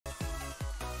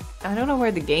I don't know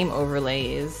where the game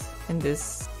overlay is in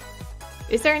this.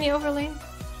 Is there any overlay?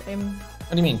 What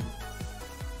do you mean?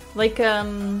 Like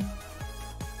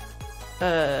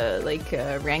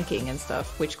ranking and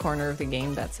stuff. Which corner of the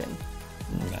game that's in?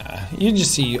 Nah, you can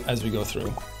just see as we go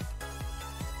through.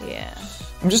 Yeah.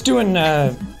 I'm just doing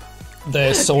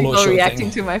the solo show reacting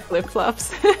thing. to my flip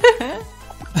flops.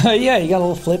 Yeah, you got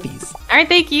little flippies. Aren't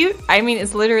they cute? I mean,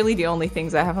 it's literally the only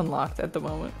things I have unlocked at the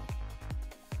moment.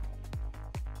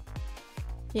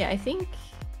 Yeah, I think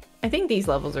these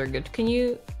levels are good. Can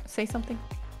you say something?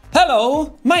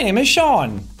 Hello, my name is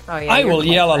Sean. Oh, yeah, I will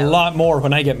yell a lot more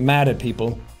when I get mad at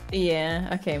people.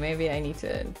 Yeah, okay, maybe I need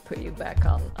to put you back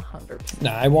on 100%.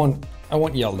 Nah, I won't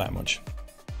yell that much.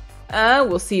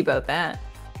 We'll see about that.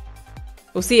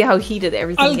 We'll see how heated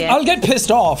everything gets. I'll get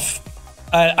pissed off.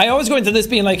 I always go into this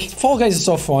being like, Fall Guys is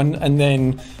so fun, and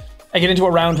then I get into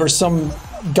a round where some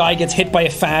guy gets hit by a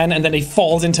fan, and then he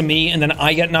falls into me, and then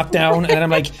I get knocked down, and then I'm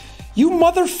like, you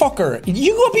motherfucker,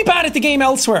 you go be bad at the game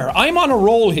elsewhere. I'm on a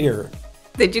roll here.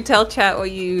 Did you tell chat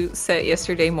what you said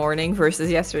yesterday morning versus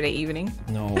yesterday evening?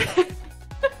 No.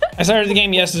 I started the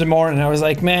game yesterday morning, and I was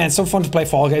like, man, it's so fun to play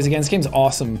Fall Guys again. This game's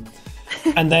awesome.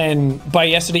 And then by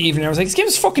yesterday evening, I was like, this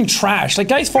game's fucking trash. Like,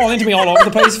 guys fall into me all over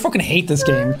the place. I fucking hate this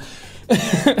game.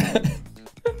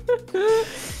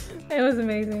 It was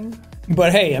amazing.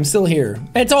 But hey, I'm still here.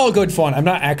 It's all good fun. I'm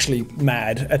not actually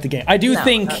mad at the game. I do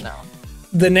think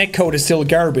the netcode is still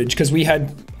garbage because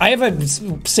I have a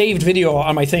saved video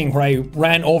on my thing where I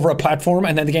ran over a platform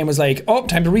and then the game was like, oh,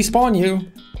 time to respawn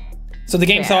you. So the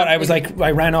game thought I was like,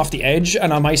 I ran off the edge,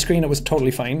 and on my screen it was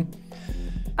totally fine.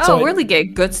 Oh, so Whirly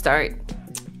get good start.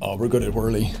 Oh, we're good at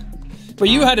Whirly. But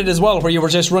you had it as well, where you were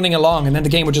just running along and then the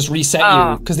game would just reset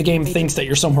you because the game thinks that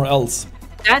you're somewhere else.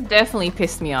 That definitely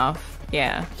pissed me off.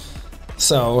 Yeah.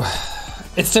 So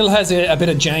it still has a bit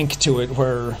of jank to it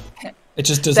where it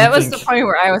just doesn't. That was the point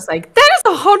where I was like, that is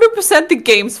 100% the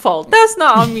game's fault. That's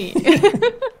not on me.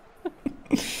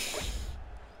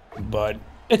 But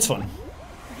it's fun.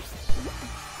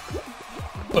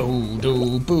 Boo,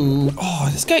 doo, boo. Oh,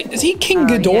 this guy, is he King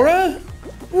Ghidorah? Yeah.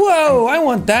 Whoa, I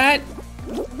want that.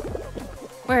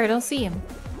 Where? I don't see him.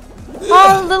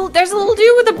 Oh, there's a little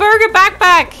dude with a burger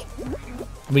backpack.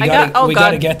 We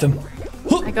gotta get them.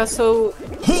 I got so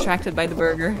distracted by the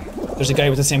burger. There's a guy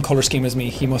with the same color scheme as me.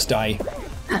 He must die.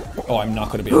 Oh, I'm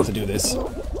not gonna be able to do this.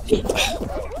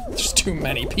 There's too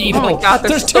many people. Oh my god,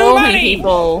 there's too many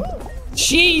people.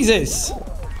 Jesus.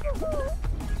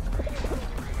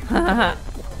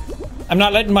 I'm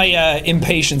not letting my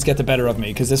impatience get the better of me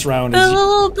because this round is. The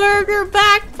little burger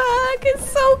backpack is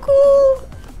so cool.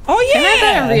 Oh yeah! Can I have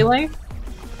that in real life?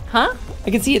 Huh?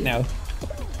 I can see it now.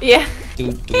 Yeah.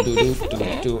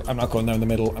 I'm not going down the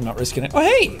middle. I'm not risking it. Oh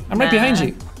hey! I'm right behind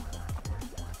you.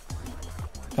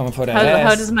 Coming for that ass.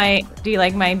 How does do you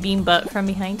like my beam butt from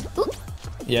behind? Ooh.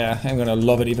 Yeah, I'm gonna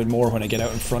love it even more when I get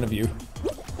out in front of you.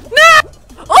 Nah!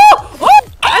 Oh! Oh!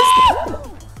 Ah!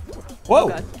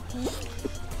 Whoa!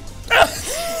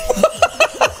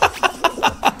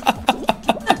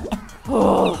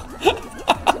 Oh,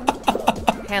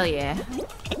 oh. Hell yeah.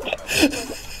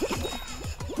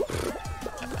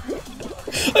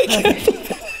 I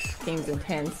can't. Game's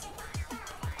intense.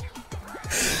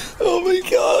 Oh my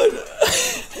god.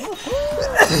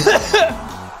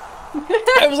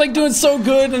 I was like doing so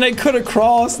good and I could have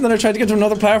crossed and then I tried to get to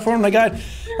another platform and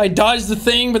I dodged the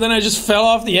thing but then I just fell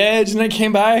off the edge and I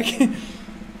came back.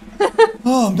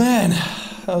 Oh man,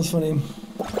 that was funny.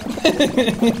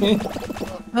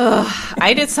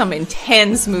 I did some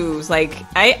intense moves. Like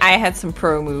I had some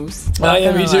pro moves. Oh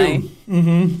yeah, me too.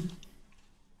 Mm-hmm.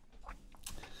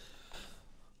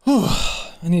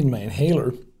 I need my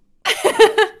inhaler.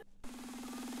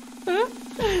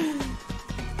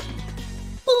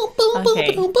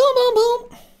 Okay.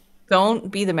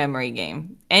 Don't be the memory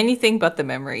game. Anything but the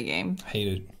memory game. Hate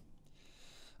it.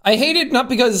 I hate it not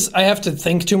because I have to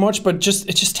think too much, but it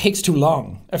just takes too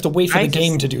long. I have to wait for the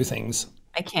game to do things.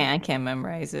 I can't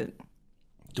memorize it.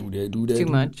 Do that, too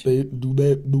much. Do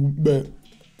that.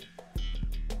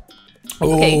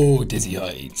 Oh, Dizzy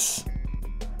Heights.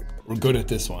 We're good at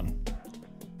this one.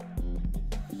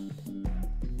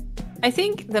 I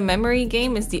think the memory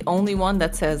game is the only one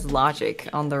that says logic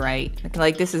on the right.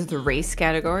 Like this is the race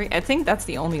category. I think that's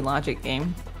the only logic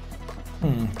game.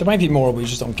 There might be more, we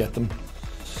just don't get them.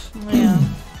 Yeah.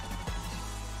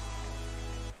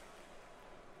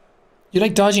 You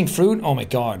like dodging fruit? Oh my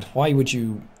god, why would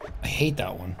you? I hate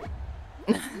that one.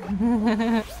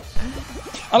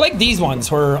 I like these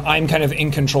ones where I'm kind of in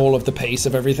control of the pace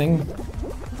of everything.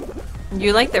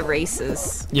 You like the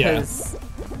races. Yeah.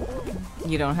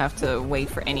 you don't have to wait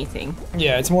for anything.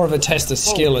 Yeah, it's more of a test of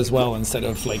skill as well instead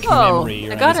of like memory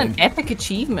or I got anything. an epic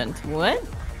achievement. What?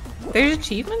 There's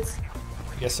achievements?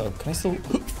 I guess so. Can I still?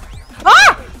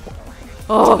 Ah!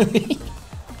 Oh.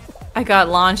 I got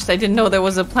launched. I didn't know there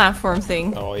was a platform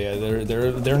thing. Oh yeah,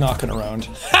 they're knocking around.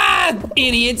 Ha!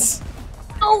 Idiots!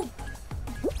 Oh.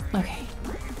 Okay.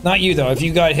 Not you though. If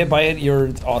you got hit by it,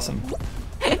 you're awesome.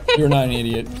 You're not an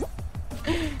idiot.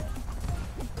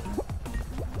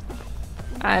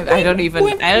 I don't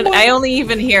even. I only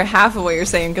even hear half of what you're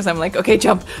saying because I'm like, okay,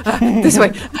 jump this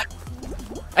way.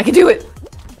 I can do it.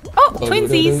 Oh,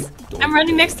 twinsies! I'm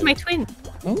running next to my twin.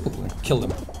 Oh, kill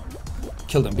them.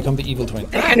 Kill them. Become the evil twin.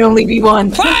 There can only be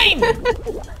one. Fine!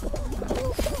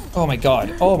 Oh my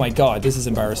god. Oh my god. This is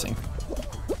embarrassing.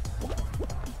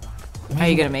 Are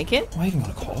you gonna make it? Am I even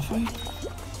gonna qualify?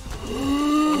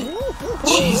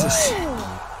 Jesus.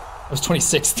 I was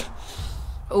 26th.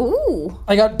 Ooh.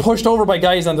 I got pushed over by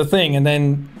guys on the thing and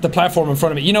then the platform in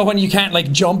front of me. You know when you can't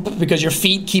like jump because your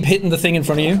feet keep hitting the thing in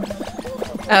front of you?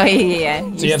 Oh yeah.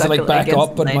 So you have to like back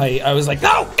up, but I was like,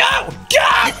 no, go!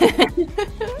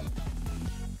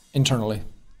 Internally.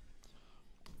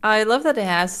 I love that it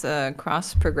has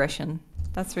cross progression.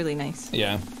 That's really nice.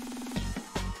 Yeah.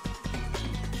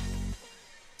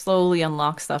 Slowly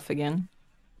unlock stuff again.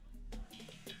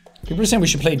 People are saying we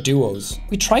should play duos.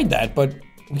 We tried that, but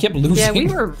we kept losing. Yeah, we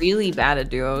were really bad at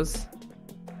duos.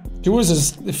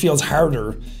 Duos it feels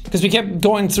harder because we kept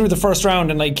going through the first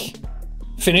round and like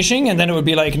finishing, and then it would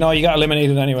be like, no, you got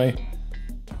eliminated anyway.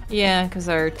 Yeah, because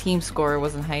our team score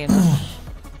wasn't high enough.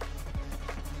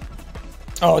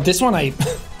 Oh, this one I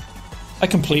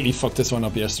completely fucked this one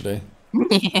up yesterday.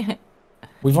 Yeah.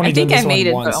 We've only I think done this I made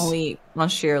it, one once. but only on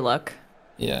sheer luck.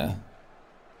 Yeah.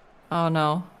 Oh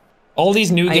no. All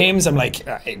these new games, I'm like,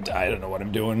 I don't know what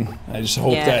I'm doing. I just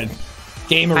hope that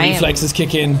gamer reflexes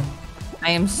kick in. I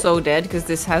am so dead because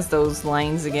this has those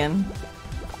lines again.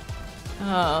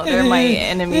 Oh, they're my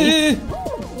enemy.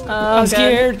 Oh, I'm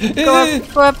scared. Go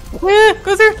up, go up.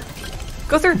 Go through.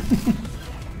 Go through.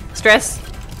 Stress.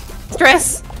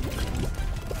 Stress.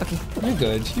 Okay. You're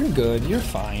good. You're good. You're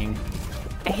fine.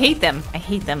 I hate them. I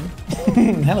hate them.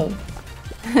 Hello.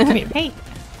 Come here. Hey.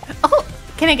 Oh,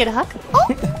 can I get a hug? Oh.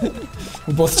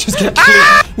 We both just get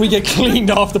we get cleaned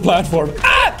off the platform.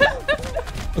 Ah!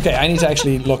 Okay, I need to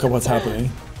actually look at what's happening.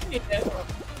 Yeah.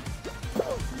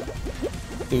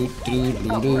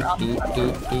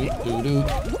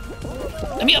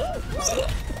 Let me up.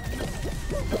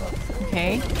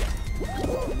 Okay.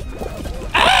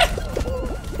 Ah!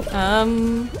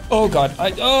 Oh god.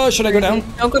 Should I go down?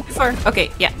 Don't go too far.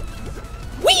 Okay, yeah.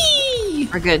 Whee!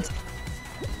 We're good.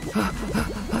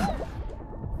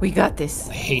 We got this.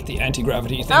 I hate the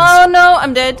anti-gravity things. Oh no,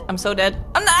 I'm dead. I'm so dead.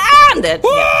 I'm dead.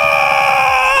 Yeah.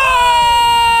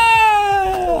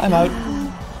 I'm out.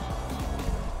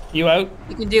 You out?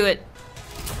 You can do it.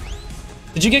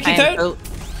 Did you get kicked out?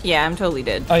 Yeah, I'm totally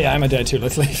dead. Oh yeah, I'm a dead too.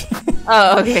 Let's leave.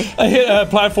 Oh, okay. I hit a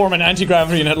platform in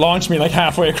anti-gravity and it launched me like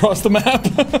halfway across the map.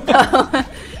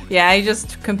 Yeah, I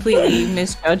just completely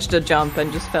misjudged a jump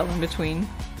and just fell in between.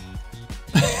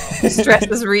 Stress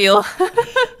is real.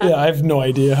 Yeah, I have no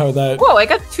idea how that... Whoa, I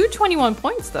got 221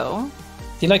 points though.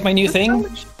 Do you like my new That's thing? so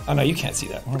much. Oh no, you can't see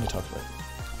that. What am I talking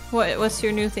about? What's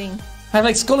your new thing? I have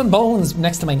like skull and bones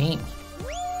next to my name.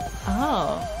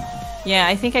 Oh. Yeah,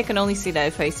 I think I can only see that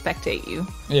if I spectate you.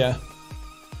 Yeah.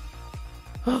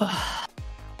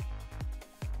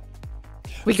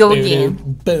 We go again.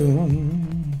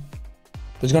 Boom.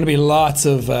 There's going to be lots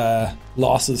of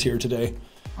losses here today.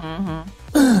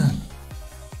 Mm-hmm.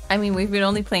 I mean, we've been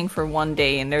only playing for one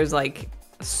day, and there's like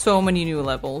so many new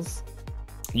levels.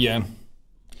 Yeah.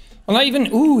 Well, not even...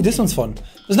 Ooh, this one's fun.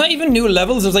 There's not even new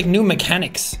levels, there's like new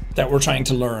mechanics that we're trying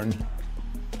to learn.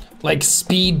 Like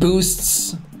speed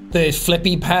boosts, the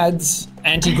flippy pads,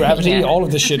 anti-gravity, Yeah. all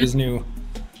of this shit is new.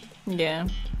 Yeah.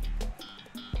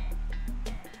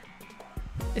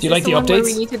 Do you like the one where updates?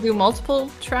 we need to do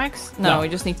multiple tracks? No, we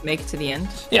just need to make it to the end.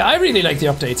 Yeah, I really like the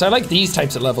updates. I like these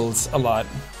types of levels a lot.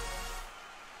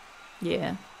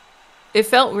 Yeah. It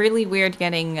felt really weird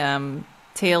getting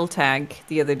tail tag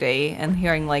the other day and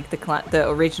hearing like the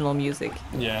original music.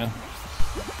 Yeah.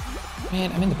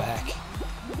 Man, I'm in the back.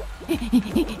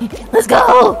 Let's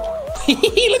go!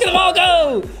 Look at them all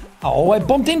go! Oh, I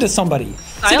bumped into somebody.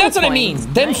 See, that's what I mean.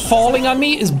 Them falling on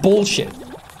me is bullshit.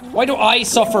 Why do I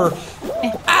suffer?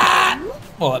 Ah!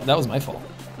 Well, that was my fault.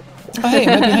 Oh, hey,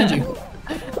 I'm right behind you.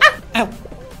 Ow.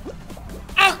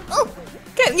 Ow. Oh,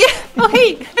 yeah. Oh,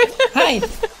 hey. Hi.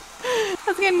 I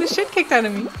was getting the shit kicked out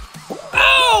of me.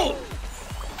 Ow!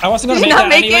 I wasn't gonna make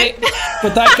that anyway,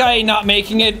 but that guy not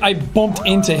making it, I bumped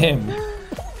into him.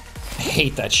 I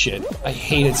hate that shit. I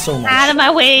hate it so much. Out of my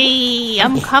way!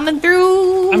 I'm coming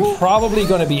through! I'm probably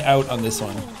gonna be out on this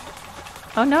one.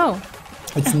 Oh no.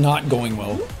 It's not going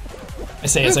well. I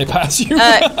say as I pass you. Yeah!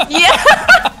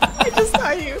 I just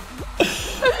saw you.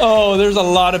 Oh, there's a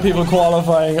lot of people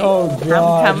qualifying. Oh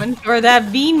god. I'm coming for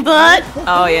that bean butt!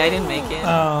 Oh yeah, I didn't make it.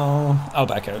 Oh, I'll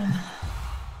back out.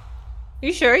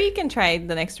 You sure you can try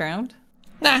the next round?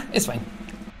 Nah, it's fine.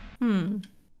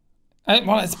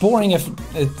 Well, it's boring if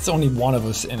it's only one of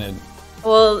us in it.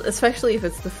 Well, especially if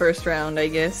it's the first round, I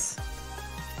guess.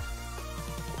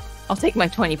 I'll take my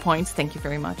 20 points, thank you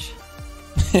very much.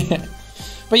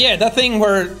 But yeah, that thing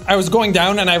where I was going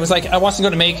down and I was like, I wasn't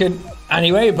going to make it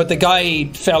anyway, but the guy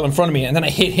fell in front of me and then I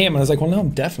hit him and I was like, well, no, I'm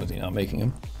definitely not making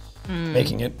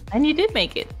it. And you did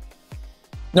make it.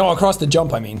 No, across the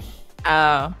jump, I mean.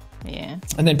 Oh, yeah.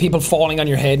 And then people falling on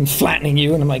your head and flattening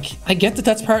you, and I'm like, I get that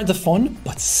that's part of the fun,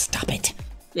 but stop it.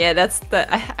 Yeah, that's the...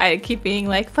 I keep being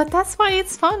like, but that's why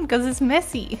it's fun, because it's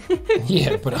messy.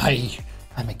 Yeah, but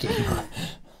I'm a gamer.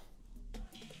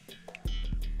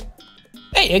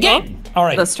 Hey, again! Well,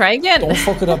 alright. Let's try again. Don't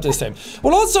fuck it up this time.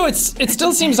 Well, also, it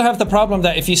still seems to have the problem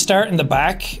that if you start in the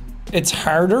back, it's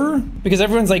harder, because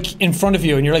everyone's like in front of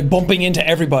you, and you're like bumping into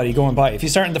everybody going by. If you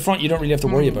start in the front, you don't really have to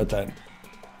worry about that.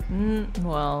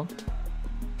 Well,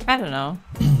 I don't know.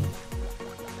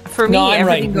 For me,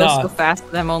 everything goes so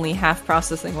fast that I'm only half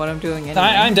processing what I'm doing anyway.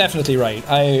 I'm definitely right.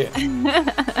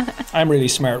 I'm really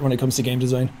smart when it comes to game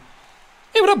design.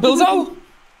 Hey, what up, Bilzo?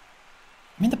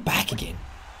 I'm in the back again.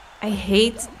 I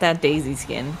hate that Daisy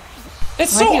skin.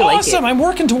 It's so awesome! I'm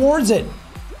working towards it.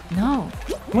 No.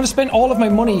 I'm gonna spend all of my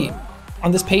money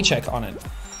on this paycheck on it.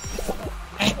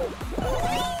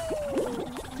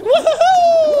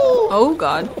 Oh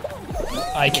god.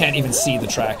 I can't even see the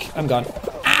track. I'm gone.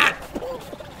 Ah!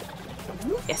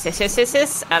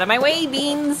 Yes. Out of my way,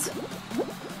 beans.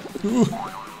 Ooh.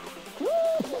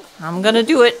 I'm gonna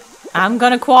do it. I'm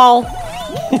gonna qual.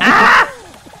 Ah!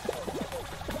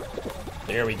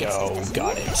 There we go.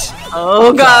 Got it.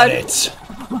 Oh god. Got it.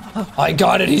 I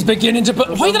got it. He's beginning to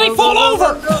put. Why did I fall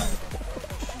over?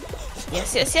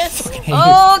 Yes.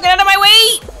 Oh, get out of my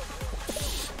way!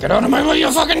 Get out of my way,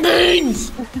 you fucking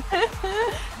beans!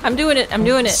 I'm doing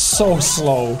it. So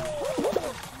slow.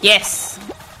 Yes.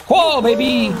 Whoa,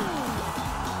 baby!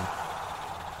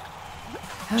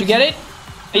 Did you get it?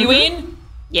 Are you in?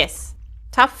 Yes.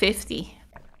 Top 50.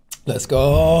 Let's go.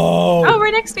 Oh,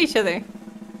 we're next to each other.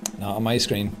 Not on my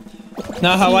screen.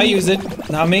 Not how I use it.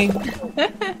 Not me.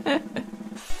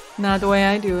 Not the way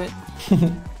I do it.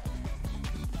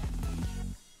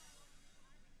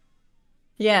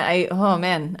 Yeah, oh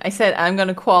man. I said I'm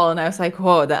gonna qual and I was like,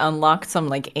 whoa, that unlocked some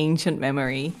like ancient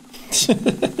memory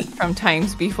from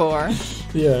times before.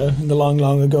 Yeah, in the long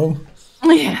ago.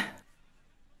 Yeah.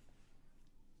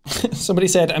 Somebody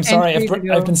said, I'm sorry,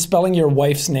 I've been spelling your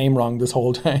wife's name wrong this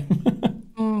whole time.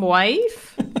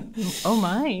 Wife? Oh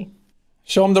my.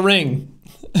 Show him the ring.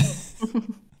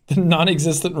 The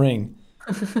non-existent ring.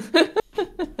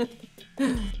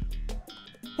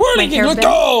 Where did you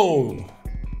go?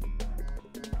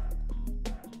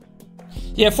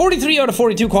 Yeah, 43 out of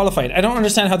 42 qualified. I don't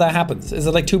understand how that happens. Is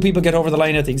it like two people get over the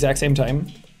line at the exact same time?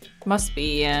 Must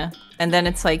be, yeah. And then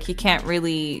it's like you can't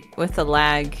really, with the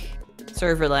lag,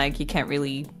 server lag, you can't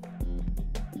really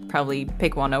probably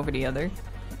pick one over the other.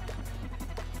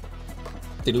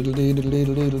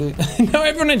 Now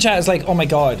everyone in chat is like, oh my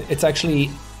god, it's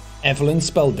actually Evelyn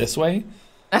spelled this way?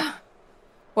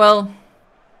 Well,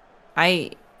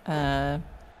 yeah,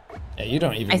 you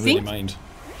don't even really mind.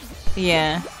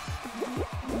 Yeah.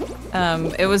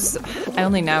 It was, I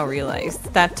only now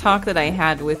realized, that talk that I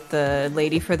had with the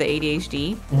lady for the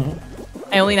ADHD,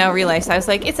 I only now realized, I was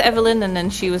like, it's Evelyn, and then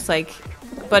she was like,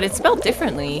 but it's spelled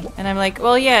differently. And I'm like,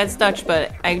 well, yeah, it's Dutch,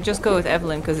 but I just go with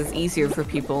Evelyn because it's easier for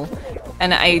people.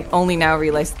 And I only now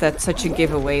realized that's such a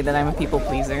giveaway that I'm a people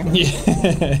pleaser. Yeah.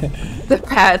 The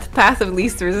path of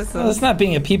least resistance. Well, it's not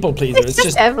being a people pleaser. It's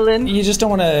just Evelyn. You just don't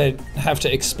want to have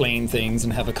to explain things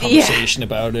and have a conversation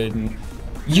about it. And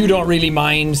you don't really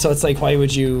mind, so it's like, why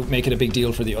would you make it a big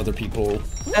deal for the other people?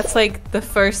 That's like the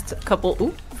first couple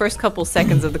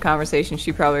seconds of the conversation.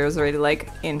 She probably was already like,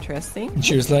 interesting. And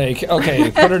she was like, okay,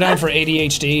 put her down for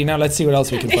ADHD. Now let's see what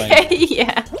else we can find.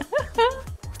 Yeah.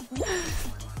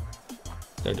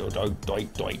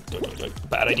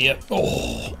 Bad idea.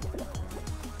 Oh.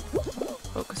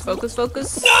 Focus.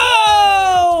 No!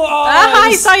 Oh,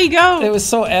 I saw you go. It was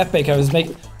so epic. I was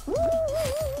making.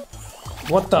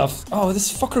 What the oh,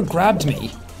 this fucker grabbed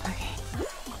me. Okay.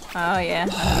 Oh, yeah.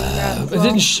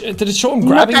 Did it show him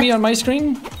grabbing me on my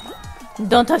screen?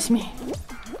 Don't touch me.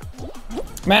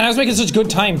 Man, Man, I was making such good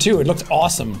time too. It looked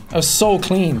awesome. I was so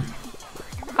clean.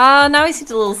 Ah, now I see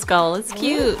the little skull. It's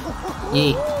cute.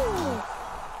 Yeah.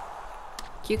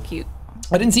 Cute, cute.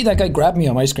 I didn't see that guy grab me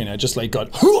on my screen. I just like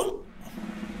got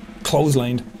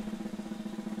clotheslined.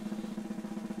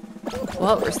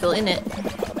 Well, we're still in it.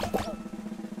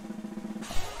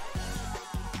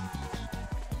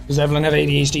 Does Evelyn have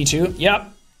ADHD too?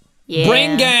 Yep. Yeah.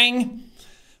 Brain gang.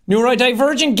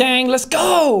 Neurodivergent gang. Let's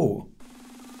go.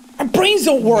 Our brains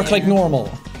don't work like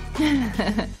normal.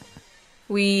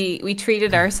 We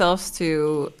treated ourselves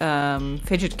to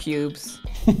fidget cubes.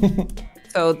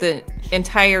 So the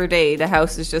entire day, the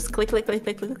house is just click, click, click,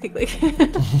 click, click, click, click.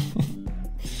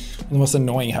 The most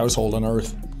annoying household on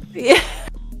earth. Yeah.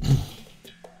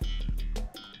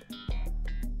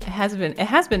 It has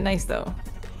been nice though.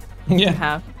 Yeah. To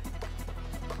have.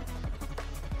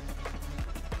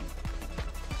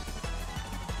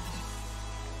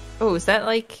 Oh, is that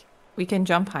like we can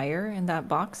jump higher in that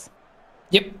box?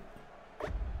 Yep.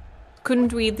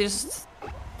 Couldn't we just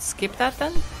skip that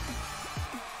then?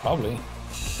 Probably.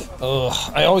 Ugh,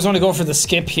 I always want to go for the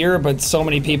skip here, but so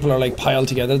many people are like piled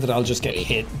together that I'll just get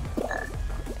hit.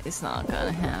 It's not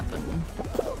gonna happen.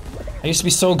 I used to be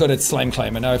so good at slime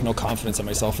climb, and now I have no confidence in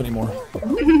myself anymore.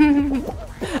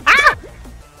 Ah!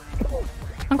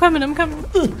 I'm coming, I'm coming.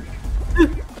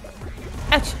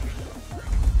 Ouch.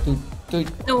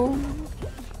 No.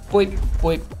 Boip,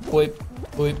 boip, boip,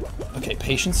 boip. Okay,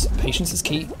 patience. Patience is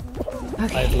key.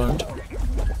 Okay. I've learned.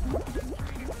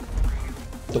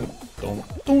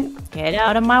 Don't. Get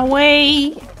out of my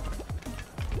way.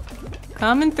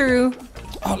 Coming through.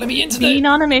 Oh, let me into Being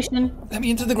on a mission. Let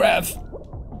me into the grav.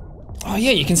 Oh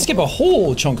yeah, you can skip a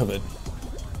whole chunk of it.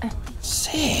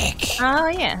 Sick. Oh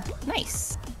yeah,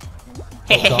 nice.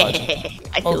 Oh god.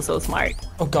 I feel so smart.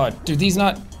 Oh god, do these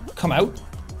not come out?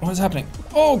 What is happening?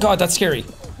 Oh god, that's scary.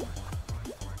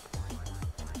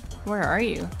 Where are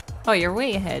you? Oh, you're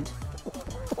way ahead.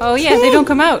 Oh yeah, they don't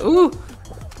come out. Ooh,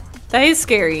 that is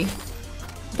scary.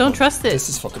 Don't trust it. This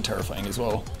is fucking terrifying as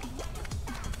well.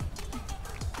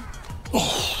 Oh.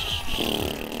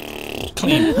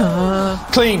 Clean.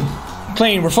 Clean.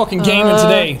 Clean. We're fucking gaming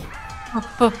today.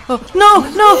 No, no, no, no,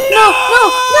 no!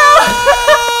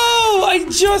 I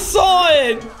just saw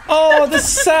it. Oh, the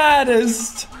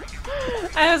saddest.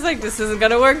 I was like, this isn't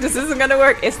gonna work. This isn't gonna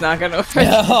work. It's not gonna work.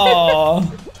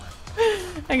 Oh.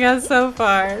 I got so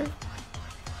far.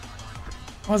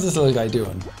 What's this little guy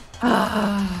doing?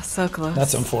 Ah, so close.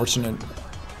 That's unfortunate.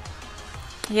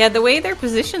 Yeah, the way they're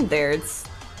positioned there,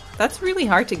 that's really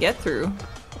hard to get through.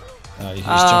 You just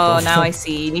jump over. Now I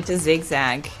see. You need to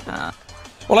zigzag.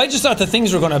 Well, I just thought the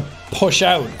things were gonna push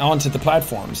out onto the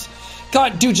platforms.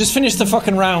 God, dude, just finish the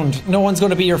fucking round. No one's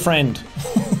gonna be your friend.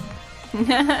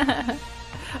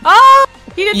 Oh!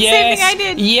 He did the same thing I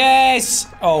did! Yes!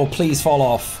 Oh, please fall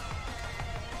off.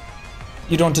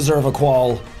 You don't deserve a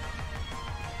qual.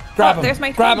 Grab him. There's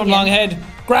my Grab him, twin again. Longhead.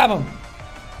 Grab him.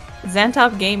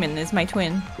 Xantop Gaming is my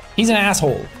twin. He's an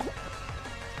asshole.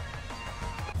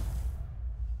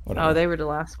 Whatever. Oh, they were the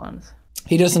last ones.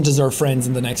 He doesn't deserve friends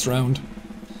in the next round.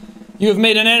 You have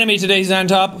made an enemy today,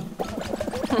 Xantop.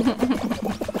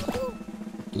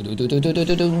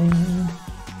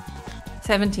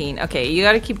 17. Okay, you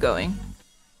gotta keep going.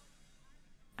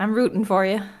 I'm rooting for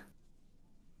you.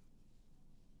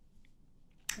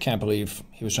 Can't believe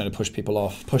he was trying to push people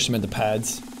off. Push them into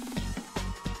pads.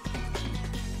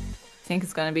 Think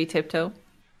it's gonna be Tiptoe?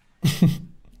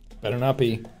 Better not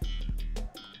be.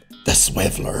 The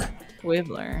Swiveler.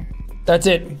 Swiveler. That's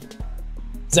it.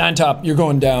 Xantop, you're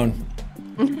going down.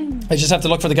 I just have to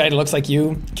look for the guy that looks like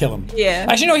you, kill him. Yeah.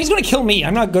 Actually, no, he's gonna kill me.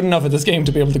 I'm not good enough at this game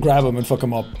to be able to grab him and fuck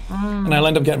him up. And I'll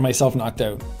end up getting myself knocked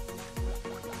out.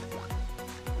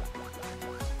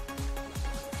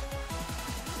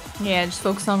 Yeah, just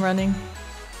focus on running.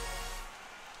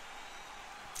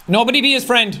 Nobody be his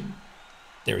friend.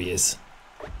 There he is.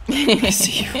 I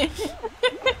see you.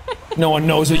 No one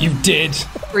knows what you did.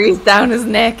 Breathe down his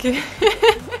neck.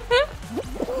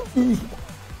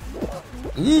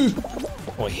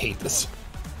 Oh, I hate this.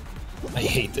 I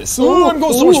hate this. Oh, I'm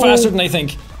going so much faster than I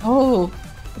think. Oh.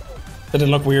 Did it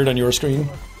look weird on your screen?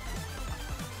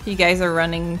 You guys are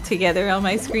running together on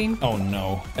my screen. Oh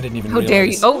no, I didn't even How realize. dare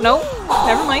you? Oh, no.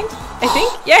 Never mind. I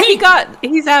think. Yeah, he's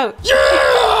out.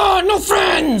 Yeah! No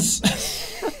friends!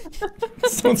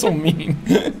 Sounds so mean.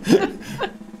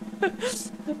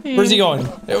 Where's he going?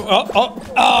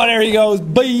 Oh, there he goes.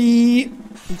 Bye!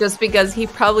 Just because he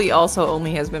probably also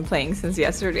only has been playing since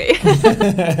yesterday.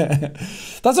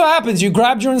 That's what happens. You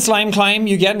grab during slime climb,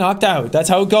 you get knocked out. That's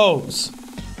how it goes.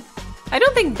 I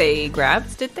don't think they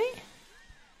grabbed, did they?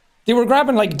 They were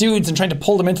grabbing like dudes and trying to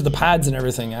pull them into the pads and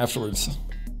everything afterwards.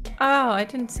 Oh, I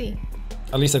didn't see.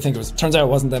 At least I think it was. Turns out it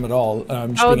wasn't them at all.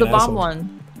 Oh, the bomb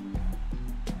one.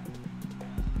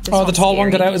 Oh, the tall one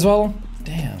got out as well?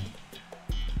 Damn.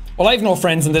 Well, I have no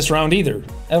friends in this round either.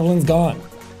 Evelyn's gone.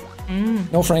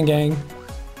 No friend gang.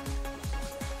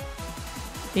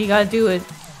 You gotta do it.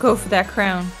 Go for that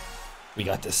crown. We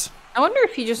got this. I wonder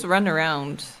if you just run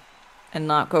around and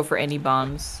not go for any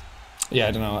bombs. Yeah,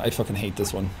 I don't know. I fucking hate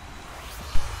this one.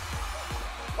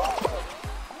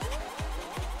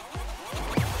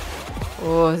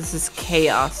 Oh, this is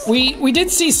chaos. We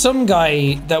did see some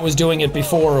guy that was doing it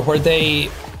before where they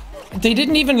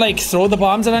didn't even like throw the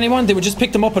bombs at anyone. They would just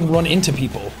pick them up and run into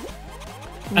people.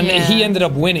 And he ended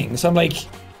up winning. So I'm like,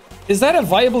 is that a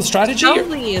viable strategy?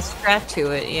 Probably a strat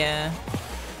to it, yeah.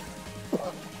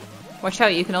 Watch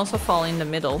out, you can also fall in the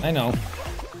middle. I know.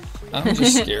 I'm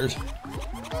just scared.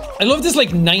 I love this like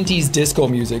 90s disco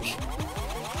music.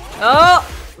 Oh!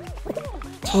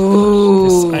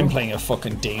 Ooh. I'm playing a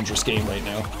fucking dangerous game right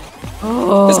now.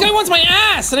 Oh. This guy wants my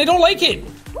ass and I don't like it.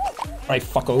 Right,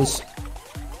 fuckos.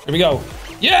 Here we go.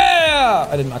 Yeah!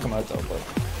 I didn't knock him out though, but...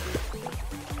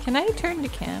 Can I turn the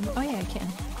cam? Oh yeah, I can.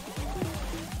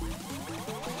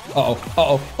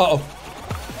 Uh-oh.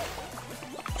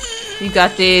 You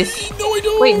got this. No, I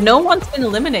don't. Wait, no one's been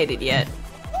eliminated yet.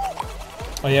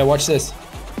 Oh yeah, watch this.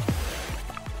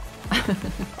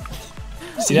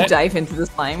 See that? Dive into the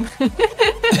slime.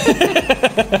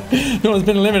 No one's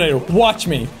been eliminated. Watch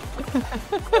me.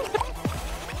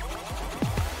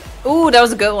 Ooh, that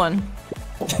was a good one.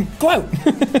 Go out.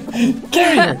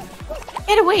 Get out of here.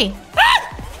 Get away.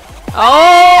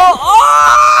 Oh!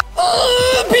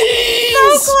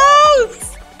 Bees! So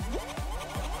close!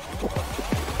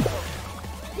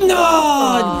 No!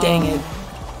 Oh, dang it.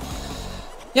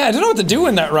 Yeah, I don't know what to do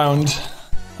in that round.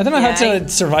 I don't know how to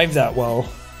survive that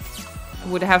well.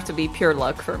 Would have to be pure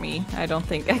luck for me. I don't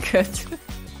think I could.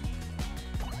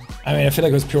 I mean, I feel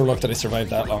like it was pure luck that I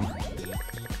survived that long.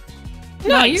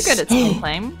 No, nice. You're good at spin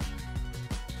climb.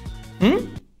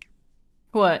 Hmm?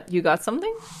 What? You got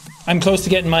something? I'm close to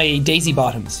getting my daisy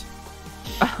bottoms.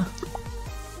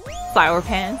 Flower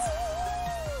pants.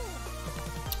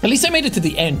 At least I made it to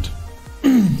the end.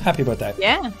 Happy about that.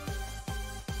 Yeah.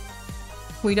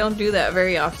 We don't do that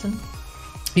very often.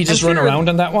 You just run around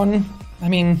on that one? I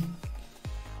mean,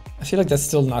 I feel like that's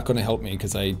still not going to help me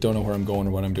because I don't know where I'm going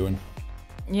or what I'm doing.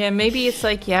 Yeah, maybe it's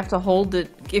like you have to hold it.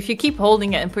 If you keep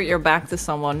holding it and put your back to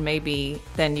someone, maybe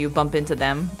then you bump into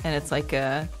them and it's like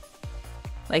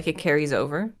it carries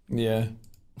over. Yeah.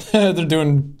 They're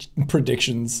doing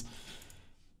predictions.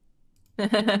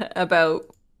 About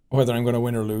whether I'm going to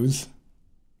win or lose.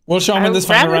 Well, Sean, when this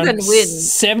final round,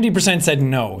 70% said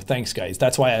no. Thanks, guys.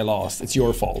 That's why I lost. It's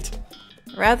your fault.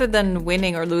 Rather than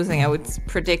winning or losing, I would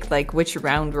predict like which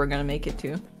round we're going to make it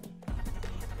to.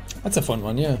 That's a fun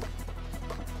one, yeah.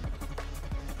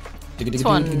 This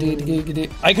one,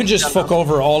 I could just fuck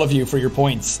over all of you for your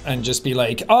points and just be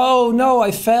like, oh no, I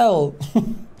fell.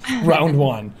 Round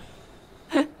one.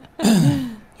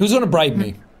 Who's gonna bribe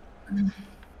me?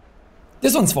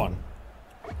 This one's fun.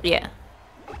 Yeah.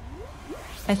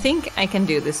 I think I can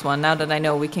do this one now that I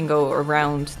know we can go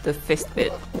around the fist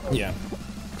bit. Yeah.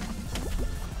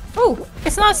 Oh,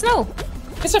 it's not snow.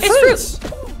 It's a fruit.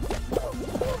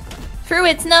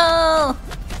 Fruit, no.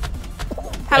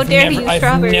 How dare you,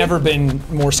 strawberry? I've never been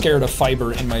more scared of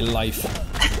fiber in my life.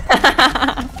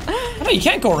 No, you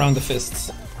can't go around the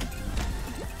fists.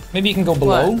 Maybe you can go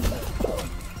below?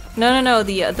 What? No.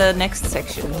 The next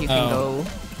section you can go.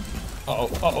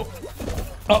 Uh-oh.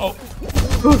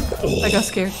 I got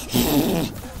scared.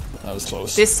 That was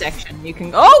close. This section you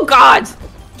can. Oh God!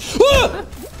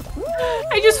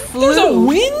 I just flew. There's a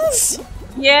winds?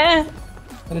 Yeah.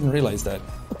 I didn't realize that.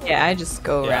 Yeah, I just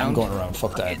go around. I'm going around.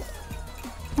 Fuck that.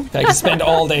 I can spend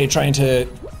all day trying to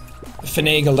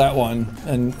finagle that one,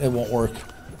 and it won't work.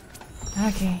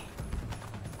 Okay.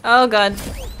 Oh God.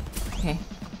 Okay.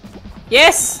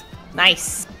 Yes!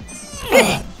 Nice.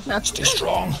 Stay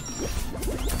strong.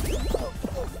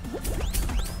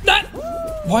 That.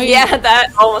 Why? Yeah,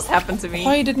 that almost happened to me.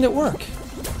 Why didn't it work?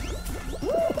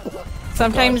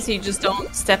 Sometimes you just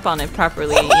don't step on it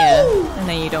properly, yeah, and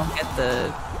then you don't get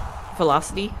the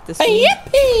velocity, the speed.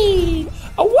 Yippee!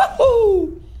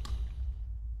 Woohoo!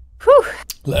 Whew.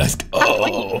 Let's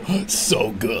go.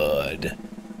 So good.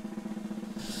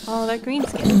 Oh, that green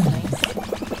skin is nice.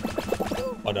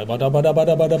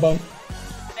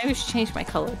 Maybe I should change my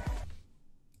color.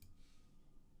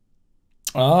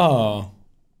 Oh.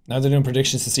 Now they're doing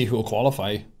predictions to see who will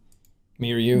qualify.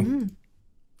 Me or you. Mm-hmm.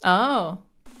 Oh.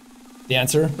 The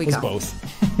answer was both.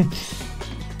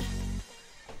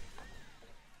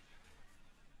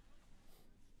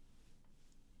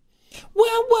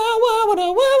 Wah, wah, wah, wah,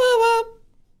 wah, wah, wah.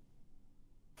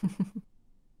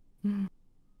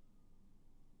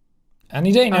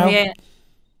 Any day now. Oh, yeah.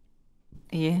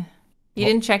 Yeah. You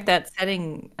didn't check that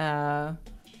setting on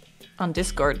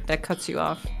Discord that cuts you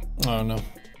off. Oh no.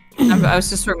 I was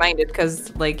just reminded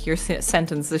because like your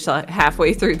sentence just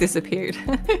halfway through disappeared.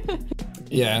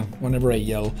 Yeah, whenever I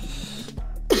yell.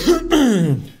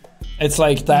 It's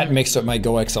like that mixed up my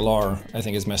Go XLR, I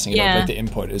think is messing it up. Like the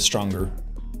input is stronger.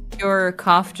 Your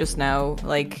cough just now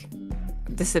like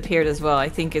disappeared as well. I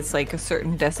think it's like a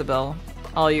certain decibel.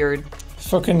 All your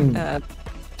fucking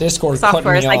Discord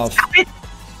software cutting me is off. Stop it!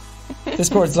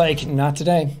 Discord's like, not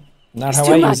today. Not It's how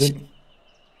too I much. use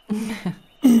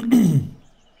it.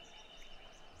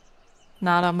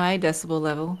 Not on my decibel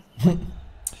level.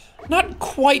 Not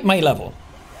quite my level.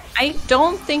 I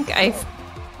don't think I've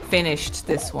finished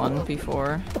this one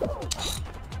before.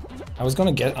 I was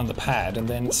gonna get on the pad, and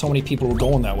then so many people were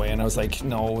going that way, and I was like,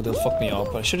 no, they'll fuck me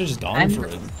up. But I should have just gone for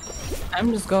it.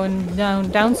 I'm just going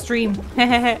downstream.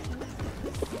 Here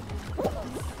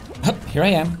I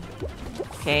am.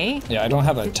 Okay. Yeah, I don't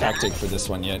have a tactic for this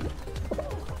one yet.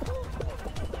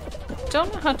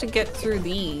 Don't know how to get through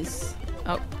these.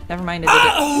 Oh, never mind. I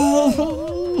did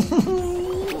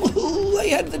Oh, I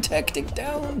had the tactic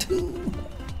down too.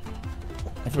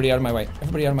 Everybody out of my way.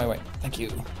 Everybody out of my way. Thank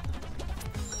you.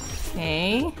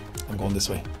 Okay. I'm going this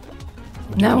way.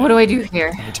 Now what do I do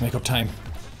here? I need to make up time.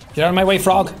 Get out of my way,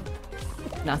 frog.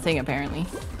 Nothing, apparently.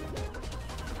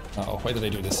 Uh-oh, why did I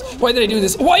do this? Why did I do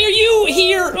this? Why are you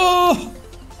here? Oh!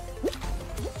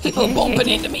 People bumping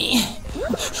into me.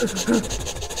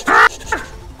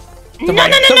 The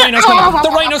rhino's coming! The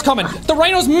rhino's coming! The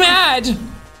rhino's mad!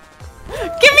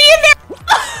 Get me in there!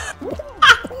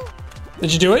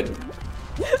 Did you do it?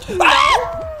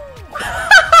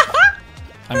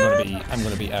 I'm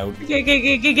gonna be out.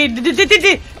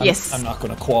 Yes. I'm not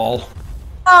gonna qual.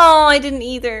 Oh, I didn't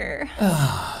either.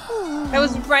 I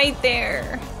was right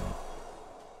there.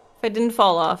 If I didn't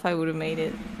fall off, I would have made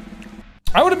it.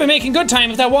 I would have been making good time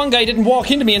if that one guy didn't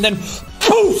walk into me and then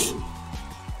poof!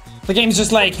 The game's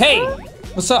just like, hey,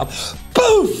 what's up?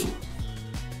 Poof!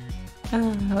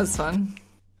 That was fun.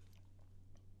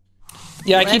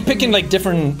 Yeah, I keep picking like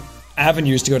different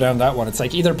avenues to go down that one. It's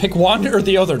like either pick one or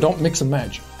the other. Don't mix and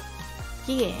match.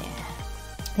 Yeah.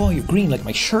 Oh, you're green like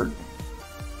my shirt.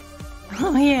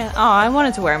 Oh yeah. Oh, I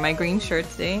wanted to wear my green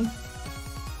shirt today.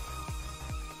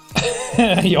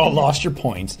 You all lost your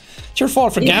points. It's your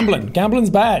fault for gambling. Gambling's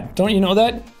bad. Don't you know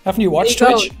that? Haven't you watched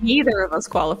Twitch? Neither of us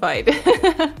qualified.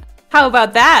 How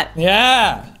about that?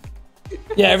 Yeah.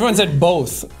 Yeah, everyone said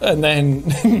both, and then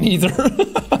neither.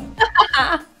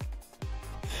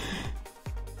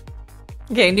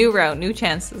 Okay, new route, new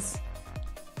chances.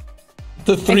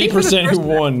 The 3% who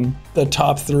won the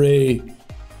top 3.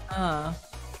 I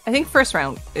think first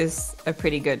round is a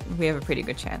pretty good. We have a pretty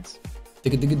good chance. Oh,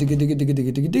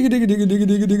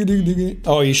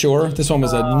 are you sure? This one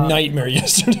was a nightmare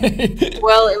yesterday.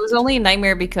 Well, it was only a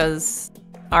nightmare because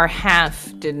our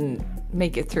half didn't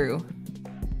make it through.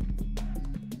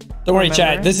 Don't worry,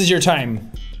 chat. This is your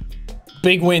time.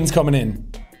 Big wins coming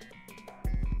in.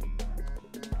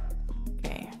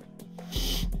 Okay.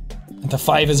 The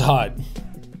 5 is hot.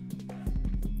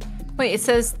 Wait, it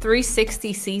says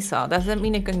 360 seesaw. Does that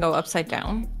mean it can go upside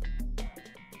down?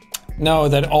 No,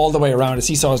 that all the way around. A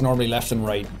seesaw is normally left and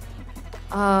right.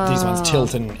 These ones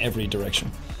tilt in every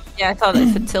direction. Yeah, I thought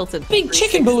if it tilted. Big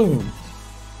chicken balloon.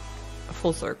 A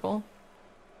full circle.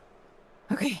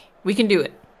 Okay, we can do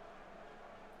it.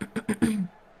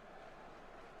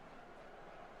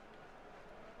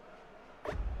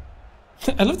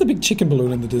 I love the big chicken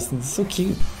balloon in the distance. It's so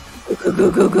cute.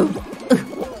 Go.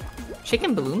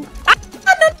 Chicken balloon?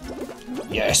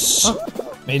 Yes.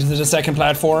 Made it to the second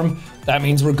platform. That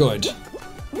means we're good.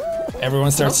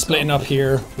 Everyone starts splitting up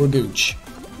here. We're gooch.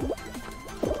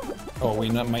 Oh,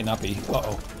 we might not be.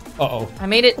 Uh-oh. Uh-oh. I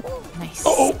made it. Nice.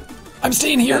 Uh-oh. I'm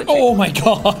staying here. Oh my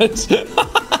god.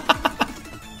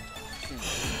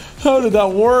 How did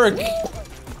that work?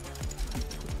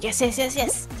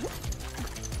 Yes.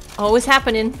 Always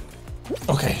happening.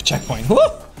 Okay, checkpoint. Woo!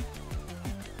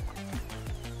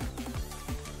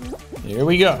 Here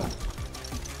we go.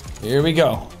 Here we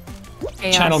go.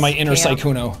 Chaos, Channel my inner chaos.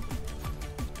 Sykuno.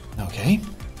 Okay.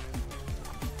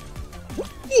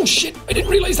 Oh shit, I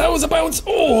didn't realize that was a bounce.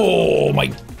 Oh,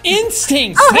 my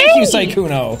instincts. Oh, Thank you, hey!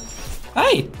 Sykuno.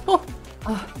 Hi. Oh,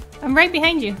 I'm right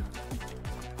behind you.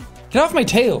 Get off my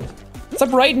tail.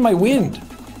 Stop riding my wind.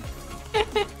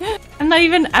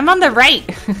 I'm on the right.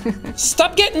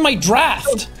 Stop getting my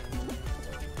draft.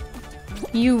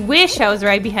 You wish I was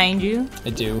right behind you. I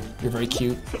do. You're very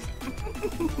cute.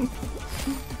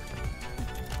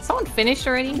 Someone finished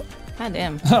already? God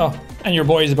damn. Oh, and your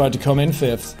boy's about to come in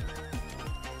 5th.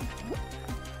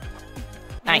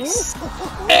 Nice.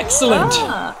 Excellent.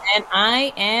 And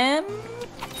I am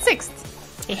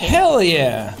 6th. Hell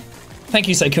yeah. Thank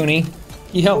you, Saikuni.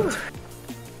 You helped.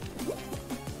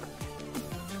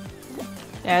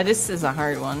 Yeah, this is a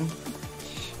hard one.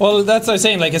 Well, that's what I was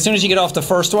saying. Like, as soon as you get off the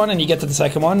first one and you get to the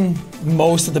second one,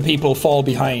 most of the people fall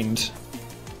behind.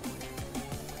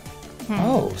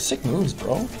 Oh, sick moves,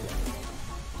 bro.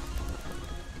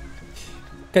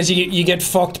 Because you get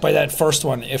fucked by that first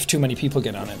one if too many people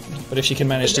get on it. But if you can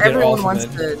manage to get off of it... Everyone wants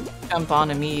to jump on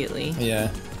immediately.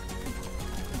 Yeah.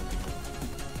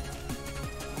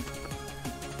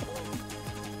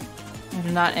 I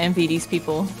do not envy these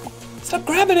people. Stop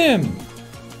grabbing him!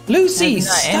 Lucy,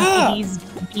 stop! Envy these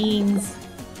beans.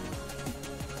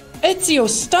 Ezio,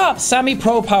 stop! Sammy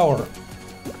Pro Power.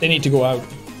 They need to go out.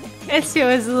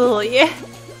 Ezio is a little, yeah.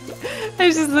 I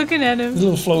was just looking at him. He's a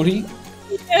little floaty.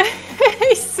 Yeah.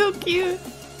 He's so cute.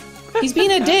 He's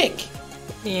being a dick.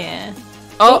 Yeah.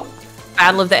 Oh!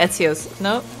 Battle of the Ezios.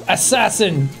 Nope.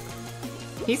 Assassin!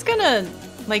 He's gonna,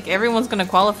 like, everyone's gonna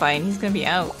qualify and he's gonna be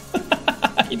out.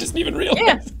 He doesn't even realize.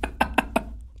 Yeah.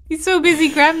 He's so busy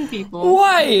grabbing people.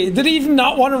 Why? Did he even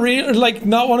not want to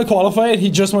not want to qualify it? He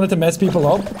just wanted to mess people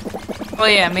up? Well,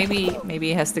 yeah, maybe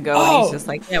he has to go and he's just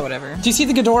like, yeah, whatever. Do you see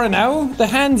the Ghidorah now? The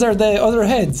hands are the other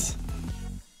heads.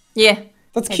 Yeah.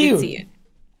 That's I cute. did see it.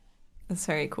 That's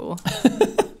very cool.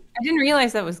 I didn't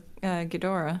realize that was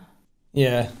Ghidorah.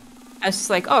 Yeah. I was just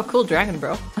like, oh, cool dragon,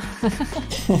 bro.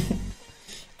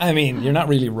 I mean, you're not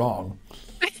really wrong.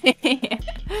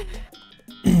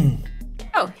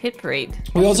 Oh, hit parade.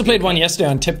 We also played one yesterday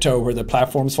on Tiptoe where the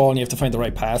platforms fall and you have to find the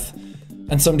right path.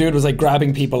 And some dude was like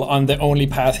grabbing people on the only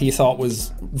path he thought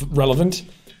was relevant.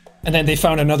 And then they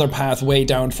found another path way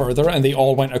down further and they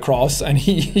all went across and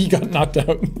he got knocked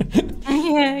out.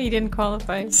 Yeah, he didn't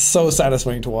qualify. So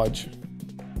satisfying to watch.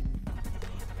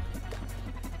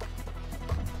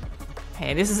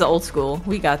 Hey, this is old school.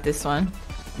 We got this one.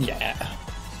 Yeah.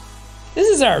 This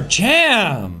is our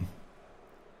jam.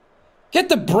 Get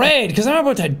the bread, because I'm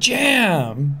about to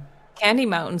jam. Candy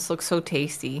mountains look so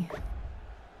tasty.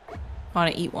 I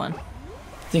want to eat one.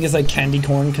 Think it's like candy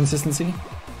corn consistency?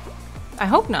 I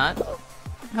hope not.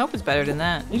 I hope it's better than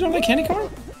that. You don't like candy corn?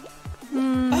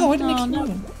 Oh, what did make you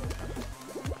know?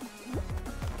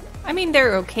 I mean,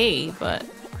 they're okay, but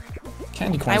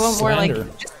candy corn I want slander. more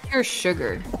like just pure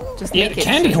sugar. Just yeah, make it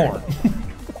candy sugar. corn.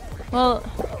 Well,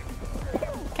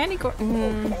 candy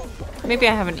corn. Maybe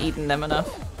I haven't eaten them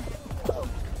enough.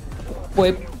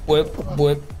 Whip, whip,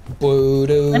 whip,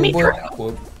 Let me whip, try.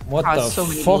 whip. What Oh, the so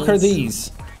many fuck are beans.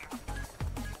 these?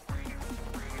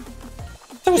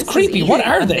 That was This is creepy. What easy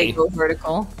are when they? Go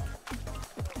vertical.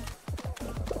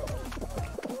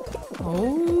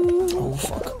 Oh. Oh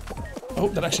fuck. Oh,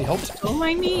 that actually helped. Oh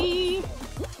my knee.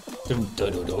 No!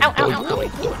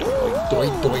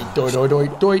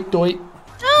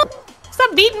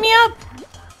 Stop beating me up!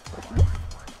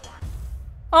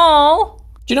 Oh.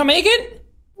 Did you not make it?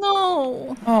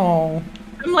 No. Oh.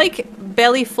 I'm like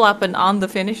belly flopping on the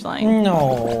finish line.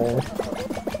 No.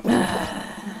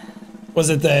 Was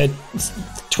it the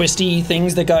twisty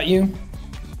things that got you?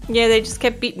 Yeah, they just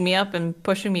kept beating me up and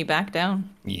pushing me back down.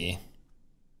 Yeah.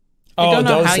 I Oh, don't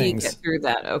know those how things. you get through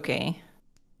that. Okay.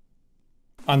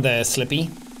 On the slippy?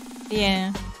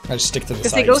 Yeah. I just stick to the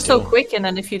Because side they go still. so quick, and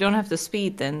then if you don't have the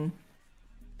speed, then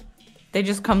they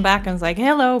just come back and it's like,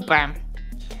 hello, bam.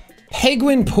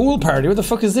 Penguin pool party? What the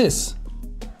fuck is this?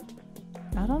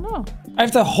 I don't know. I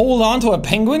have to hold on to a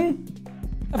penguin?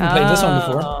 I haven't played this one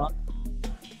before.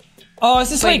 Oh, is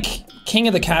this Wait. like King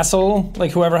of the Castle?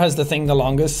 Like whoever has the thing the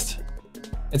longest?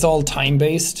 It's all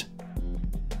time-based?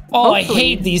 Oh, I Hopefully.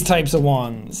 hate these types of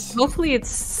ones. Hopefully it's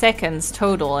seconds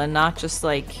total and not just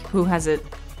like who has it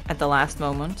at the last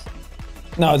moment.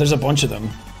 No, there's a bunch of them.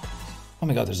 Oh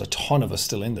my god, there's a ton of us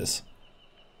still in this.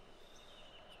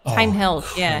 Time Oh, held,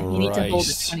 yeah. You need to hold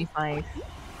at Christ. 25.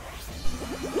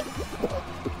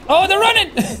 Oh, they're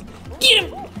running! Get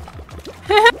him!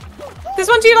 This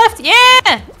one to your left,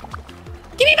 yeah!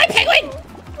 Give me my penguin!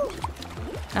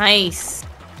 Nice.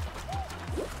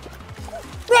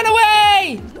 Run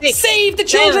away! 6, Save the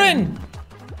children!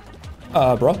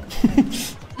 Bro.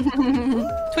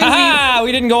 Haha!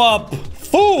 We didn't go up!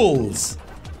 Fools!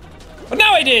 But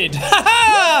now I did!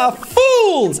 Haha!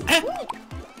 Fools!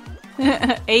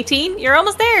 Ah. 18? You're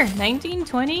almost there. 19,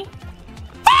 20.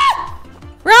 Ah!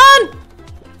 Run!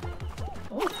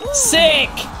 Sick!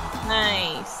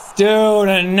 Nice. Dude,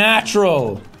 a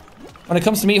natural. When it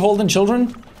comes to me holding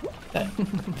children?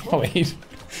 Oh, wait.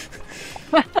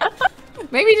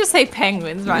 Maybe just say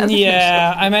penguins, right?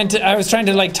 Yeah, I was trying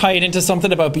to like tie it into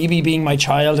something about BB being my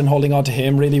child and holding on to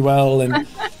him really well, and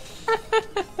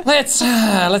let's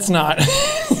not.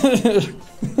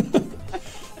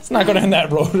 Let's not go down that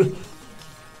road.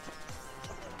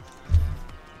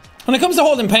 When it comes to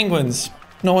holding penguins,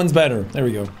 no one's better. There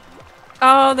we go.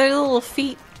 Oh, their little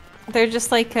feet. They're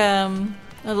just like a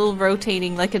little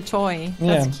rotating, like a toy.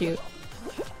 That's cute.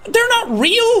 They're not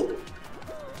real.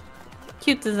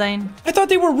 Cute design. I thought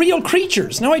they were real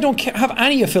creatures. Now I don't have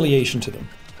any affiliation to them.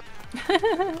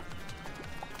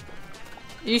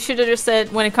 You should have just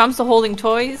said, when it comes to holding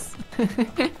toys,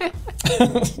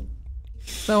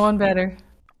 no one better.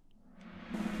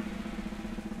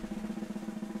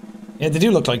 Yeah, they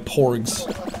do look like porgs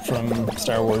from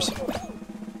Star Wars.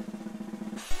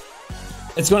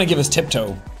 It's going to give us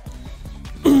tiptoe.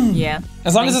 Yeah.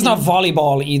 As long as it's not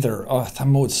volleyball either. Oh, that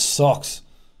mode sucks.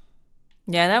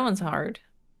 Yeah, that one's hard.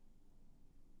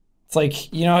 It's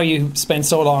like, you know how you spend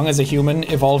so long as a human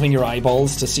evolving your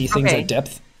eyeballs to see things at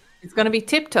depth? It's gonna be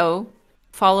tiptoe,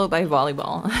 followed by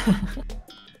volleyball.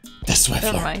 The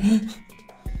Swiftler. Never mind.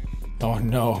 Oh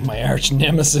no, my arch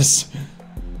nemesis.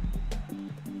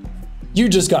 You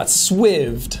just got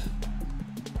swived.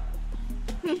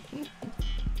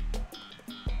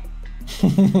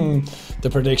 The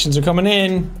predictions are coming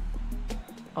in.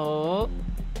 Oh.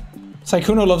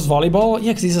 Sykkuno loves volleyball?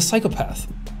 Yeah, because he's a psychopath.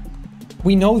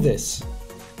 We know this.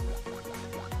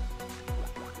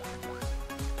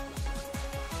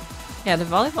 Yeah, the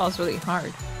volleyball is really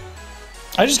hard.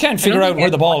 I just can't figure out where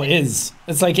the ball is.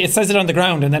 It's like, it says it on the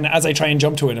ground, and then as I try and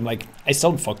jump to it, I'm like, I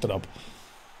still fucked it up.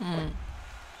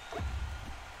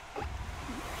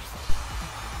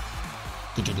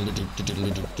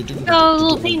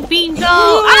 No, bingo!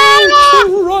 Ah!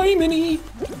 Rhyminy!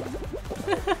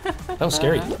 That was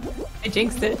scary. I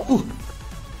jinxed it. Ooh.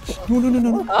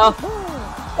 No.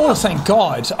 Oh, thank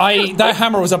God. That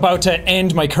hammer was about to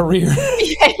end my career.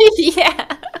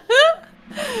 Yeah.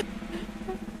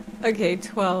 Okay,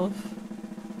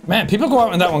 12. Man, people go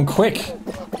out on that one quick.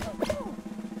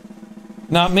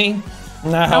 Not me.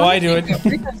 Not how I do it.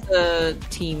 The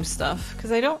team stuff,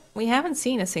 because we haven't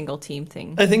seen a single team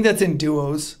thing. I think that's in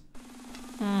duos.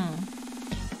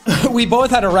 We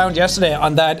both had a round yesterday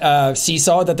on that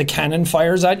seesaw that the cannon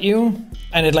fires at you,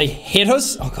 and it like hit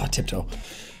us. Oh God, tiptoe.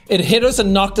 It hit us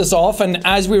and knocked us off, and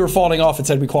as we were falling off, it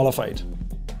said we qualified.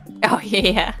 Oh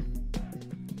yeah.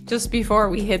 Just before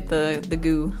we hit the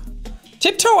goo.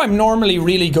 Tiptoe I'm normally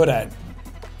really good at.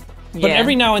 But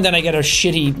every now and then I get a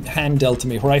shitty hand dealt to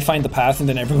me where I find the path and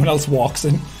then everyone else walks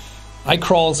and I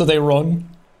crawl so they run.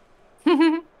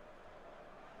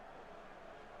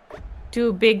 Do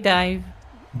a big dive.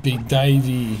 Big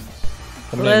divey.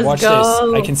 Let's watch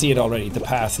go. this. I can see it already. The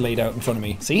path laid out in front of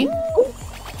me. See?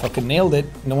 Fucking nailed it.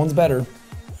 No one's better.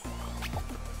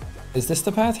 Is this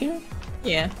the path here?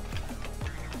 Yeah.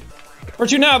 Where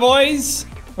to now, boys?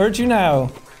 Where to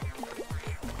now?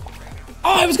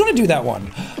 Oh, I was gonna do that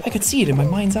one. I could see it in my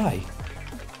mind's eye.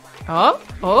 Oh?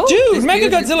 Dude,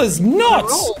 Mechagodzilla's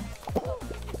nuts!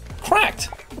 Cracked.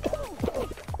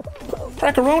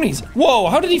 Crackaroonies. Whoa,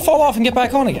 how did he fall off and get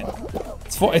back on again?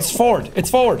 It's forward. It's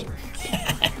forward.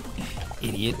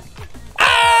 Idiot.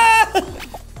 Ah!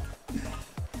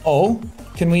 Oh,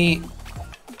 can we...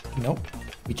 Nope,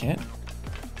 we can't.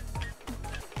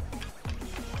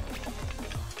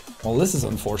 Well, this is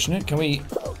unfortunate. Can we...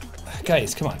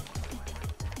 Guys, come on.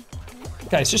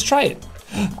 Guys, just try it.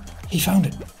 He found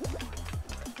it.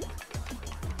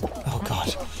 Oh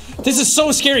God. This is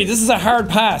so scary. This is a hard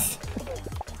path.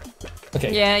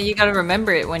 Okay. Yeah, you gotta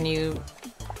remember it when you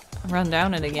run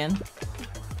down it again.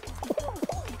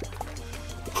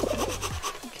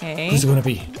 Okay. Who's it gonna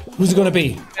be? Who's it gonna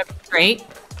be? Great.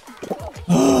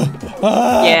 Yeah.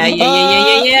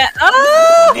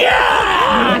 Oh!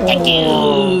 Yeah! Thank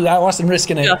you! I wasn't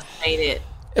risking it. Just made it.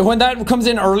 When that comes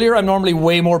in earlier, I'm normally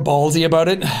way more ballsy about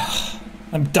it.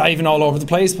 I'm diving all over the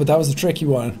place, but that was a tricky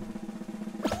one.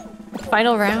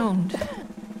 Final round.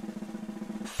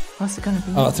 What's it gonna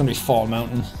be? Oh, it's gonna be Fall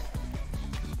Mountain.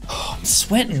 Oh, I'm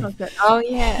sweating. Oh,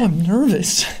 yeah. Oh, I'm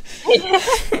nervous.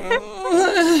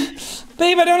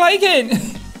 Babe, I don't like it.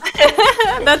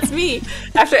 That's me.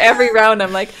 After every round,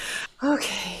 I'm like,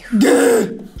 okay.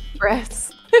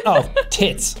 Breaths. Oh,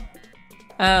 tits.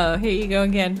 Oh, here you go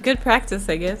again. Good practice,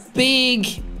 I guess.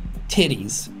 Big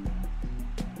titties.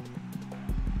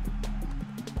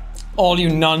 All you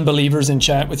non-believers in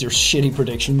chat with your shitty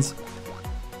predictions.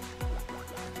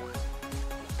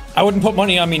 I wouldn't put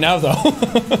money on me now, though.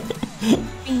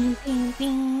 Bing, bing,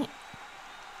 bing.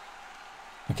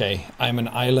 Okay, I'm an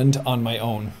island on my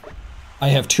own. I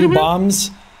have 2 bombs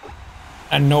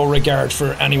and no regard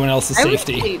for anyone else's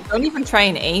safety. I would say, don't even try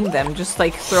and aim them. Just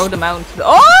like throw them out. Into the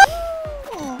oh!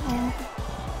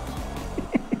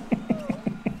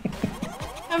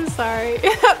 I'm sorry.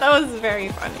 That was very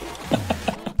funny.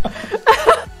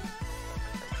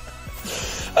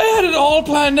 I had it all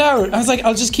planned out. I was like,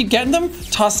 I'll just keep getting them,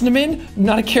 tossing them in,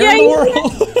 not a care in the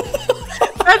world.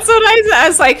 That's what I said. I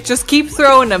was like, just keep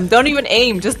throwing them. Don't even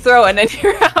aim. Just throw and then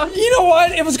you're out. You know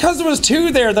what? It was because there was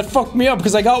 2 there that fucked me up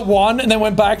because I got 1 and then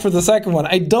went back for the second one.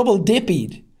 I double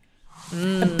dippied.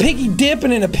 A piggy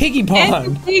dipping in a piggy pond.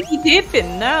 And piggy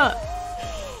dipping, no.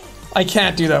 I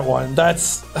can't do that one.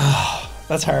 That's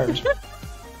hard.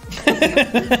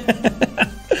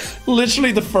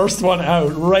 Literally the first one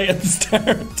out right at the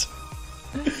start.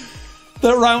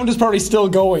 The round is probably still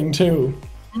going too.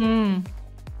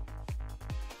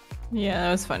 Yeah,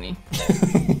 that was funny.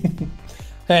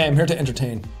 Hey, I'm here to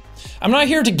entertain. I'm not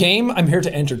here to game, I'm here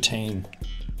to entertain.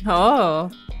 Oh,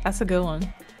 that's a good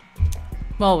one.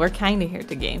 Well, we're kind of here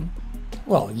to game.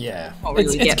 Well, yeah.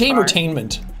 Really it's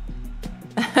game-ertainment.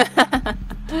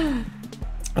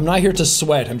 I'm not here to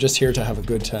sweat, I'm just here to have a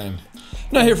good time.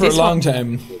 I'm not here for a long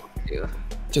time.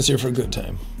 Just here for a good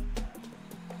time.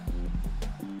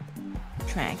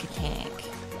 Track attack.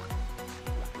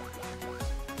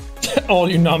 All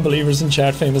you non-believers in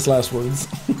chat, famous last words.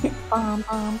 Bum,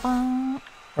 bum, bum.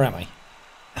 Where am I?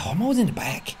 Oh, I'm always in the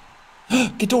back.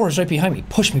 Ghidorah's right behind me.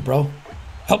 Push me, bro.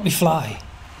 Help me fly.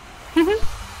 Wait,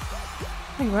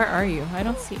 where are you? I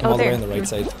don't see. I'm all the way on the right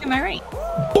side. To my right.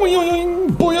 Boing,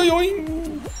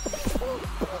 boing.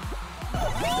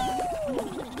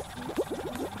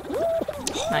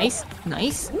 Nice,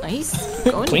 nice, nice.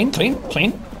 Going.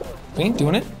 Clean.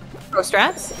 Doing it. Pro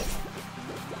strats.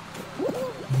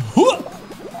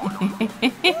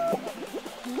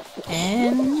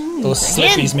 And those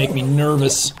slippies make me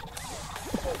nervous.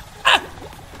 Ah!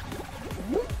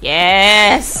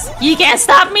 Yes! You can't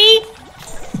stop me!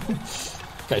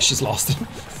 Okay, she's lost it.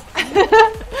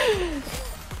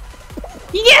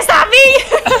 You can't stop me!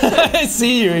 I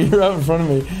see you, you're out in front of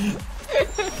me.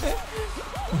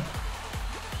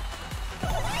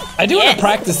 I do want to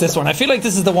practice this one. I feel like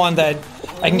this is the one that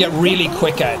I can get really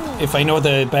quick at if I know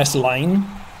the best line.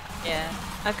 Yeah,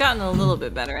 I've gotten a little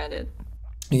bit better at it.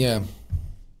 Yeah.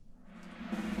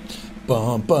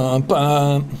 Bum, bum,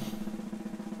 bum.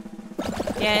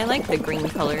 Yeah, I like the green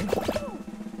color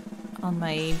on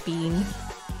my bean.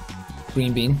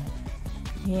 Green bean?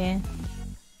 Yeah.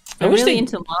 I'm really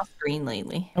into moss green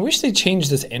lately. I wish they changed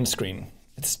this end screen.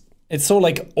 It's so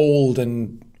like old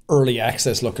and early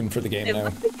access looking for the game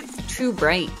now. It's too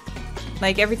bright.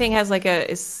 Like everything has like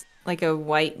a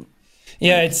white.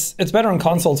 Yeah, it's better on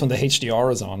consoles when the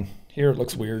HDR is on. Here it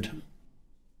looks weird.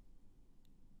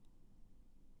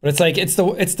 But it's like it's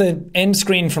the end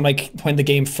screen from like when the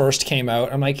game first came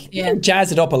out. I'm like, yeah,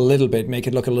 jazz it up a little bit, make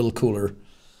it look a little cooler.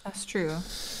 That's true.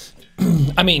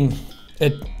 I mean,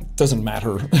 it doesn't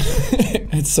matter.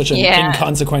 It's such an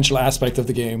inconsequential aspect of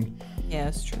the game. Yeah,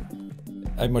 that's true.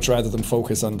 I'd much rather them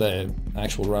focus on the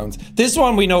actual rounds. This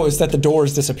one we noticed that the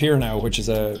doors disappear now, which is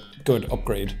a good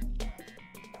upgrade.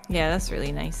 Yeah, that's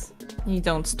really nice. You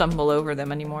don't stumble over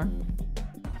them anymore.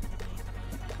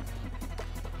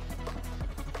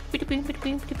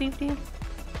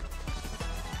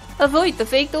 Avoid the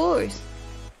fake doors.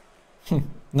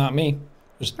 Not me.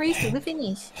 Just race to the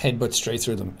finish. Headbutt straight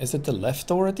through them. Is it the left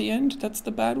door at the end that's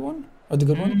the bad one? Or the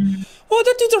good one? Oh,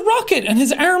 that dude's a rocket and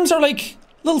his arms are like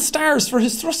little stars for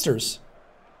his thrusters.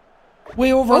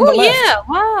 Way over on the left. Oh yeah,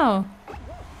 wow.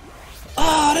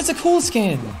 Oh, that's a cool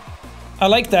skin. I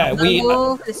like that.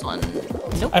 This one.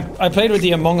 Nope. I played with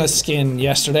the Among Us skin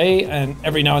yesterday, and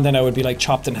every now and then I would be like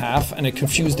chopped in half, and it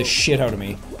confused the shit out of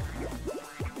me.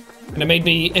 And it made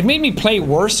me play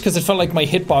worse because it felt like my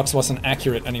hitbox wasn't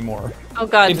accurate anymore. Oh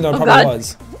god. Even though it probably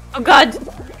was. Oh god.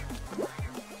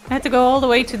 I had to go all the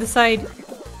way to the side.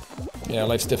 Yeah,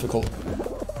 life's difficult.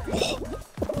 Oh,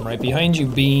 I'm right behind you,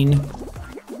 Bean.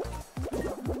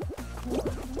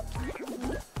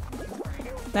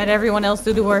 Let everyone else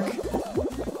do the work.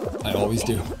 I always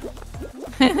do.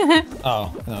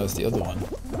 Oh, that was the other one.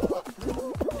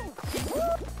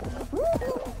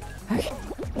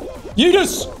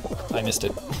 Yeetus! I missed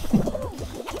it.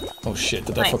 Oh shit,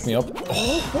 did that fuck me up?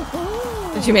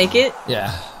 Oh. Did you make it?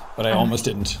 Yeah, but I almost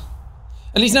didn't.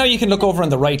 At least now you can look over on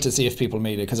the right to see if people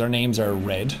made it, because our names are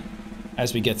red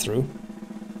as we get through.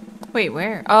 Wait,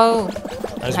 where? Oh,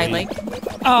 highlight.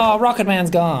 Oh, Rocket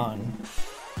Man's gone.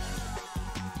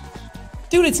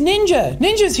 Dude, it's Ninja!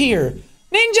 Ninja's here!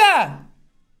 Ninja!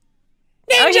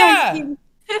 Ninja!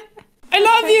 I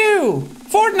love you!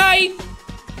 Fortnite!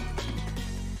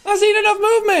 I've seen enough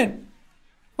movement!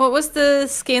 What was the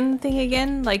skin thing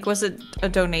again? Like, was it a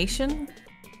donation?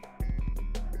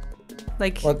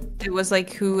 Like, what? It was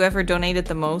like whoever donated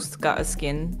the most got a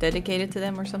skin dedicated to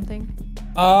them or something?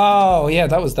 Oh, yeah,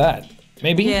 that was that.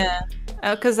 Maybe? Yeah.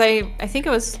 Because I think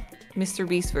it was Mr.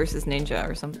 Beast versus Ninja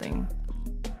or something.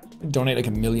 Donate like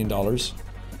 $1 million.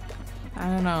 I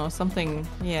don't know, something,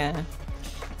 yeah.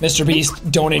 Mr. Beast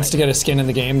donates to get a skin in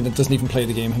the game that doesn't even play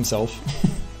the game himself.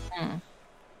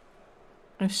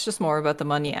 It's just more about the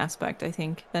money aspect, I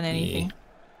think, than anything. Yeah.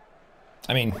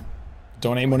 I mean,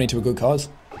 donate money to a good cause.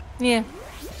 Yeah.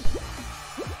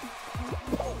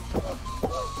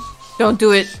 Don't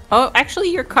do it. Oh,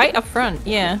 actually, you're quite up front.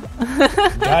 Yeah.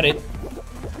 Got it.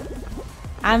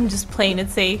 I'm just playing it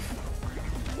safe.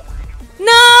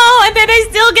 No! And then I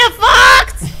still get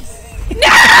fucked!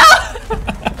 No!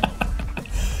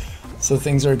 So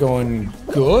things are going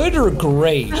good or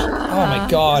great? Oh my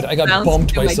god, I got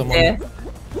bumped by someone. Death.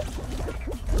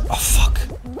 Oh fuck.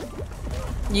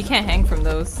 You can't hang from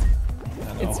those. I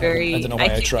know. It's very... I don't know why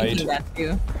I keep tried. thinking that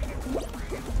too.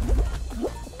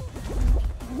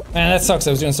 Man, that sucks. I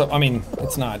was doing so... I mean,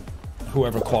 it's not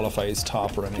whoever qualifies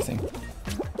top or anything.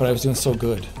 But I was doing so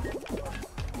good.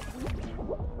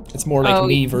 It's more like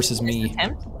me versus me.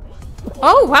 Attempt?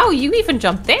 Oh, wow, you even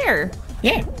jumped there.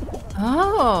 Yeah.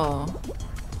 Oh.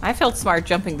 I felt smart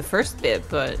jumping the first bit,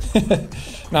 but...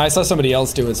 No, I saw somebody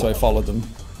else do it, so I followed them.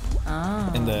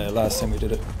 Oh. In the last time we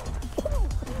did it.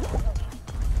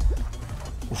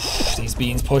 Oof, these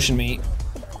beans pushing me.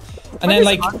 And then,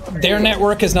 like, their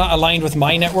network is not aligned with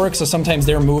my network, so sometimes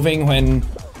they're moving when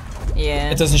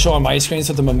it doesn't show on my screen,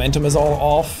 so the momentum is all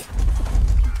off.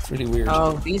 It's really weird.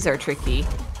 Oh, these are tricky.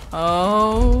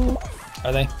 Oh.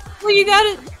 Are they? Oh, you got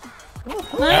it.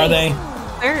 Nice. Are they?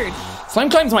 Third. Slime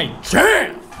climb's my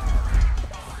jam!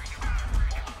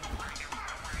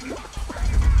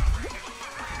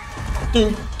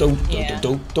 I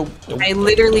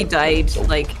literally died,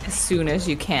 like, as soon as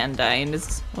you can die in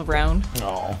this round.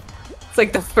 Oh. It's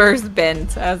like the first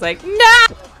bend. I was like, no!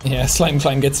 Yeah, slime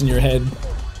climb gets in your head.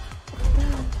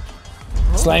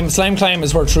 Slime climb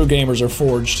is where true gamers are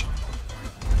forged.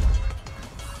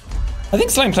 I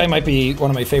think slime climb might be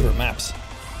one of my favorite maps.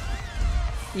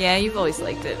 Yeah, you've always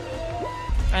liked it.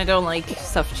 I don't like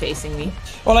stuff chasing me.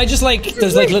 Well, I just like,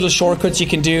 there's like little shortcuts you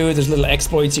can do, there's little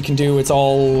exploits you can do, it's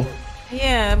all...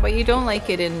 Yeah, but you don't like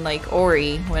it in, like,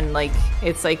 Ori, when, like,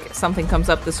 it's like something comes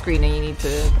up the screen and you need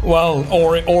to... Well,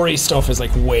 Ori stuff is,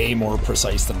 like, way more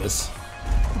precise than this.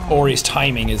 Ori's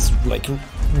timing is, like,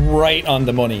 right on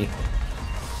the money.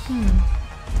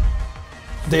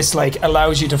 This, like,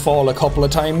 allows you to fall a couple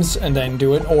of times and then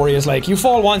do it. Ori is like, you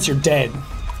fall once, you're dead.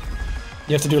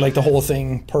 You have to do, like, the whole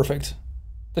thing perfect.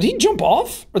 Did he jump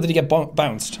off? Or did he get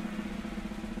bounced?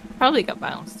 Probably got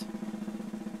bounced.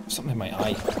 Something in my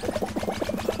eye.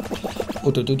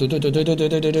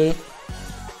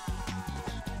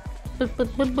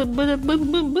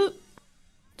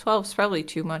 12's probably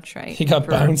too much, right? He got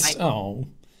bounced. Oh.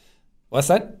 What's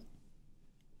that?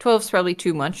 12's probably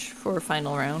too much for a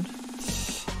final round.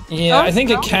 Yeah, I think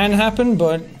it can happen,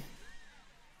 but...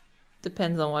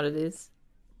 Depends on what it is.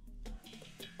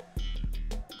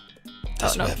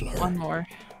 Oh, no, one more.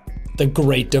 The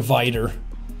Great Divider.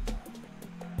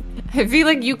 I feel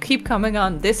like you keep coming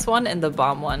on this one and the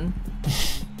bomb one.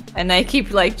 And I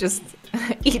keep, like, just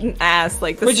eating ass,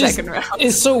 like, the second round.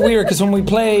 It's so weird, because when we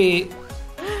play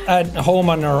at home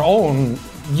on our own,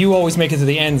 you always make it to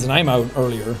the ends and I'm out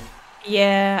earlier.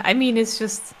 Yeah, I mean, it's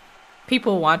just...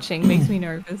 People watching makes me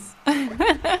nervous.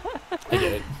 I get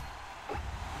it.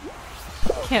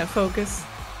 Can't focus.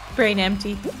 Brain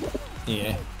empty.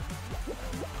 Yeah.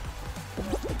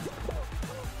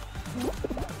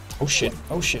 Oh shit,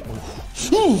 oh shit.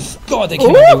 Ooh, God, they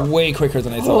came at me way quicker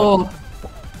than I thought. Oh.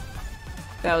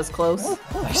 That was close.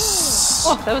 Nice.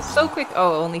 Oh, that was so quick.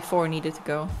 Oh, only 4 needed to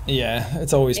go. Yeah,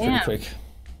 it's always pretty quick.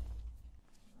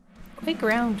 Quick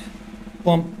round.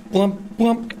 Blump, blump,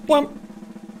 blump, blump.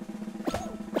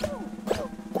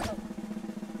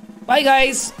 Bye,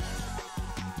 guys.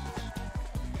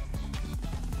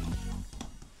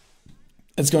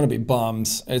 It's gonna be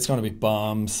bombs. It's gonna be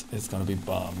bombs. It's gonna be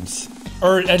bombs.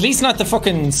 Or at least not the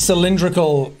fucking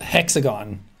cylindrical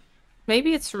hexagon.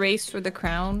 Maybe it's race for the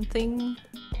crown thing.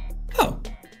 Oh.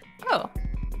 Oh.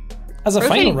 As a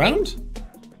final round?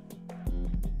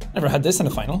 Never had this in a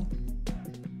final.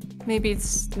 Maybe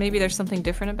there's something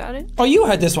different about it. Oh, you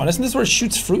had this one. Isn't this where it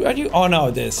shoots fruit at you? Oh no,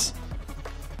 this.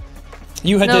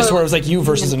 You had this where it was like you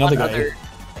versus another guy.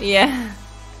 Yeah.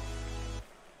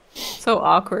 So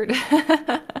awkward.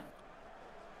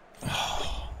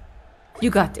 You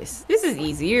got this. This is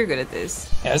easy. You're good at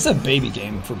this. Yeah, it's a baby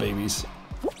game for babies.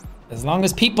 As long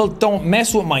as people don't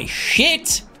mess with my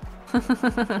shit.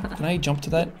 Can I jump to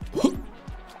that?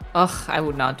 Ugh, I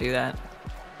would not do that.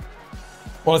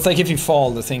 Well, it's like if you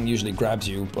fall, the thing usually grabs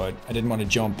you, but I didn't want to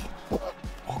jump.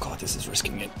 Oh god, this is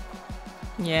risking it.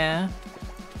 Yeah.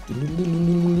 Do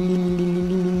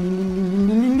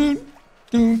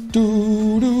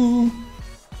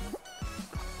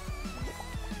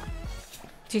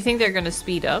you think they're gonna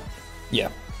speed up? Yeah.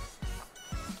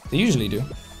 They usually do.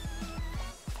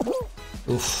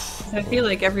 Oof. I feel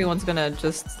like everyone's gonna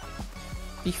just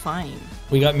be fine.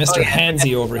 We got Mr.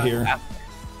 Handsy over here.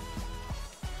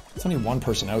 It's only one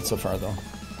person out so far, though.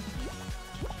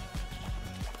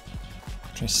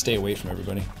 Trying to stay away from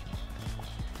everybody.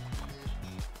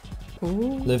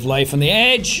 Ooh. Live life on the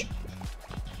edge!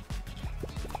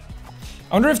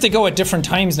 I wonder if they go at different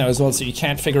times now as well, so you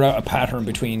can't figure out a pattern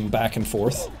between back and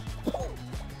forth.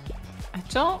 I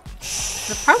don't...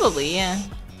 Probably, yeah.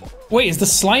 Wait, is the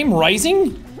slime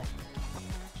rising?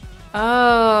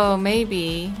 Oh,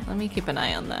 maybe. Let me keep an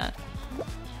eye on that.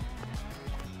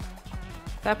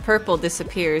 That purple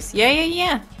disappears.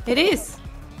 Yeah. It is.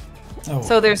 Oh,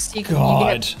 so there's you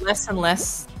God. get less and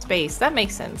less space. That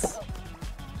makes sense.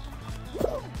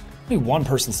 Only one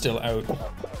person's still out.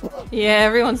 Yeah,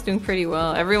 everyone's doing pretty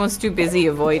well. Everyone's too busy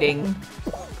avoiding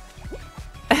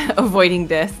avoiding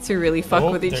death to really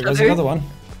fuck with each there other. goes another one.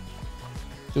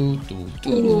 Slime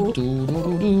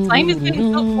is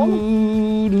getting so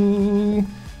cold.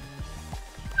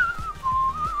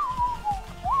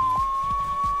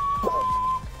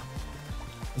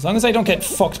 As long as I don't get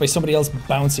fucked by somebody else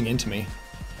bouncing into me.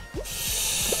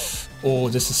 Oh,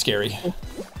 this is scary.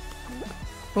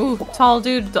 Ooh, tall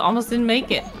dude almost didn't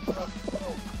make it.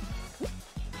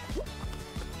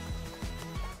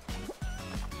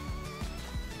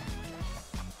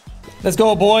 Let's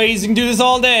go, boys. You can do this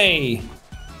all day.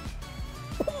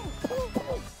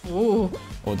 Ooh.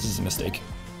 Oh, this is a mistake.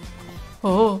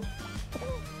 Oh.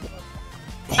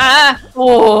 Ah!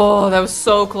 Oh, that was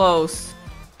so close.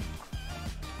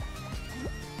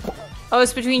 Oh,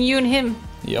 it's between you and him.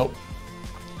 Yep.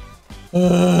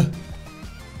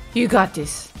 You got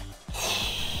this.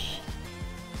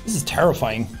 This is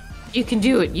terrifying. You can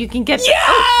do it. You can get. Yeah!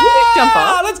 Oh, jump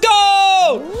off. Let's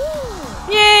go!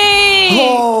 Yay!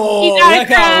 Oh, You got that a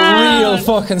crown. got real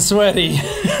fucking sweaty.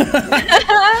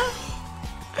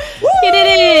 You did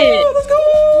it! Let's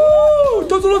go!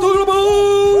 That's what I'm talking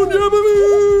about! Yeah,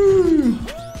 baby!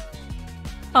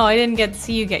 Oh, I didn't get to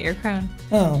see you get your crown.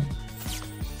 Oh.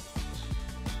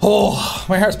 Oh,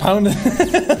 my heart's pounding.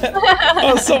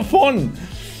 That was so fun.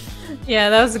 Yeah,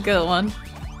 that was a good one.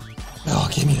 Oh,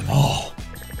 give me them all.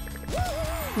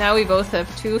 Now we both have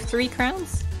 2 of 3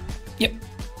 crowns. Yep.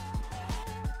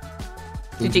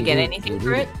 Did you get anything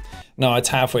for it? No, it's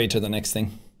halfway to the next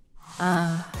thing.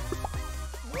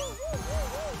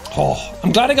 Oh,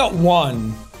 I'm glad I got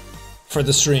 1 for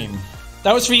the stream.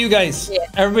 That was for you guys. Yeah.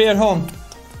 Everybody at home.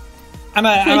 I'm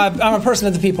a person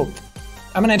of the people.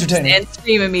 I'm an entertainer. And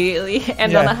scream immediately.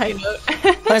 End on a high note.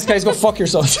 Thanks, guys. Go fuck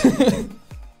yourselves.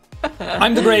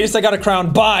 I'm the greatest. I got a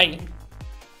crown. Bye.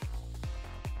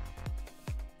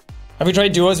 Have we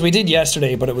tried duos? We did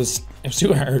yesterday, but it was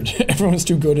too hard. Everyone's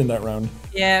too good in that round.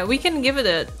 Yeah, we can give it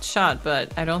a shot,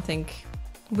 but I don't think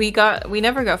we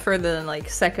never got further than like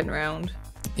 2nd round.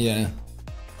 Yeah.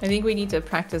 I think we need to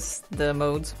practice the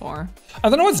modes more. I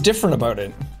don't know what's different about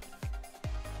it.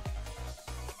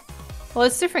 Well,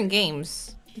 it's different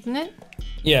games, isn't it?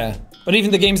 Yeah, but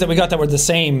even the games that we got that were the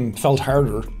same felt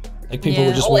harder. Like people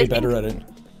were just way better at it.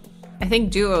 I think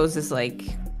duos is like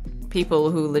people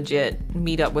who legit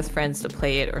meet up with friends to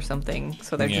play it or something,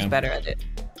 so they're just better at it.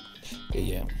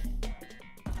 Yeah.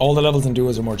 All the levels in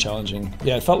duos are more challenging.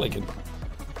 Yeah, it felt like it.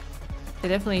 It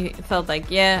definitely felt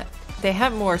like, yeah, they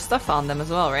have more stuff on them as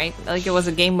well, right? Like it was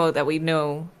a game mode that we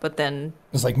know, but then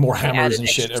there's like more hammers and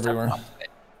shit everywhere.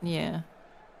 Yeah.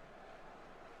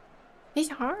 It's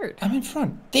hard. I'm in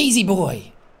front. Daisy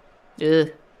boy.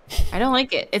 Ugh. I don't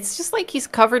like it. It's just like he's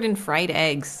covered in fried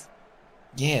eggs.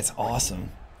 Yeah, it's awesome.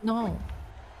 No.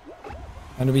 I'm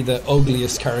gonna be the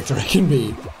ugliest character I can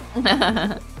be.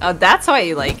 Oh, that's why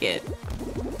you like it.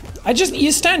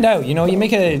 You stand out, you know,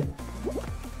 you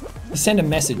send a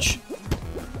message.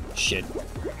 Shit.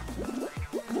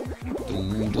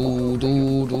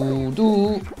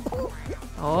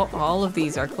 Oh, all of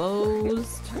these are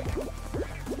closed.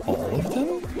 All of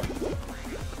them?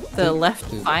 The left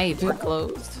 5 are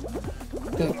closed.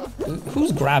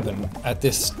 Who's grabbing at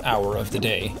this hour of the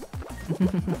day?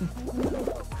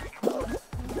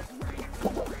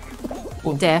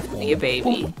 Definitely a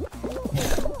baby.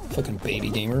 Fucking baby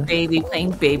gamer. Baby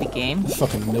playing baby game.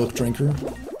 Fucking milk drinker.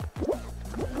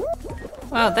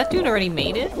 Wow, that dude already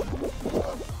made it?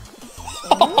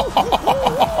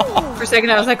 For a second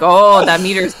I was like, oh, that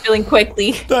meter is filling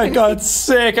quickly. That got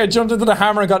sick. I jumped into the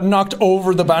hammer and got knocked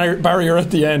over the barrier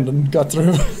at the end and got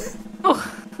through. Oh.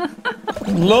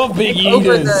 Love Big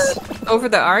Ediths. Over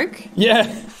the arc? Yeah.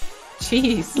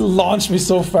 Jeez. Launched me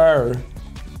so far.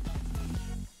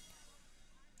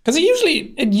 Because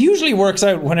it usually works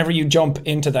out whenever you jump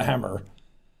into the hammer.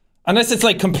 Unless it's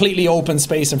like completely open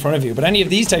space in front of you. But any of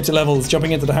these types of levels,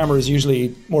 jumping into the hammer is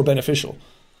usually more beneficial.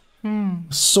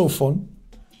 So fun.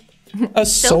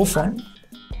 So fun.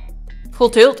 Full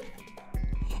tilt.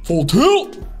 Full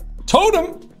tilt!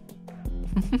 Totem!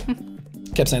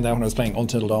 Kept saying that when I was playing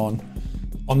Until Dawn.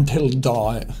 Until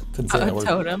Dawn. Couldn't say that word.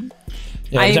 Totem.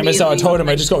 Yeah, every time I saw a totem,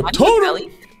 I just go,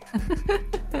 Totem!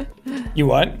 You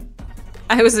what?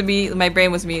 My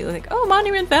brain was immediately like, oh,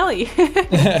 Monument Valley.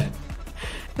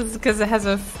 Because it has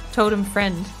a totem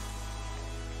friend.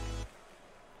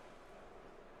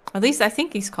 At least I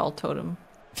think he's called Totem.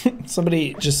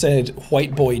 Somebody just said,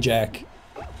 White Boy Jack.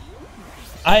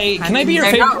 Can I be your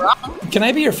favorite? Can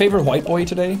I be your favorite white boy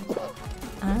today?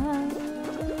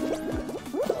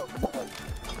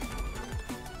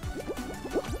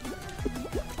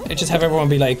 I just have everyone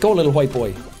be like, go little white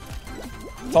boy.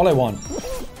 That's all I want.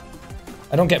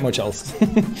 I don't get much else.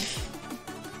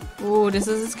 Ooh, this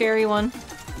is a scary one.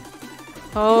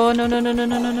 Oh, no, no, no, no,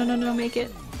 no, no, no, no, no, make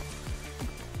it.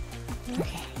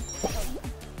 Okay.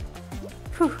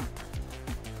 Whew.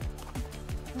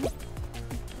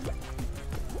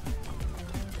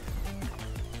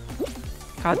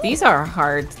 God, these are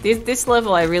hard. This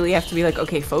level I really have to be like,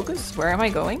 okay, focus. Where am I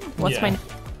going? What's my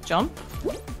jump?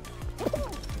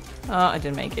 Oh, I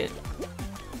didn't make it.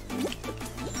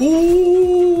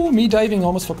 Ooh, me diving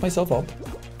almost fucked myself up.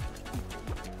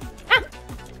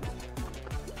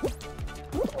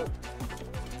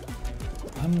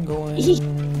 I'm going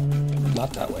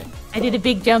not that way. I did a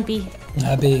big jumpy.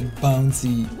 A big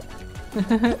bouncy.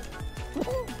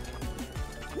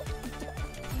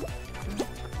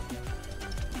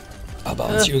 I'll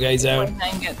bounce you guys out.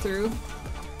 29 get through.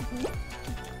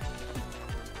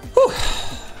 Whew.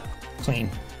 Clean.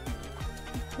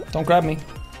 Don't grab me.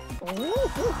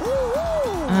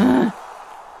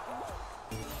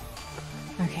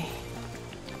 Okay.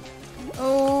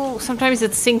 Oh, sometimes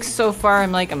it sinks so far,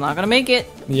 I'm like, I'm not gonna make it.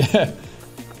 Yeah.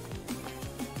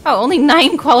 Oh, only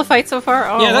 9 qualified so far?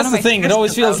 Oh, yeah, that's the thing. It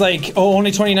always feels like, oh,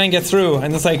 only 29 get through.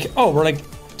 And it's like, oh, we're like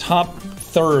top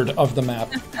third of the map.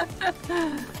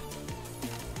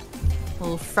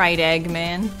 Little fried egg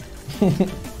man.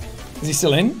 Is he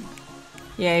still in?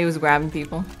 Yeah, he was grabbing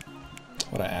people.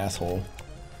 What an asshole.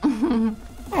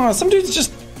 Oh, some dude's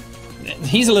just...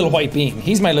 He's a little white bean.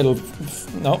 He's my little...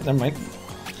 No, never mind.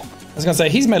 I was gonna say,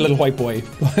 he's my little white boy,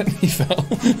 but he fell.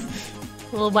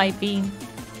 Little white bean.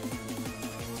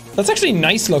 That's actually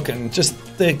nice looking. Just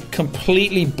the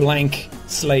completely blank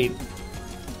slate.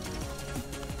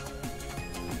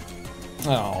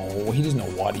 Oh, he doesn't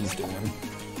know what he's doing.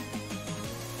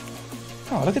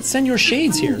 Oh, look at Senor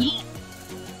Shades here.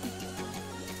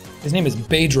 His name is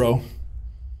Bedro.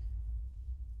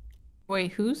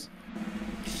 Wait, whose?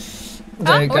 The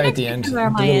guy at the end. The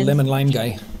little lemon lime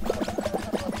guy.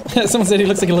 Someone said he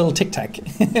looks like a little Tic Tac.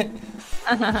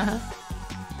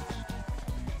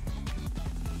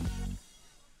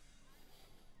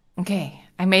 Okay,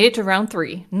 I made it to round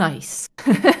 3. Nice.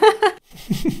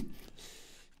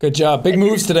 Good job. Big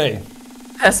moves today.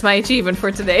 That's my achievement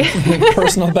for today.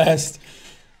 Personal best.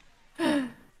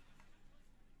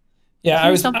 Yeah,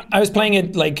 I was playing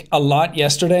it like a lot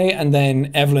yesterday, and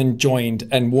then Evelyn joined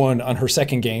and won on her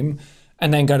second game,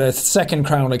 and then got a second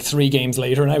crown like 3 games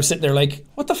later, and I was sitting there like,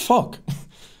 what the fuck?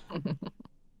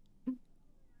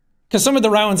 Because some of the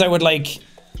rounds I would like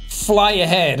fly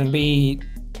ahead and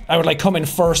I would like come in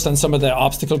first on some of the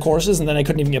obstacle courses, and then I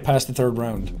couldn't even get past the 3rd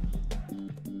round.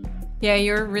 Yeah,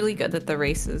 you're really good at the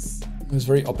races. It was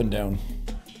very up and down.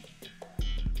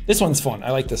 This one's fun. I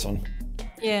like this one.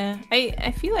 Yeah,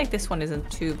 I feel like this one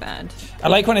isn't too bad. I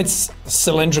like when it's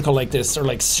cylindrical like this, or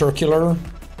like circular.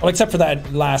 Well, except for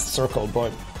that last circle,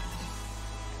 but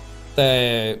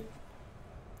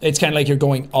it's kind of like you're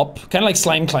going up, kind of like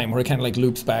Slime Climb, where it kind of like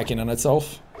loops back in on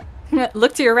itself.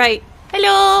 Look to your right.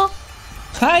 Hello.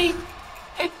 Hi.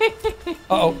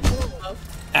 Uh-oh.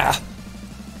 Ah.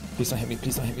 Please don't hit me.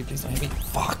 Please don't hit me. Please don't hit me.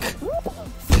 Fuck.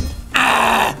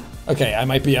 Ah. Okay, I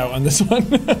might be out on this one.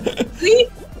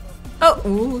 Oh,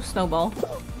 ooh, snowball.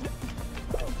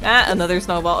 Ah, another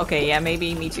snowball. Okay, yeah,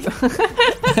 maybe me too.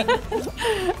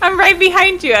 I'm right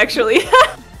behind you, actually.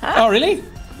 Oh, really?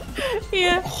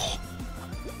 Yeah.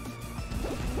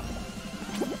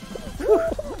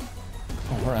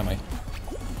 Oh, where am I?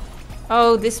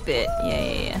 Oh, this bit.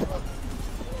 Yeah.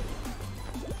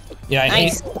 Yeah,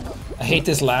 Nice. I hate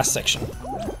this last section.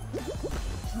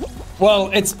 Well,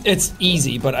 it's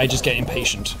easy, but I just get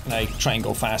impatient and I try and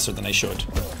go faster than I should.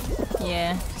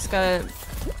 Yeah, just gotta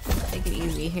take it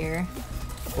easy here.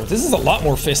 Oh, this is a lot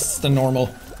more fists than normal.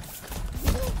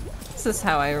 This is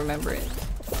how I remember it.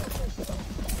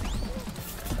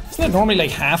 Isn't it normally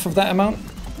like half of that amount?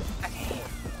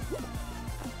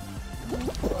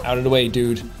 Out of the way,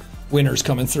 dude. Winner's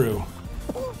coming through.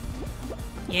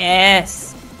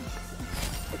 Yes.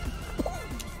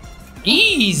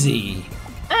 Easy.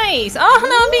 Nice. Oh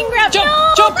no, I'm being grabbed. Jump,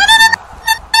 no. jump. No.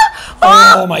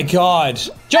 Oh my god.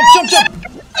 Jump, jump, jump.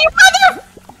 You mother.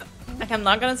 Like, I'm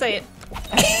not gonna say it.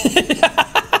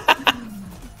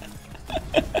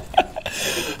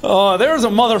 Oh, there's a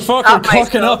motherfucker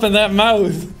cocking up in that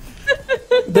mouth.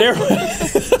 There.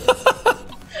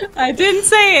 I didn't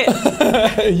say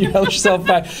it. You held yourself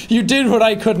back. You did what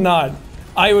I could not.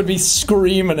 I would be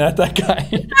screaming at that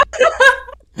guy.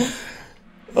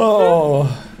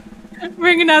 Oh.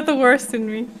 Bringing out the worst in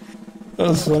me. That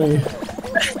was funny.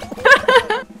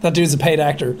 That dude's a paid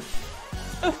actor.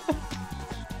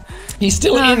 He's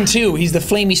still in too. He's the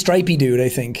flamey stripey dude, I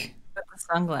think. With the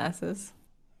sunglasses.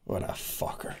 What a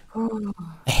fucker.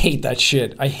 I hate that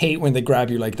shit. I hate when they grab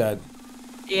you like that.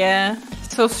 Yeah,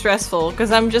 it's so stressful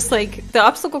because I'm just like, the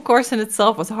obstacle course in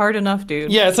itself was hard enough,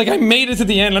 dude. Yeah, it's like I made it to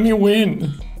the end. Let me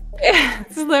win. Yeah,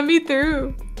 just let me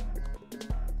through.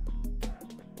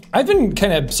 I've been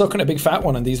kind of sucking a big fat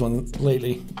one on these ones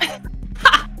lately.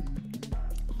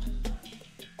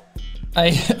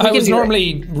 I was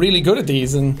normally really good at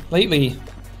these, and lately,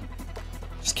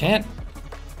 just can't.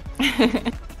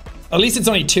 At least it's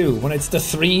only 2. When it's the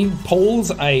 3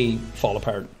 poles, I fall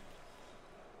apart.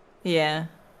 Yeah.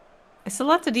 It's a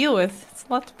lot to deal with. It's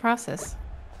a lot to process.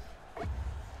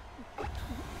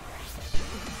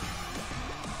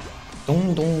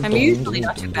 I'm usually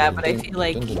not too bad, but I feel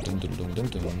like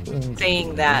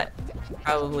saying that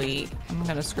probably I'm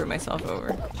gonna screw myself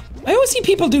over. I always see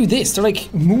people do this. They're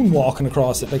like moonwalking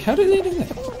across it. Like, how do they do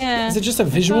that? Yeah. Is it just a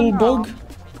visual bug?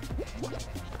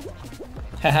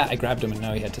 Haha, I grabbed him and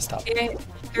now he had to stop. Yeah,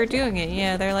 they're doing it.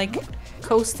 Yeah, they're like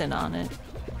coasting on it.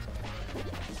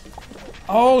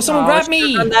 Oh, someone grabbed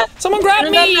me! Someone grabbed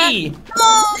me! No,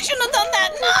 I shouldn't have done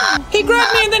that. No. He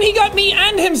grabbed me and then he got me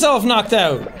and himself knocked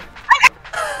out.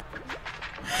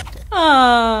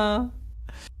 Aww.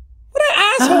 What an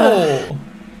asshole!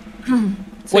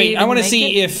 So wait, I want to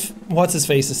see if what's his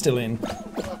face is still in.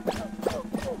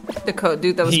 The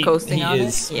dude that was coasting on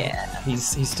is. it. Yeah,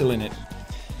 he's still in it.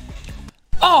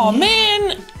 Oh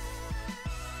man!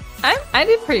 I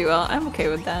did pretty well. I'm okay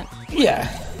with that. Yeah.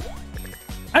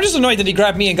 I'm just annoyed that he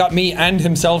grabbed me and got me and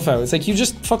himself out. It's like you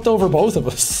just fucked over both of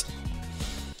us.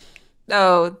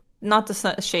 Oh, not the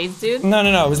shades dude? No.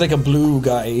 It was like a blue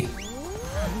guy.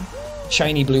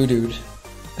 Shiny blue dude.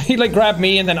 He like grabbed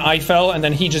me and then I fell and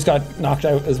then he just got knocked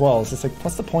out as well. So it's like,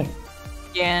 what's the point?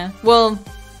 Yeah. Well,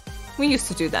 we used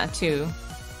to do that too.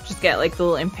 Just get like a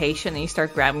little impatient and you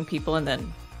start grabbing people and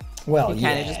then well, you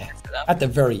yeah, just mess it up. at the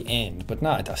very end, but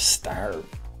not at the start.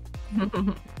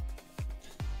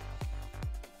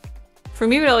 For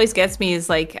me, what always gets me is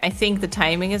like, I think the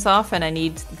timing is off and I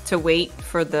need to wait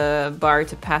for the bar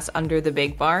to pass under the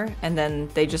big bar and then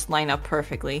they just line up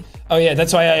perfectly. Oh yeah,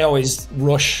 that's why I always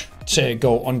rush to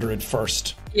go under it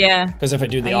first. Yeah. Because if I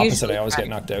do the opposite, I always get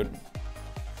knocked out.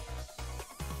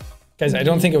 Guys, I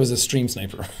don't think it was a stream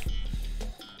sniper.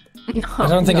 No, I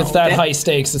don't think it's that high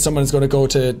stakes that someone's going to go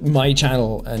to my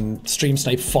channel and stream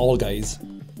snipe Fall Guys.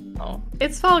 No.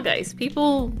 It's Fall Guys.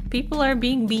 People are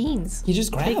being beans. You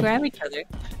just grab. They grab each other.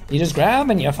 You just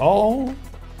grab and you fall.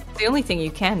 It's the only thing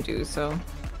you can do, so.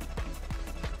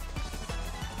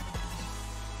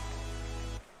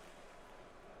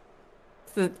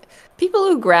 The people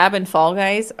who grab in Fall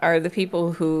Guys are the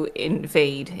people who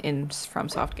invade in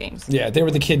FromSoft games. Yeah, they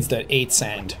were the kids that ate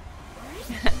sand.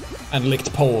 And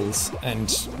licked poles and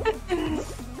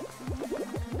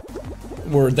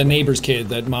were the neighbor's kid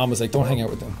that mom was like, don't hang out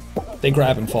with them. They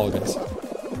grab and Fall Guys.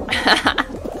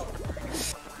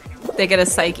 They get a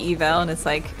psych eval and it's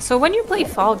like, so when you play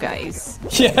Fall Guys,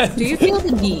 yeah, do you feel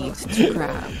the need to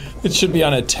grab? It should be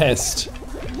on a test.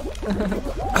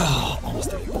 Oh,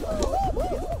 almost there.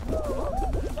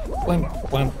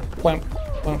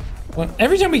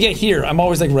 Every time we get here, I'm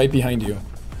always like right behind you.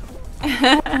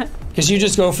 Because you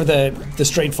just go for the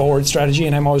straightforward strategy,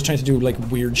 and I'm always trying to do like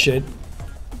weird shit.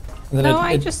 And then no,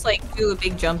 I just like do a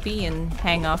big jumpy and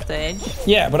hang off the edge.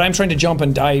 Yeah, but I'm trying to jump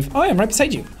and dive. Oh, I'm right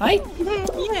beside you. Hi.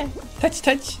 Yeah.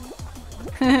 Touch.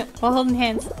 While holding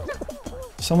hands.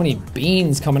 So many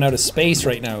beans coming out of space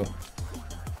right now.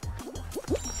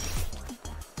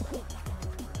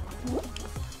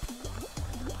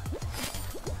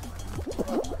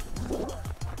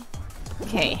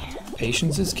 Okay.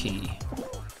 Patience is key.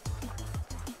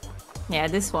 Yeah,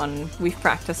 this one we've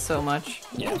practiced so much.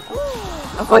 Yeah.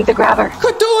 Avoid the grabber.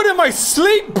 Could do it in my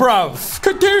sleep, bruv.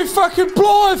 Could do it fucking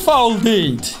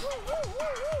blindfolded.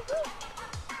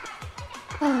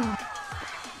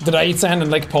 Did I eat sand and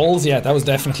lick poles? Yeah, that was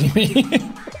definitely me.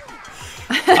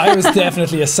 I was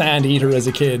definitely a sand eater as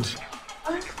a kid.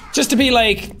 Just to be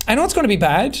like, I know it's going to be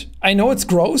bad. I know it's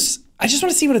gross. I just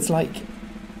want to see what it's like.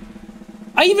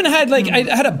 I even had like, I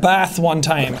had a bath one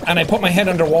time and I put my head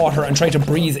underwater and tried to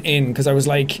breathe in because I was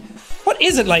like, what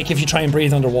is it like if you try and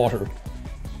breathe underwater?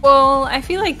 Well, I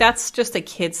feel like that's just a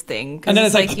kid's thing. And then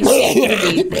it's like you see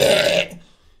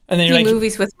and then you're like,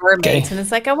 movies with mermaids, okay. and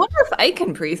it's like, I wonder if I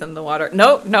can breathe in the water.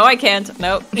 No, I can't.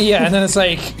 No. Yeah, and then it's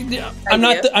like, I'm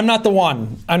not the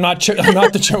one. I'm not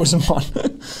the chosen one.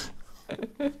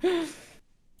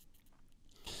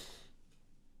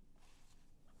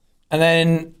 And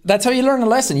then that's how you learn a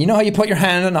lesson. You know how you put your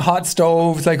hand on a hot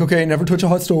stove? It's like, okay, never touch a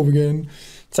hot stove again.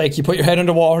 It's like you put your head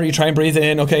under water, you try and breathe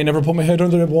in. Okay, never put my head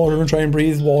under the water and try and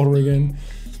breathe water again.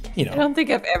 You know. I don't think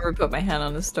I've ever put my hand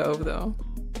on the stove though.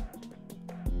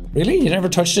 Really? You never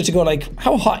touched it to go like,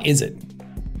 how hot is it?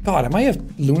 God, am I a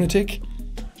lunatic?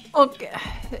 Well,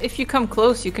 if you come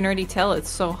close, you can already tell it's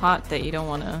so hot that you don't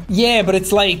want to. Yeah, but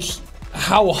it's like,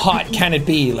 how hot can it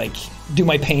be? Like, do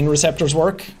my pain receptors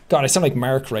work? God, I sound like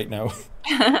Mark right now.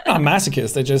 I'm not a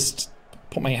masochist. I just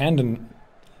put my hand in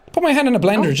a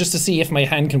blender just to see if my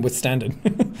hand can withstand it.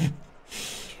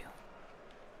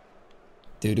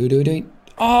 Do.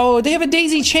 Oh, they have a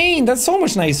daisy chain. That's so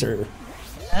much nicer.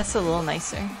 That's a little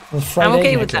nicer. I'm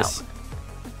okay with that.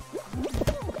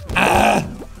 Ah,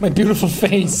 my beautiful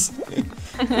face.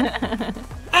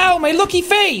 Ow, my lucky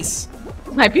face.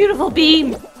 My beautiful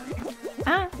beam.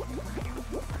 Ah.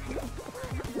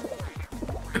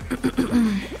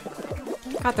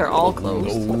 God, they're all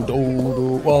closed.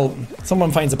 Well,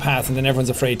 someone finds a path and then everyone's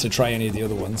afraid to try any of the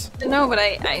other ones. No, but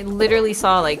I literally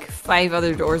saw like 5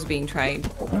 other doors being tried.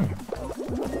 Oh.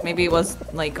 Maybe it was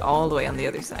like all the way on the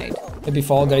other side. Maybe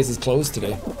Fall Guys is closed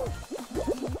today.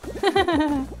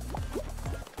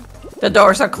 The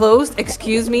doors are closed.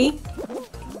 Excuse me.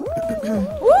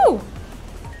 Woo!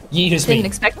 Yeet me. Didn't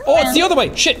expect that. Oh, it's the other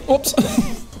way. Shit. Whoops.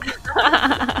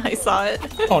 I saw it.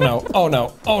 Oh no. Oh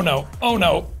no. Oh no. Oh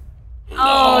no.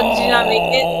 Oh, did you not make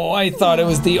it? Oh, I thought it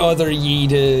was the other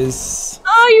Yeetus.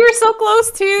 Oh, you were so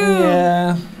close too.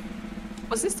 Yeah.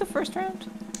 Was this the first round?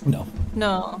 No.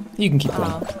 No. You can keep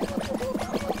going.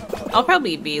 I'll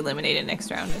probably be eliminated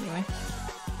next round anyway.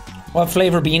 What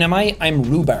flavor bean am I? I'm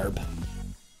rhubarb.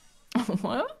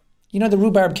 What? You know the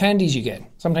rhubarb candies you get?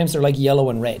 Sometimes they're like yellow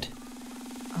and red.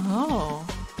 Oh.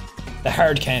 The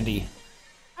hard candy.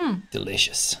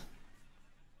 Delicious.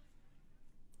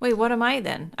 Wait, what am I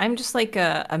then? I'm just like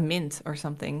a mint or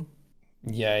something.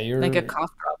 Yeah, you're... Like a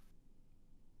cough drop.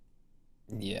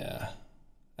 Yeah.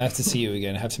 I have to see you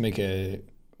again. I have to make a...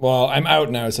 Well, I'm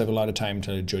out now, so I have a lot of time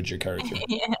to judge your character.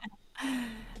 Yeah.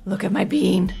 Look at my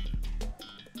bean.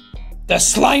 The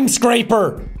slime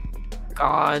scraper!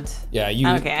 God. Yeah, you...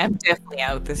 Okay, I'm definitely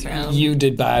out this round. You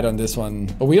did bad on this one.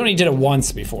 But we only did it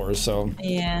once before, so...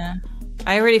 Yeah.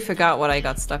 I already forgot what I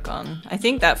got stuck on. I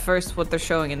think that first, what they're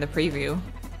showing in the preview.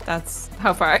 That's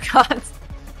how far I got.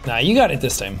 Nah, you got it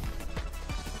this time.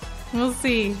 We'll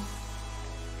see.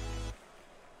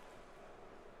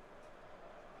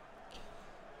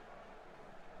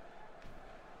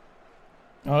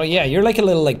 Oh yeah, you're like a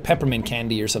little like peppermint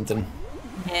candy or something.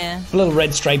 Yeah. Little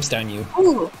red stripes down you.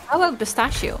 Ooh, how about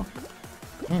pistachio?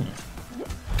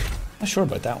 Not sure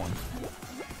about that one.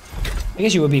 I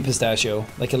guess you would be pistachio,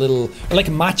 like a little, or like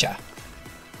matcha.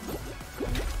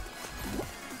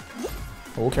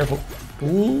 Oh, careful.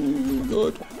 Ooh,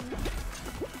 good.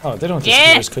 Oh, they don't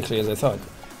disappear as quickly as I thought.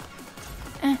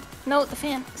 No, the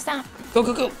fan. Stop. Go,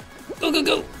 go, go. Go, go,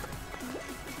 go.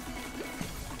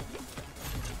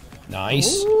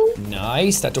 Nice. Ooh.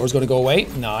 Nice. That door's gonna go away.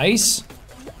 Nice.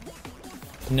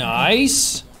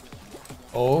 Nice.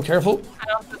 Oh, careful.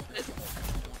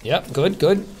 Yep, good,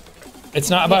 good. It's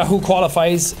not about who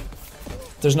qualifies.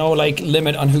 There's no, like,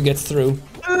 limit on who gets through.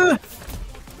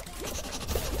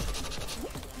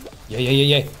 Yeah.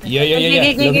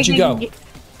 Look at you go.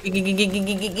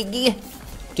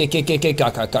 Get.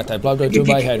 Got that. Blah, blah, do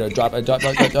my head. Drop.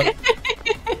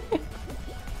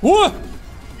 What?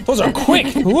 Those are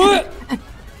quick. What?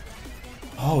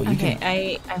 Oh, you can.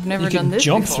 I've never done this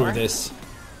jump before. through this.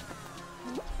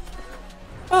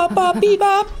 Bop, bop, beep,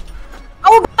 bop.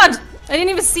 Oh God! I didn't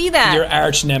even see that. Your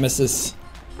arch nemesis.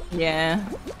 Yeah.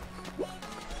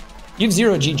 You have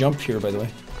 0G jump here, by the way.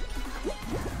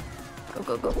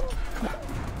 Go.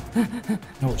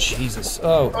 Oh, Jesus.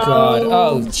 Oh, God.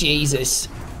 Oh, Jesus.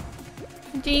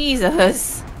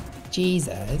 Jesus.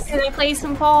 Jesus. Can I play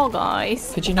some Fall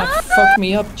Guys? Could you not fuck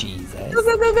me up, Jesus? Go,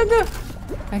 go, go, go, go.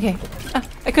 Okay.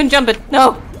 I couldn't jump it.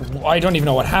 No. I don't even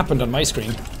know what happened on my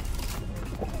screen.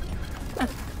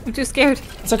 I'm too scared.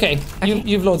 It's okay.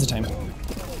 You've loads of time.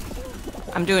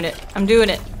 I'm doing it. I'm doing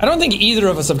it. I don't think either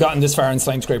of us have gotten this far in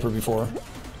Slime Scraper before.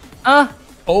 Oh,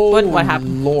 what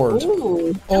happened? Lord.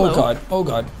 Ooh, oh, God. Oh,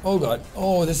 God. Oh, God.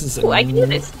 Oh, this is I can do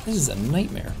this. This is a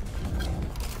nightmare.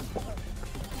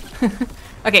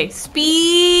 Okay,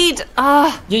 speed.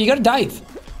 Yeah, you gotta dive.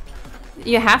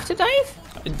 You have to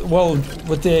dive? Well,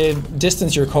 with the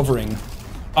distance you're covering.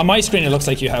 On my screen, it looks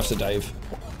like you have to dive.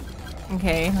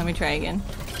 Okay, let me try again.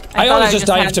 I always just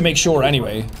dive to make sure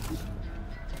anyway.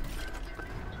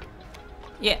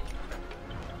 Yeah.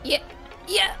 Yeah.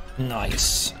 Yeah.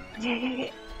 Nice.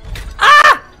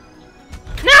 Ah!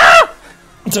 No!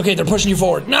 It's okay, they're pushing you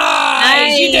forward.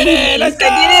 Nice! You did it! Let's go!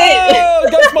 I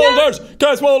Get smolders!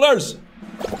 Get smolders!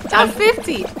 Top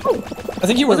 50. I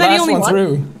think you were the last one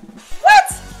through.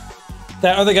 What?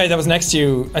 That other guy that was next to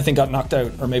you, I think, got knocked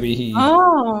out. Or maybe he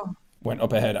went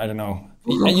up ahead. I don't know.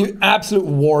 And you absolute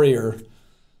warrior.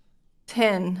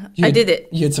 10. I did it.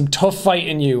 You had some tough fight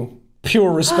in you.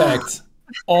 Pure respect.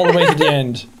 All the way to the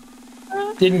end.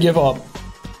 Didn't give up.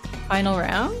 Final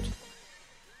round?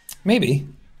 Maybe.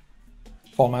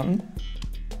 Fall Mountain?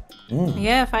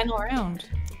 Yeah, final round.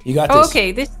 You got this.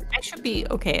 Okay, I should be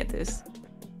okay at this.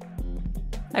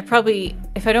 I probably,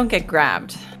 if I don't get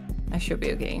grabbed, I should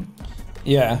be okay.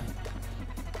 Yeah.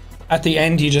 At the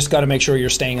end, you just got to make sure you're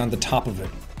staying on the top of it.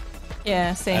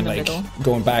 Yeah, stay in the middle.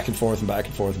 Going back and forth and back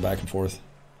and forth and back and forth.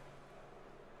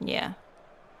 Yeah.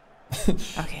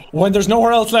 Okay. When there's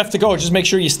nowhere else left to go, just make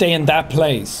sure you stay in that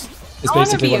place. Is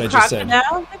basically what I just said. Now.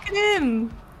 Look at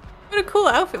him. What a cool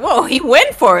outfit. Whoa, he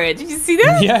went for it. Did you see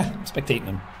that? Yeah, spectating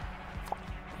him.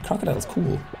 Crocodile's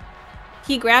cool.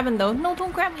 He grabbing though. No,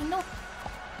 don't grab me. No.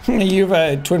 You have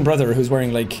a twin brother who's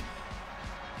wearing like...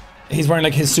 He's wearing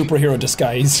like his superhero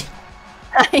disguise.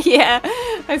 Yeah,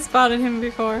 I spotted him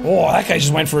before. Oh, that guy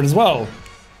just went for it as well.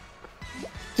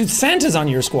 Dude, Santa's on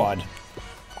your squad.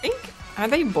 I think, are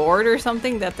they bored or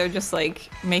something that they're just like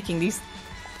making these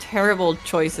terrible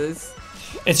choices?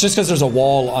 It's just because there's a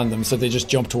wall on them, so they just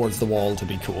jump towards the wall to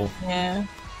be cool. Yeah.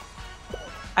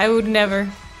 I would never.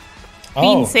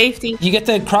 Be in safety. You get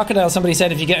the crocodile, somebody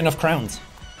said, if you get enough crowns.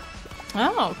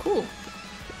 Oh, cool.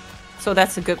 So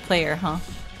that's a good player, huh?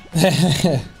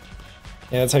 Yeah,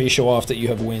 that's how you show off that you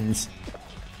have wins.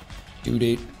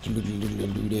 Okay.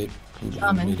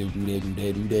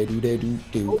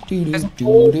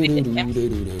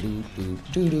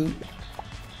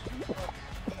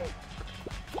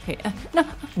 No.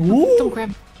 Don't grab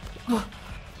me. Oh.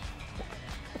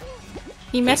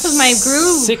 He messes my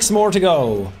groove. 6 more to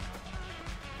go.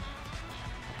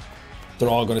 They're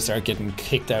all going to start getting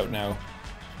kicked out now.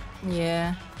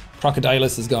 Yeah.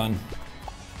 Crocodilus is gone.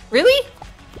 Really?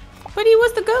 But he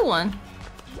was the good one.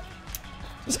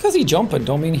 Just because he jumping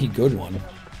don't mean he good one.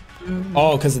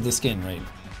 Oh, because of the skin, right?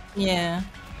 Yeah.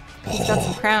 He's got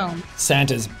some crown.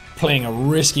 Santa's playing a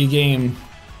risky game.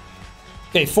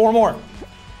 Okay, 4 more.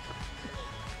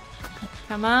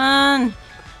 Come on.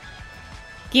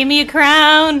 Give me a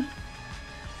crown.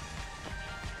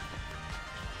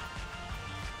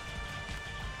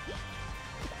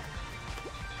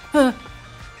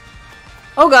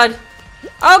 Oh god.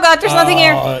 Oh god, there's nothing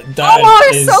here.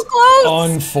 That is so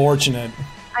close. Unfortunate.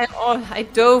 I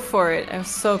dove for it. I was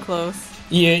so close.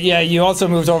 Yeah, you also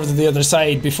moved over to the other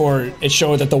side before it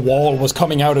showed that the wall was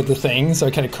coming out of the thing, so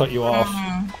it kind of cut you off.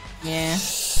 Yeah.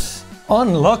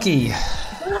 Unlucky.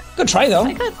 Good try though.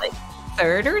 I got like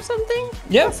 3rd or something?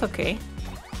 Yeah. That's okay.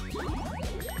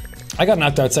 I got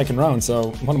knocked out 2nd round,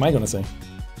 so what am I gonna say?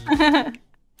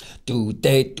 Do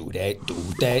they, do they, do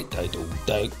they, do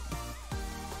they.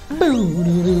 Boo,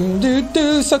 do, do,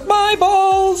 do, suck my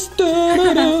balls. Do,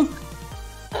 do, do.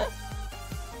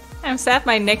 I'm sad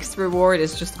my next reward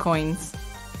is just coins.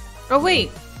 Oh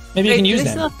wait. Maybe you can use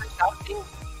them.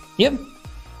 Yep.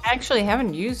 I actually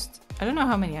haven't used. I don't know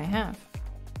how many I have.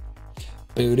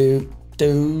 Boo doo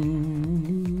do.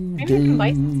 Maybe I can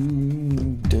buy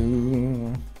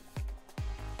do.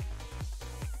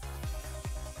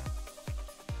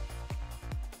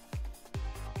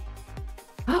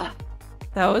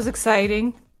 That was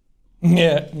exciting.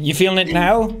 Yeah, you feeling it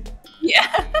now?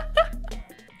 Yeah.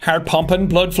 Heart pumping,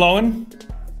 blood flowing?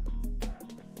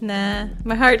 Nah,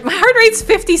 my heart rate's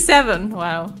 57.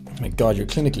 Wow. Oh my god, you're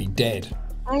clinically dead.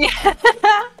 Yeah.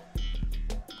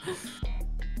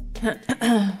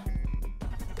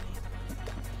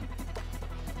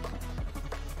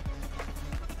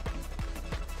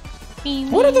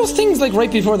 What are those things like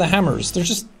right before the hammers? They're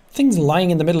just things lying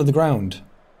in the middle of the ground.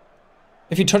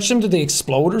 If you touch them, do they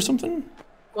explode or something?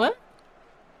 What?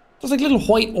 There's like little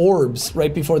white orbs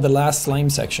right before the last slime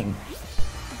section.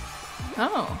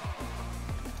 Oh.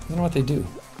 I don't know what they do.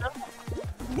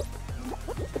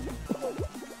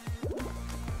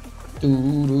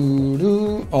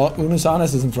 Oh,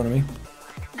 Unosaurus is in front of me.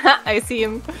 I see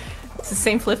him. It's the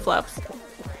same flip-flops.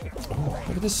 Oh,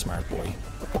 look at this smart boy.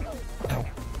 Ow.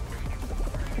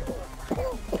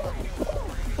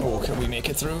 Oh, can we make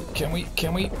it through? Can we?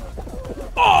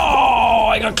 Oh,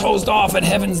 I got closed off at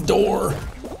heaven's door.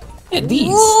 Yeah, these.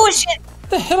 Oh, shit. What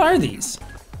the hell are these?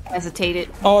 Hesitated.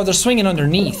 Oh, they're swinging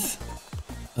underneath.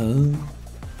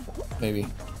 Maybe.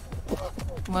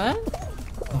 What?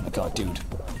 Oh my god, dude.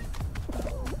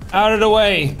 Out of the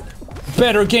way.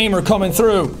 Better gamer coming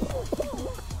through.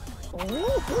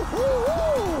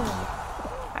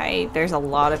 There's a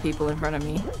lot of people in front of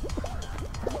me.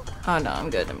 Oh no, I'm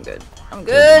good. I'm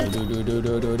good.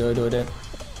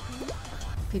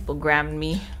 People grabbing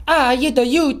me. Ayuda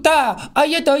Yuta!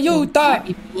 Ayuda Yuta!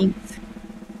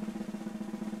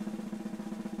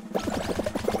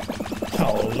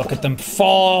 Oh, look at them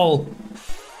fall!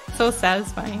 So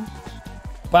satisfying.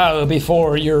 Bow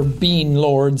before your bean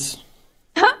lords.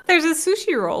 There's a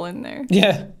sushi roll in there.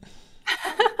 Yeah.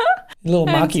 Little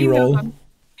maki roll.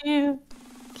 Yeah.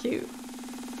 Cute.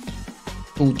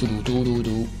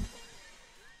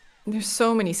 There's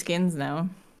so many skins now.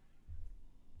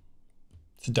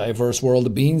 It's a diverse world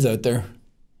of beans out there.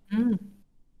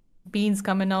 Beans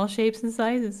come in all shapes and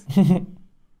sizes.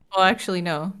 Well, actually,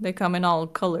 no. They come in all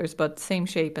colors, but same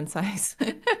shape and size.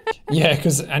 Yeah,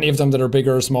 because any of them that are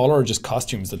bigger or smaller are just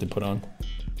costumes that they put on.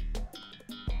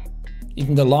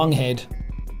 Even the long head.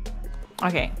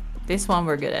 Okay, this one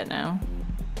we're good at now.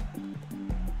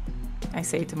 I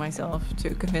say to myself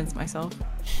to convince myself.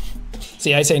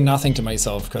 See, I say nothing to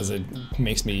myself because it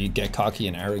makes me get cocky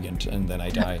and arrogant and then I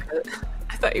die.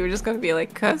 I thought you were just going to be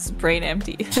like, cuss, brain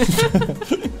empty.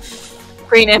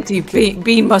 Brain empty,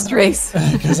 bean must race.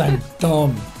 Because I'm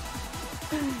dumb.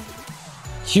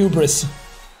 Hubris.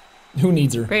 Who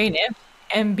needs her? Brain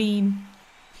and bean.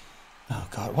 Oh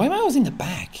god, why am I always in the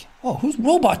back? Oh, who's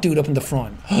robot dude up in the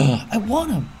front? I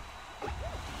want him.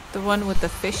 The one with the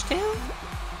fishtail?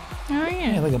 Oh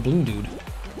yeah. Yeah, like a blue dude.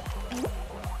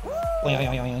 I'm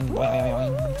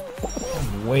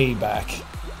way back.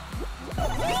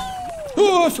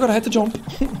 Oh, I forgot I had to jump.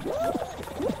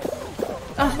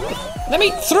 Let me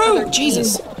through!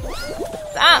 Jesus.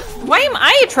 Why am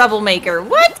I a troublemaker?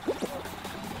 What?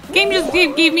 The game just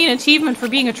gave me an achievement for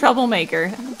being a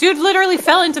troublemaker. Dude literally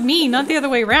fell into me, not the other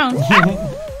way around.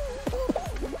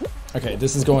 Okay,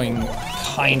 this is going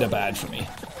kinda bad for me.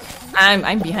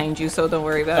 I'm behind you, so don't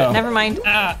worry about it. Never mind.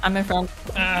 I'm in front.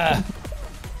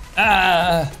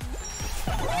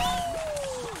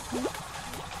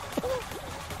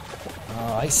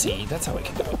 Oh, I see. That's how I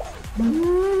can do it.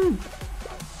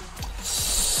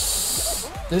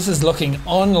 This is looking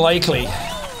unlikely.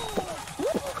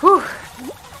 Whew.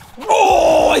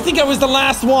 Oh, I think I was the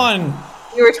last one.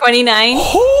 You were 29?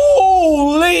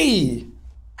 Holy!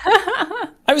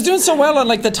 I was doing so well on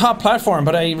like the top platform,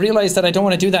 but I realized that I don't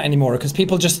want to do that anymore because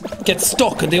people just get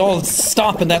stuck and they all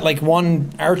stop in that like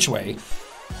one archway.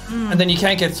 And then you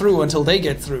can't get through until they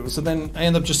get through. So then I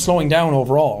end up just slowing down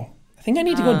overall. I think I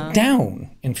need to go down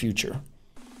in future.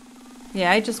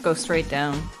 Yeah, I just go straight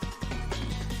down.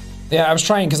 Yeah, I was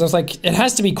trying because I was like, it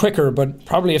has to be quicker, but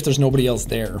probably if there's nobody else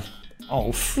there.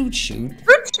 Oh, fruit shoot.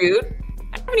 Fruit shoot?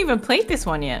 I haven't even played this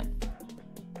one yet.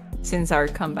 Since our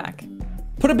comeback.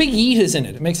 Put a big Yeetus in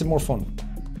it. It makes it more fun.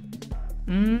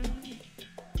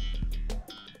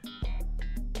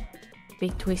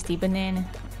 Big twisty banana.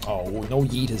 Oh, no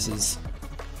Yeetuses.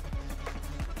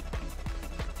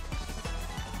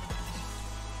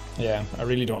 Yeah, I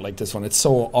really don't like this one. It's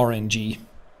so RNG.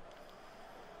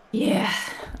 Yeah,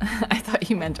 I thought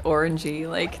you meant orangey,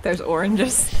 like there's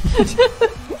oranges.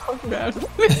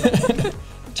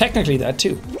 Technically that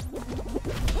too.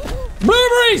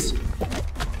 Blueberries!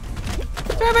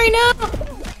 Strawberry, no!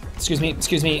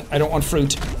 Excuse me, I don't want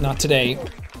fruit. Not today.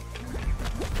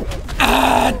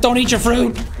 Ah, don't eat your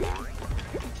fruit!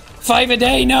 5 a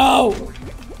day, no!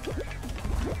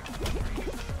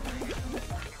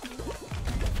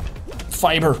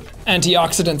 Fiber,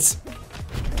 antioxidants.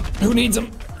 Who needs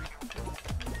them?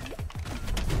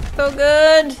 So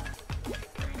good!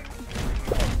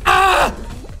 Ah!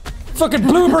 Fucking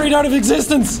blueberry out of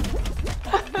existence!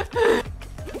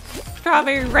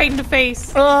 Strawberry right in the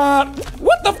face. What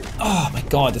the? Oh my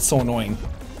god, that's so annoying.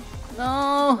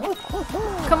 No.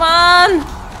 Come on.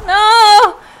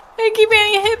 No! I keep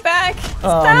getting hit back.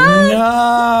 Oh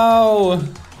no!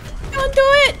 Don't do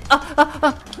it!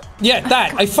 Yeah,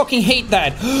 that. I fucking hate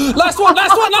that. Last one,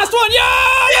 last one, last one!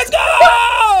 Yeah! Let's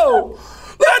go!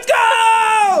 Let's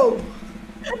go!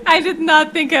 I did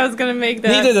not think I was gonna make that.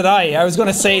 Neither did I. I was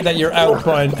gonna say that you're out,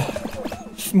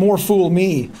 but more fool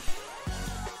me.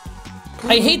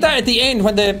 I hate that at the end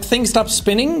when the thing stops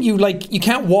spinning. You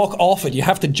can't walk off it. You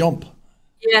have to jump.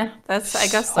 Yeah, that's. I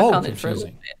got stuck on it for a little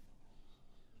bit.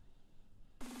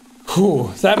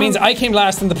 Whew, that means I came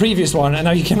last in the previous one, and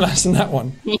now you came last in that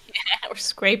one. Yeah, we're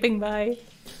scraping by.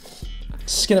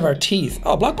 Skin of our teeth.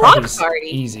 Oh, Block Party.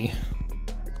 Easy.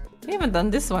 We haven't done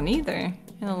this one either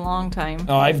in a long time.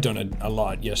 Oh, I've done it a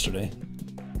lot yesterday.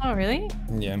 Oh, really?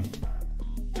 Yeah.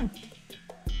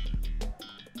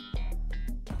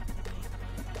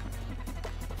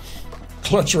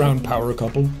 Clutch round power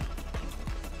couple.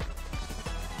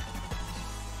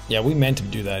 Yeah, we meant to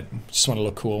do that. Just want to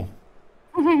look cool.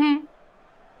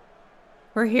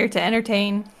 We're here to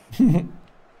entertain. Oh,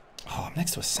 I'm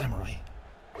next to a samurai.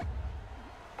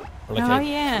 Or like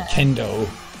yeah. kendo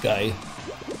guy.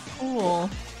 Cool.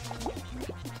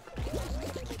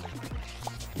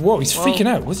 Whoa, he's freaking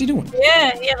out. What's he doing?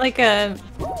 Yeah, yeah, like a...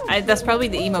 that's probably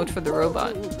the emote for the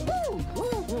robot.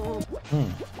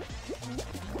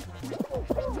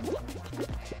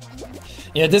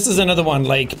 Yeah, this is another one,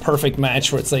 like, perfect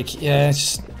match where it's like, yeah, it's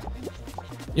just,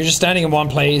 you're just standing in one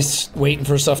place, waiting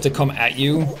for stuff to come at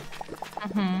you.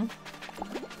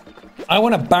 I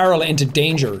want to barrel into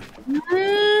danger.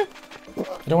 I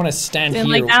don't want to stand here.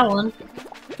 Didn't like that one.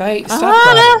 Guy,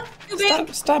 stop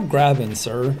grabbing. Stop grabbing,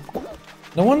 sir.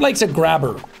 No one likes a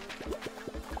grabber.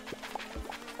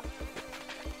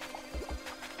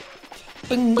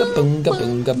 Bunga bunga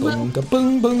bunga bunga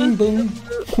boom boom boom.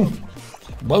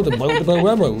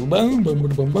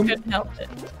 Couldn't help it.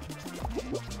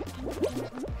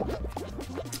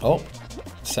 Oh,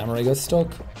 samurai got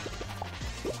stuck.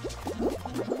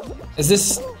 Is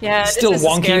this still this is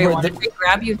wonky? Scary one. If they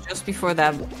grab you just before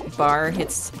that bar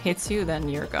hits you, then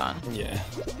you're gone. Yeah.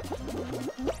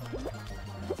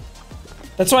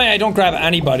 That's why I don't grab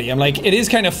anybody. I'm like, it is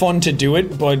kind of fun to do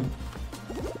it, but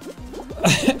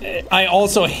I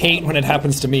also hate when it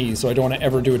happens to me, so I don't want to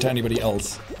ever do it to anybody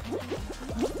else.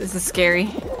 This is scary.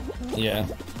 Yeah.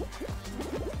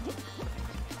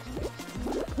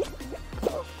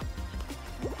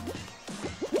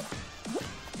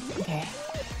 Okay.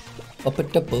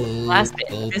 Last bit.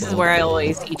 This is where I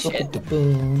always eat shit.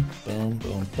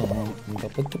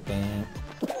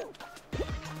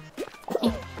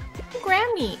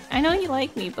 Grab me. I know you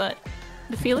like me, but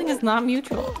the feeling is not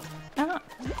mutual. Ah.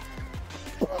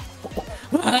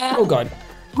 Oh god.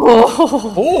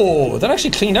 Oh, that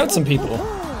actually cleaned out some people.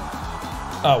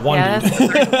 One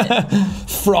dude.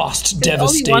 Frost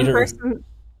Devastator.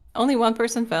 Only one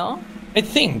person fell? I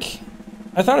think.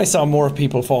 I thought I saw more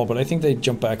people fall, but I think they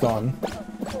jumped back on.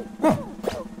 Huh.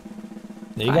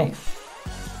 There you go.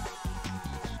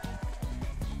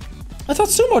 I thought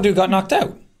Sumo Dude got knocked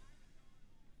out.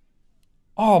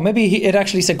 Oh, maybe it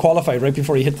actually said qualified right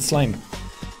before he hit the slime.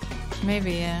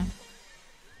 Maybe, yeah.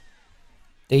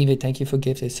 David, thank you for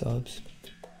gifted subs.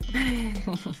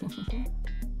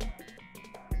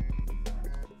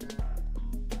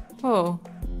 Whoa.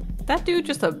 That dude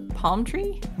just a palm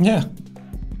tree? Yeah.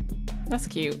 That's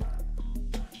cute.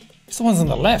 It's the ones on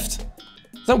the left.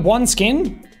 Is that one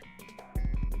skin?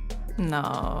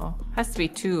 No. Has to be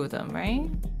two of them, right?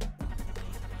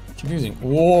 Confusing.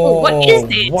 Whoa. What is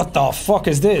this? What the fuck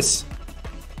is this?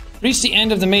 Reach the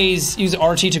end of the maze, use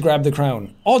RT to grab the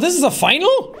crown. Oh, this is a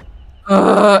final?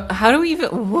 How do we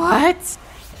even... What?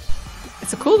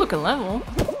 It's a cool looking level.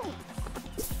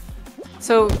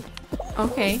 So,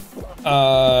 okay.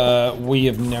 We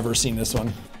have never seen this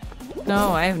one.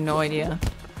 No, I have no idea.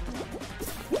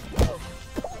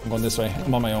 I'm going this way.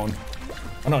 I'm on my own.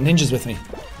 Oh no, Ninja's with me.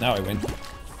 Now I win.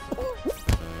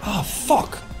 Oh,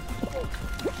 fuck.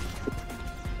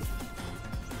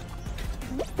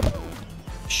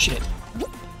 Shit.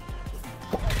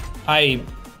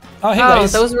 Oh, hey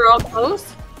guys. Those were all closed?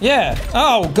 Yeah.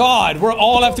 Oh god, we're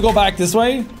all have to go back this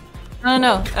way?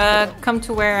 No. Come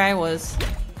to where I was.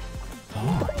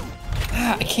 Oh.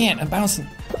 Ah, I can't. I'm bouncing.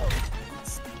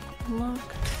 Look.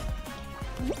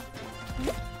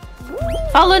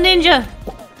 Follow Ninja!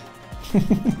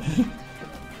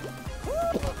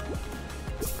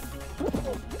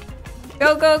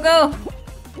 Go, go, go!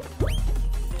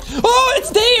 Oh,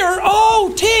 it's there!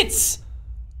 Oh, tits!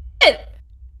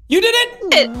 You did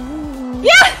it?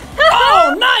 Yeah!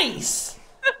 Oh, nice!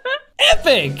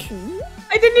 Epic!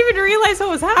 I didn't even realize what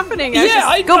was happening.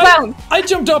 I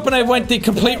jumped up and I went the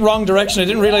complete wrong direction. I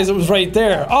didn't realize it was right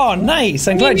there. Oh, nice.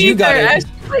 I'm glad you got it. I was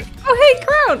like, oh, hey,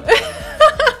 Crown.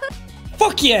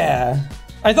 Fuck yeah.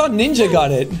 I thought Ninja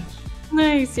got it.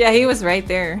 Nice. Yeah, he was right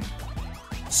there.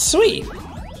 Sweet.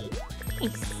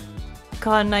 Thanks.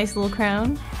 Got a nice little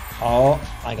crown. Oh,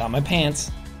 I got my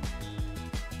pants.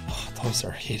 Oh, those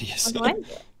are hideous. What do I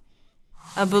get?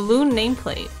 A balloon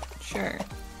nameplate. Sure.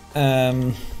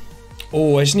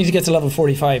 Oh, I just need to get to level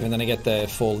 45 and then I get the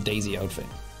full Daisy outfit.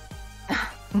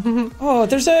 Oh,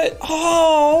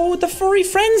 the furry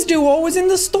friends duo is in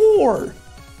the store.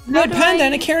 Red panda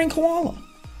and a caring koala.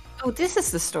 Oh, this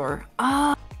is the store.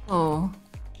 Oh. Oh,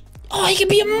 I can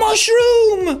be a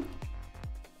mushroom.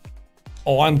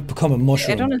 Oh, I'm becoming a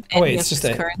mushroom. I don't have any it's just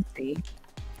a currency.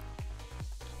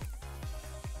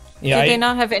 Yeah. Did they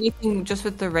not have anything just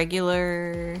with the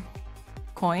regular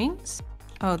coins?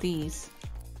 Oh, these.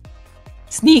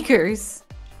 Sneakers.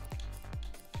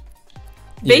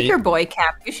 Yeah, Baker Boy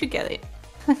cap. You should get it.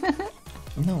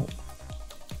 No.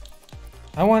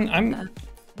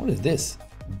 What is this?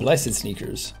 Blessed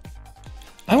sneakers.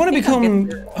 I want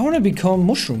to become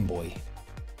Mushroom Boy.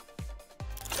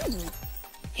 I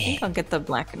think I'll get the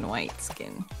black and white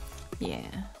skin. Yeah.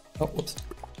 Oh, whoops.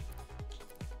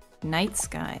 Night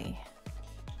Sky.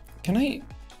 Can I?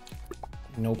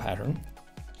 No pattern.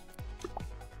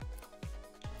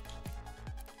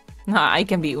 Nah, I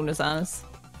can be Unosanas.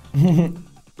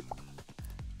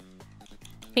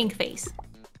 Pink face.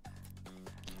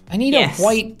 I need a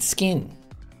white skin.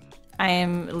 I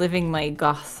am living my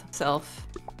goth self.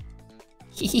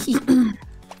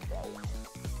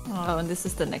 Oh, and this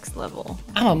is the next level.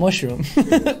 I'm a mushroom. How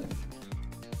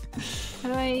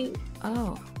do I...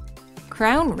 Oh.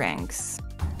 Crown ranks.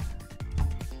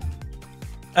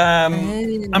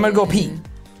 I'm gonna go pee.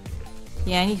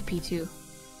 Yeah, I need to pee too.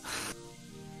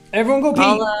 Everyone go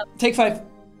pee. Take 5.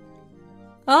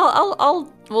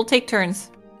 We'll take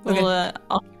turns. Okay.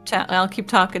 I'll keep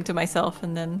talking to myself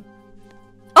and then...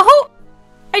 Oh!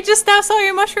 I just now saw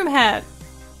your mushroom hat.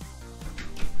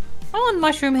 I want a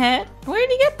mushroom hat. Where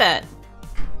did you get that?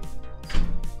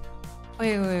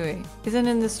 Wait. Isn't it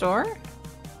in the store?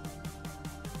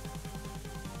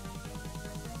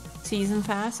 Season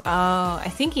pass? Oh, I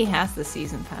think he has the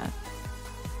season pass.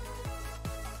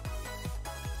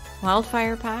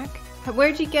 Wildfire pack?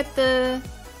 Where'd you get the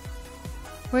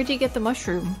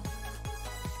mushroom?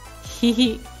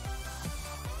 Hehe.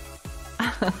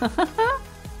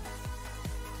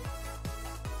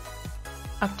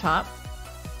 Up top.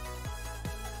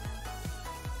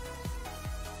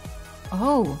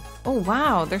 Oh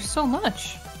wow, there's so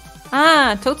much.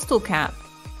 Ah, toadstool cap.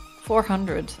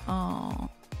 400. Oh.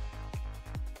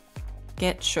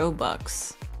 Get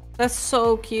showbucks. That's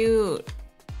so cute.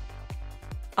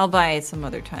 I'll buy it some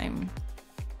other time.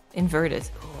 Inverted.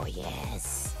 Oh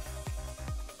yes.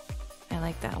 I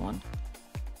like that one.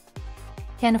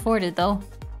 Can't afford it though.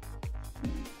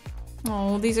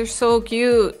 Oh, these are so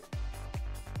cute.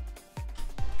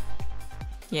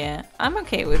 Yeah, I'm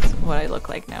okay with what I look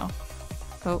like now.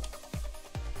 Oh.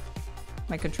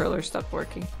 My controller stopped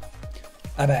working.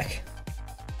 I'm back.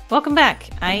 Welcome back.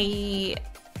 My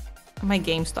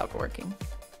game stopped working.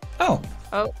 Oh.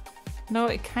 Oh. No,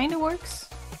 it kind of works.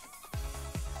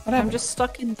 What happened? I'm just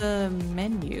stuck in the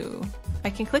menu.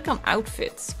 I can click on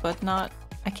outfits, but not...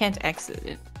 I can't exit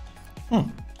it.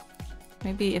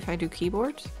 Maybe if I do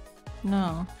keyboard?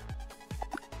 No.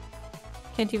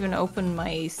 Can't even open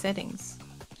my settings.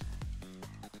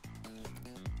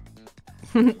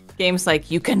 Game's like,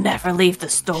 you can never leave the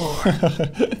store.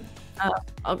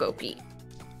 I'll go pee.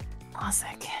 A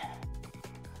sec.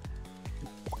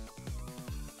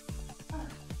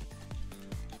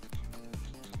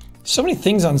 So many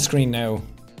things on screen now.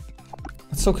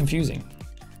 It's so confusing.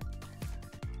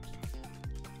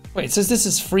 Wait, it says this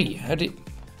is free. How did...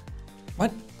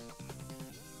 What?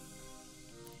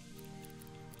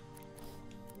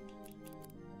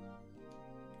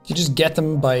 Did you just get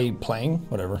them by playing?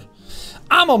 Whatever.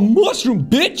 I'm a mushroom,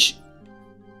 bitch!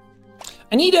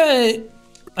 I need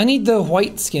the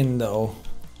white skin though.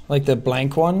 Like the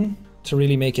blank one to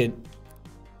really make it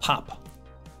pop.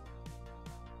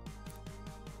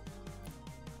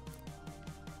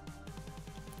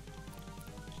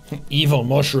 Evil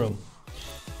mushroom.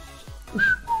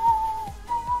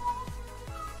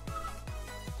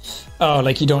 Oh,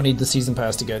 like you don't need the season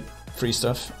pass to get free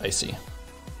stuff? I see.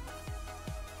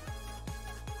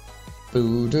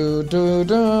 Boo doo doo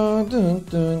doo dun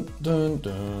dun dun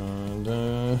dun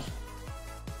dun.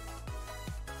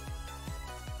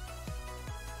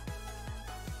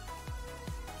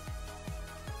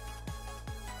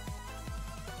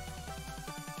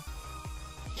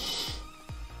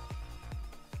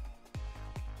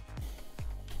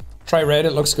 Try red,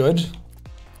 it looks good.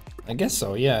 I guess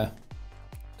so, yeah.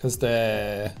 Because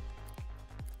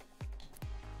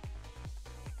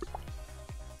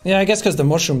yeah, I guess because the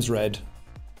mushroom's red.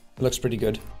 It looks pretty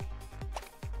good.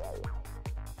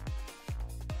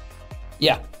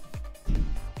 Yeah.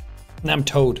 And I'm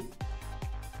Toad.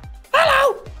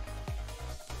 Hello!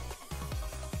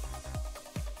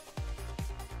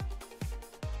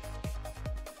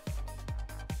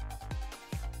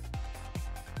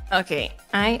 Okay,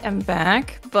 I am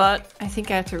back, but I think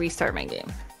I have to restart my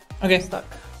game. Okay. I'm stuck.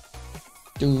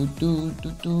 Do.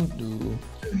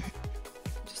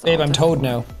 Babe, I'm Toad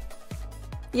now.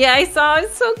 Yeah, I saw.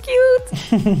 It's so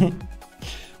cute.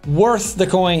 Worth the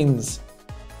coins.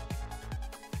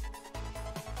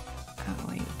 Oh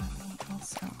wait.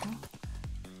 Also.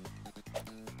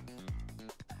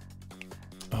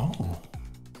 Oh.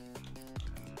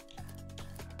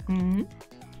 Hmm.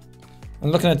 I'm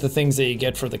looking at the things that you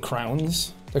get for the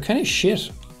crowns. They're kind of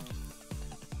shit.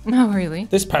 No, really.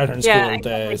 This pattern's Yeah, cool, the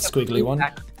squiggly one.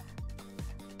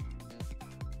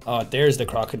 Oh, there's the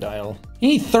crocodile. You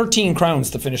need 13 crowns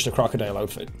to finish the crocodile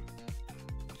outfit.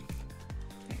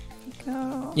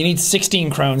 Go. You need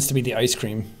 16 crowns to be the ice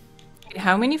cream.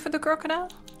 How many for the crocodile?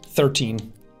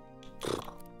 13.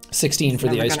 16 for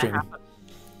the ice cream. Happen.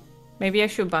 Maybe I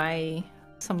should buy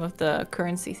some of the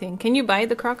currency thing. Can you buy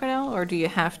the crocodile, or do you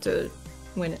have to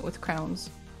win it with crowns?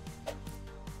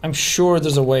 I'm sure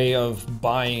there's a way of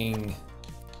buying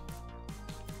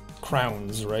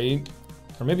crowns, right?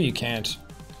 Or maybe you can't.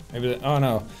 Maybe, oh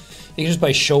no. You can just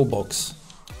buy show books.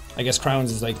 I guess crowns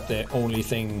is like the only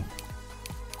thing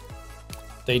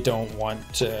they don't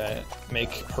want to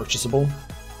make purchasable.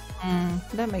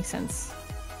 That makes sense.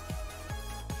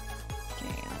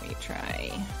 Okay, let me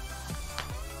try.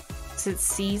 Is it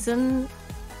season?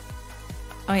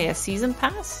 Oh yeah, season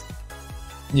pass?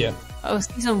 Yeah. Oh,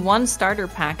 season 1 starter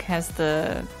pack has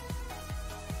the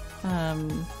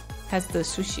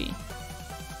sushi.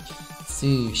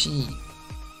 Sushi.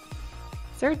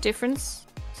 Is there a difference?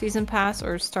 Season pass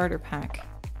or starter pack?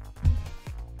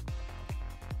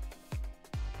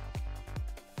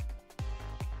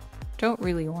 Don't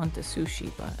really want the sushi,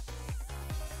 but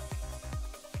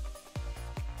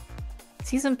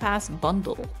season pass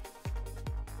bundle.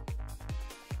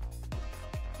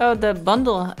 Oh, the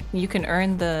bundle, you can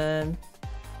earn the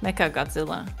Mecha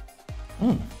Godzilla.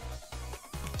 Hmm.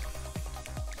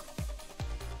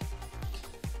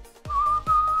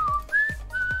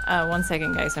 One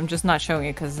second, guys. I'm just not showing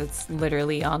it because it's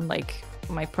literally on like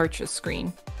my purchase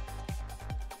screen.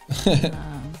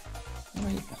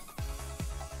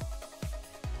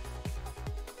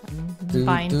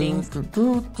 Bindings.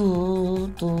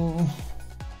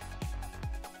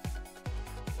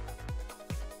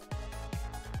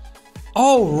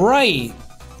 Oh, right.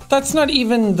 That's not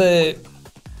even the...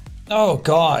 Oh,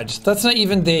 God. That's not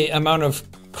even the amount of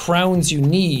crowns you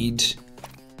need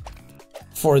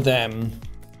for them.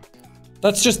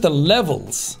 That's just the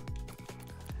levels.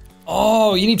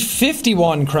 Oh, you need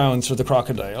 51 crowns for the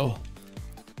crocodile.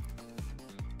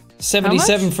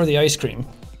 77 for the ice cream.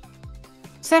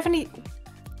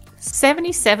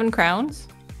 77 crowns?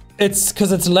 It's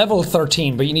because it's level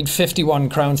 13, but you need 51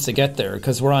 crowns to get there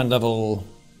because we're on level...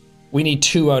 We need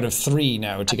 2 out of 3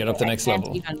 now to get up the next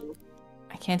level.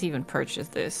 I can't even purchase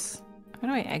this. How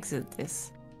do I exit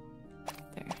this?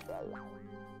 There.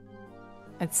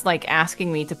 It's like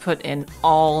asking me to put in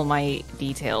all my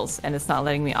details, and it's not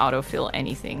letting me autofill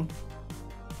anything.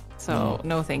 So,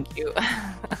 no thank you.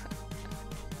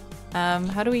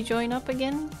 How do we join up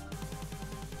again?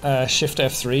 Shift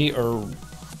F3 or...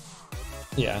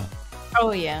 Yeah.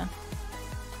 Oh, yeah.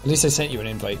 At least I sent you an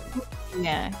invite.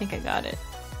 Yeah, I think I got it.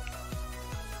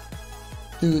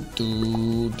 Do,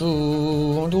 do,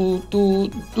 do, do, do,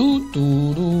 do,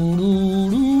 do,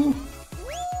 do.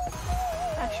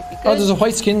 That should be good. Oh, there's a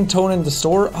white skin tone in the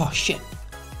store? Oh, shit.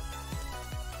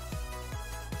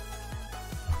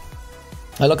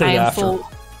 I look at it after.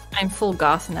 I'm full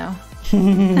goth now.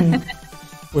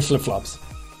 With flip-flops.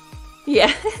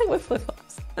 Yeah, with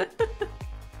flip-flops.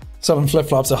 Selling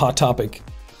flip-flops a hot topic.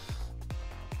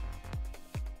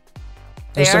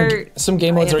 Some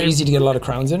game modes are easy to get a lot of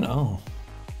crowns in. Oh.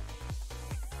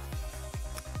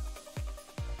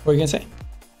 What were you gonna say?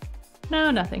 No,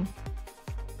 nothing.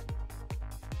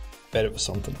 Bet it was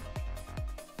something.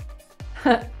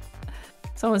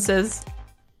 Someone says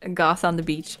goth on the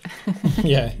beach.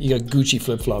 Yeah, you got Gucci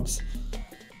flip-flops.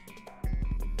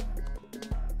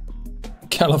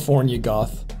 California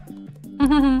goth.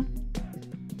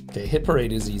 Okay, hit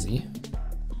parade is easy.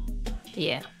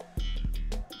 Yeah.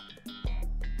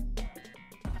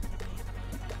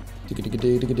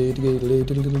 Dun,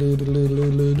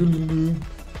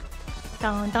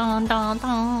 dun, dun,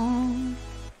 dun.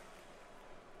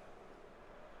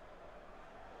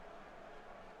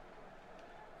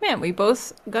 Man, we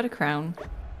both got a crown.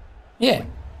 Yeah.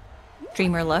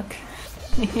 Dreamer luck.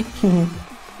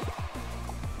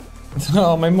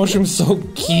 Oh, my mushroom's so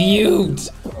cute.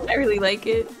 I really like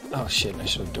it. Oh shit, I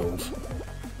should have dove.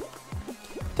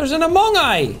 There's an Among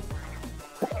Eye!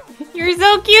 You're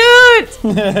so cute!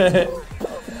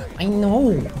 I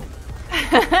know.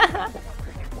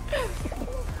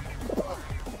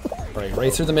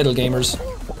 Right through the middle, gamers.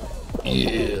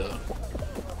 Yeah.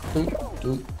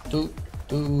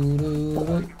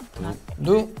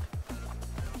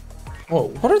 Whoa,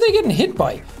 what are they getting hit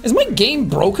by? Is my game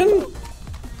broken?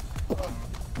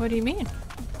 What do you mean?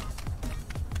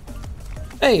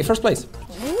 Hey, first place.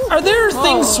 Are there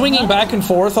things swinging back and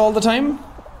forth all the time?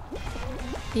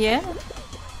 Yeah.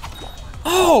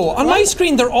 Oh, on my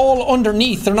screen they're all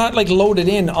underneath. They're not like loaded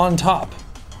in on top.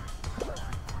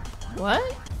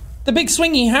 What? The big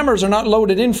swingy hammers are not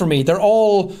loaded in for me. They're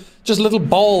all just little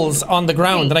balls on the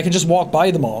ground and I can just walk by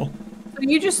them all. So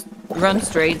you just run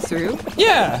straight through?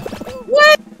 Yeah.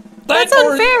 What? That's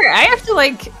unfair. I have to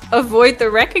like avoid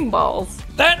the wrecking balls.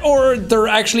 That or they're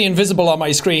actually invisible on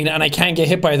my screen and I can't get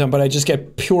hit by them, but I just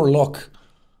get pure luck.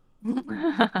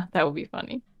 That would be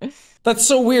funny. That's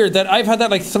so weird that I've had that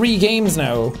like 3 games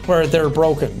now where they're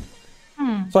broken.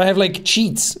 So I have like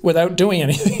cheats without doing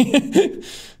anything.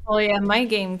 Oh yeah, my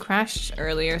game crashed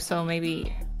earlier, so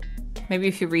maybe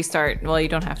if you restart, well, you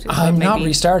don't have to. I'm not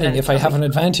restarting if I have an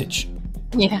advantage.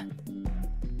 Yeah.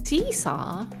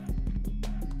 Seesaw.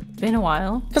 Been a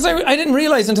while. Because I didn't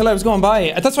realize until I was going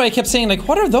by. That's why I kept saying, like,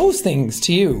 what are those things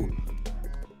to you?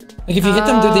 Like, if you hit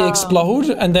them, do they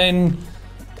explode? And then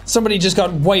somebody just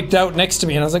got wiped out next to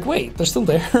me, and I was like, wait, they're still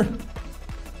there.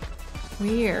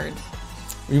 Weird.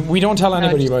 We don't tell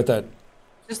anybody about that.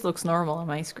 Just looks normal on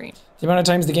my screen. The amount of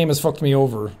times the game has fucked me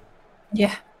over.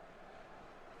 Yeah.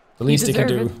 The least it can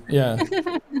do. Yeah.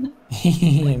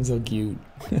 I'm so cute.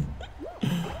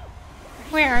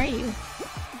 Where are you?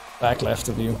 Back left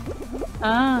of you.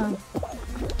 Ah.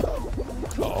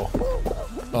 Uh-oh.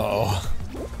 Uh-oh.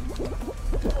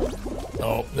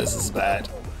 Oh, this is bad.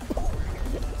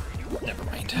 Never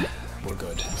mind. We're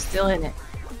good. Still in it.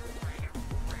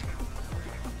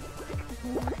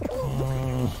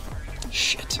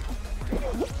 Shit.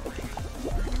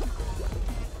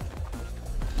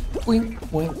 Boink,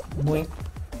 boink, boink.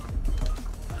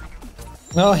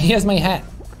 No, he has my hat.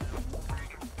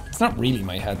 It's not really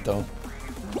my hat, though.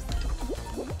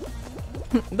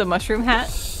 The mushroom hat?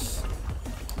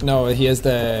 No, he has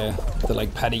the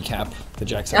like patty cap, the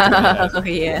Jacksepticeye hat. Oh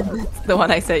yeah, that's the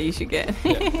one I said you should get.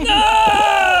 Yeah.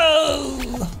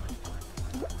 No!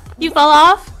 You fell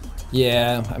off?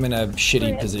 Yeah, I'm in a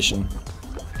shitty position.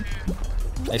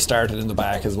 I started in the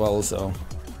back as well, so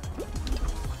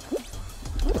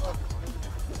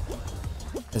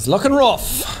it's looking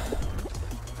rough.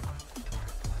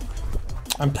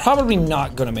 I'm probably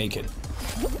not gonna make it.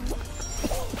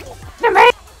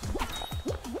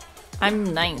 I'm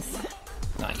 9th.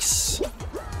 Nice.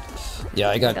 Yeah,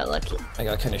 I got lucky. I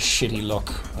got kind of shitty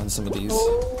luck on some of these.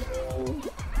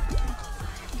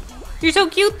 You're so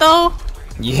cute though.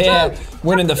 Yeah,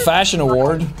 winning the fashion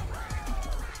award.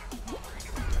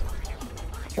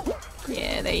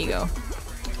 Yeah, there you go.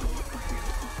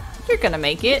 You're gonna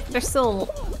make it. There's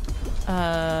still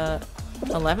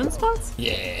 11 spots?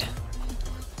 Yeah.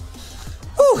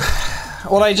 Whew.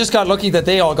 Well, I just got lucky that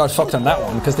they all got fucked on that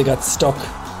one because they got stuck.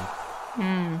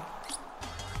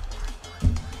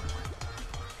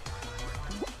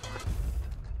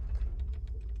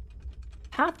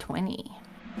 Top 20.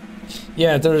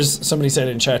 Yeah, there's somebody said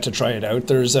in chat to try it out.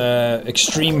 There's a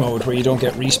extreme mode where you don't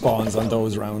get respawns on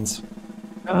those rounds.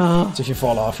 So if you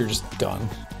fall off, you're just gone.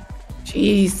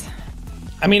 Jeez.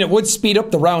 I mean, it would speed up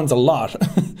the rounds a lot.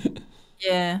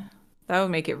 Yeah, that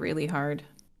would make it really hard.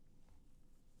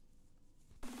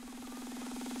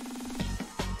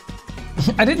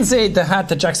 I didn't say the hat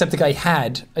that Jacksepticeye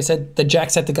had. I said the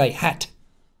Jacksepticeye hat.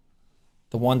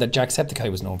 The one that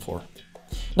Jacksepticeye was known for.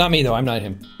 Not me, though. I'm not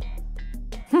him.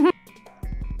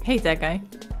 Hate that guy.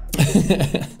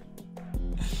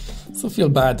 Still feel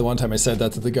bad the one time I said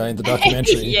that to the guy in the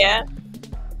documentary. Yeah.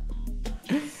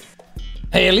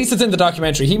 Hey, at least it's in the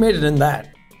documentary. He made it in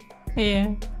that.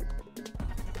 Yeah.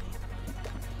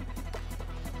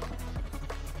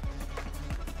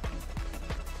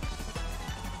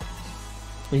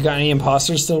 We got any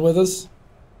imposters still with us?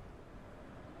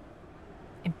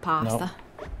 Imposter. No.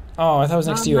 Oh, I thought it was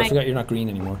next to you. I forgot you're not green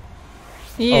anymore.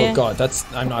 Yeah. Oh god,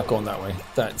 I'm not going that way.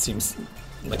 That seems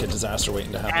like a disaster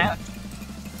waiting to happen.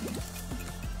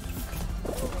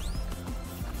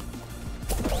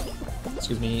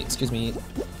 Excuse me, excuse me.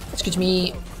 Excuse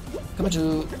me. Come on,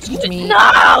 you. Excuse me.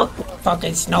 No!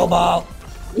 Fucking snowball.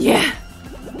 Yeah.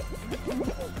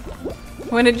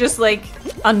 When it just like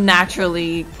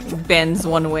unnaturally bends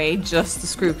one way just to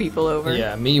screw people over.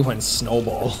 Yeah, me when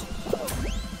snowball.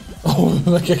 Oh,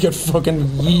 like I get fucking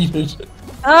yeeted.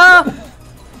 Oh!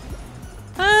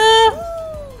 No,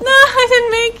 I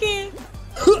didn't make it.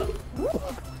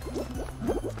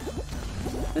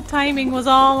 The timing was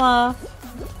all off.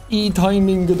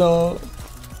 E-timing da.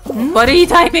 What are you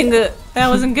typing? That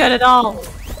wasn't good at all.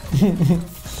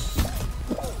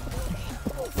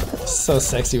 So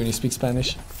sexy when you speak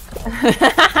Spanish.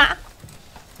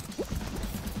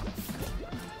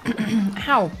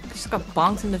 Ow! I just got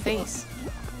bonked in the face.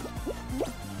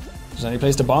 If there's any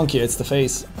place to bonk you, it's the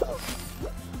face.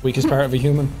 Weakest part of a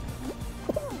human.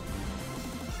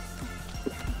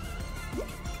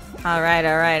 Alright,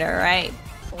 alright, alright.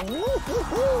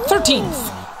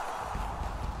 13th!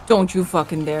 Don't you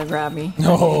fucking dare grab me.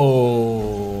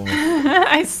 No.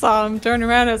 I saw him turn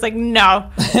around. I was like,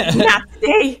 no, not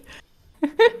today.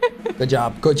 Good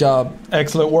job, good job.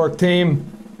 Excellent work, team.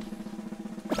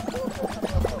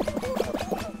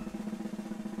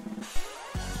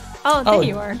 Oh, there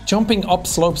you are. Jumping up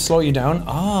slopes slow you down?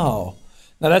 Oh.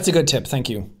 Now that's a good tip, thank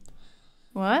you.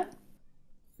 What?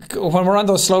 When we're on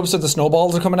those slopes that the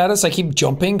snowballs are coming at us, I keep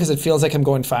jumping because it feels like I'm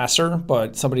going faster,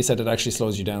 but somebody said it actually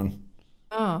slows you down.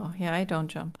 Oh, yeah, I don't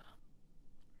jump.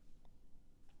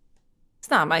 It's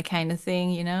not my kind of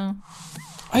thing, you know?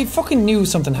 I fucking knew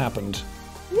something happened.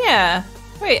 Yeah.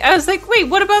 Wait, I was like, wait,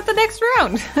 what about the next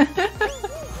round?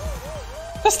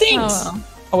 That stinks! Oh, well.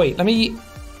 Oh wait, let me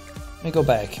go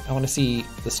back. I want to see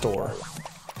the store.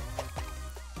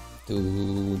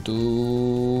 Do,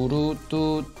 do, do,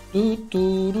 do, do,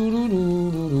 do, do, do,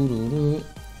 do, do, do.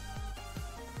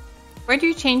 Where do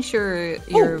you change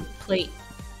your plate?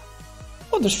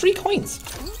 Oh, there's free coins.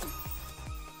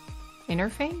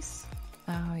 Interface?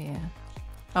 Oh, yeah.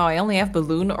 Oh, I only have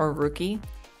balloon or rookie.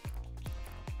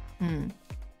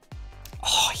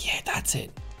 Oh yeah, that's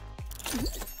it.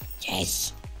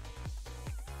 Yes.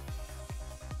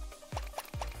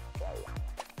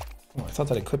 Oh, I thought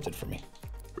that equipped it for me.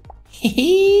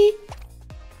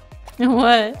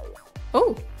 What?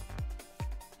 Oh.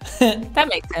 That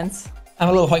makes sense. I'm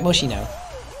a little white mushy now.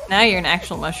 Now you're an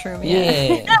actual mushroom,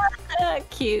 yeah.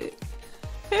 Cute.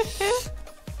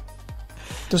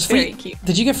 There's free. Very cute.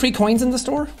 Did you get free coins in the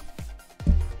store?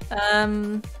 I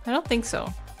don't think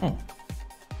so. Oh.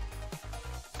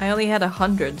 I only had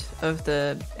 100 of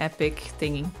the epic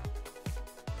thingy.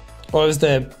 Well, it was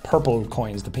the purple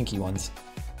coins, the pinky ones.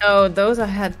 Oh, those I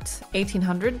had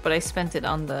 1800, but I spent it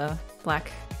on the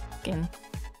black skin.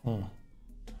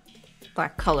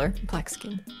 Black color, black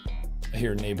skin. I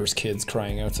hear neighbors' kids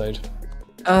crying outside.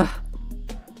 Ugh.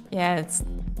 Yeah, it's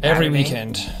every Saturday.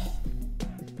 weekend.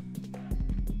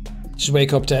 Just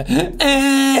wake up to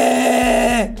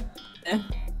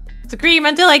Scream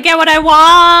until I get what I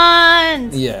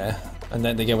want! yeah, and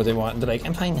then they get what they want and they're like,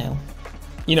 I'm fine now.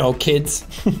 You know, kids.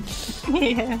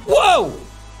 Yeah. Whoa!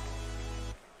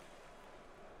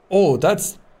 Oh,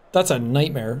 that's a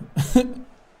nightmare. It'd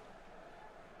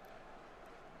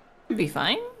be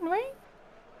fine, right?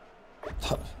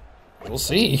 We'll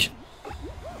see.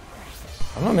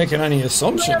 I'm not making any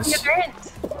assumptions.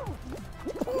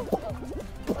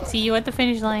 See you at the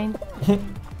finish line.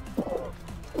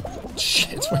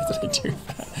 Shit, why did I do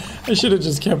that? I should have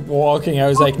just kept walking. I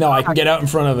was like, no, I can get out in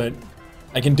front of it.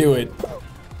 I can do it.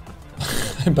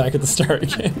 I'm back at the start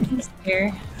again.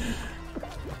 Here.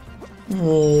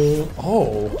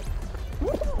 Oh.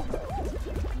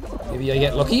 Maybe I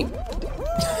get lucky?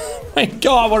 My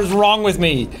god, what is wrong with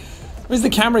me? Why does the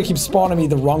camera keep spawning me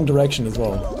the wrong direction as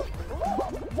well?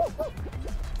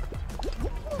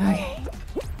 Okay.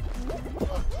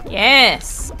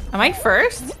 Yes! Am I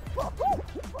first?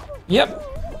 Yep.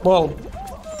 Well,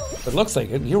 it looks like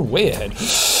it. You're way ahead.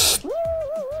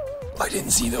 I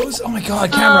didn't see those. Oh my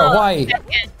god, camera, why?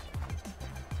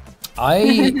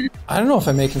 I don't know if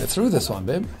I'm making it through this one,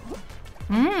 babe.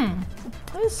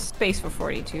 There's space for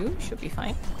 42. Should be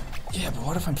fine. Yeah, but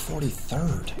what if I'm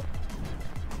 43rd?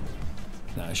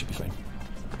 Nah, I should be fine.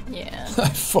 Yeah. I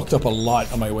fucked up a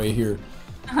lot on my way here.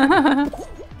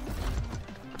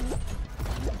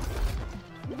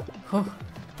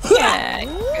 Yeah,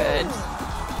 good.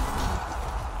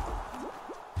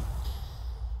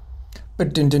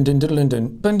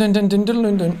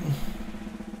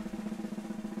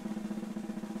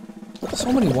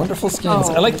 So many wonderful skins.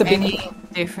 I like the many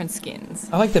big different skins.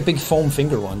 I like the big foam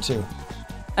finger one too.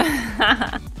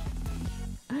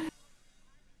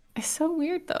 It's so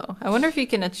weird though. I wonder if you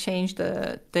can change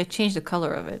the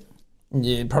color of it.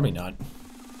 Yeah, probably not.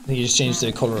 I think you just changed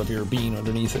the color of your bean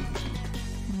underneath it.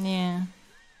 Yeah.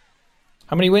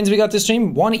 How many wins we got this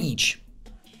stream? 1 each.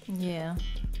 Yeah.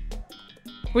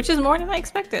 Which is more than I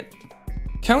expected.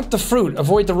 Count the fruit.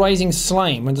 Avoid the rising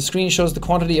slime. When the screen shows the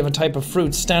quantity of a type of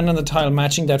fruit, stand on the tile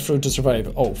matching that fruit to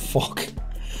survive. Oh, fuck.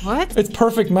 What? It's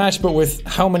perfect match, but with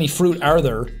how many fruit are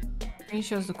there? Screen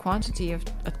shows the quantity of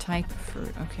a type of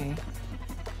fruit. Okay.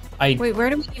 Wait, where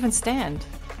do we even stand?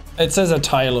 It says a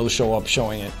tile will show up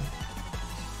showing it.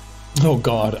 Oh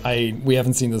god, we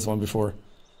haven't seen this one before.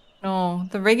 No,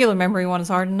 the regular memory one is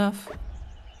hard enough.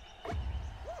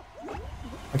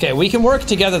 Okay, we can work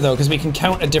together though, because we can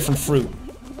count a different fruit.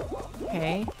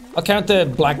 Okay. I'll count the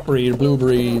blackberry or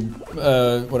blueberry,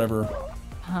 whatever.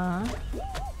 Huh?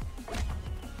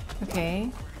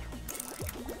 Okay.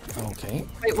 Okay.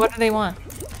 Wait, what do they want?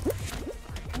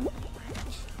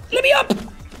 Let me up!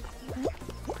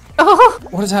 Oh!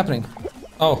 What is happening?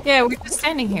 Oh. Yeah, we're just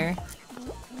standing here.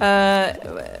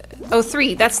 Oh,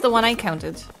 3. That's the one I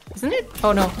counted. Isn't it?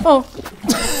 Oh, no. Oh. You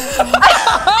did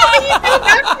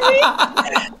that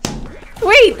to me?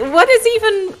 Wait, what is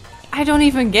even... I don't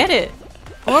even get it.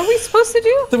 What are we supposed to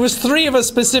do? There was 3 of a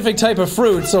specific type of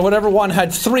fruit, so whatever one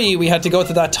had 3, we had to go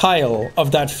to that tile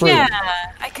of that fruit. Yeah,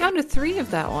 I counted 3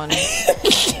 of that one.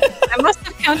 I must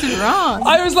have counted wrong.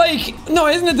 I was like, no,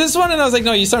 isn't it this one? And I was like,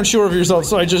 no, you sound sure of yourself,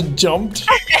 so I just jumped.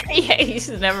 Yeah, you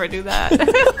should never do that.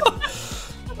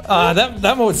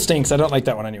 That mode stinks. I don't like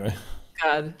that one anyway.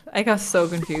 God, I got so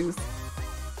confused.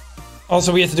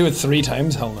 Also, we had to do it 3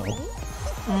 times? Hell no.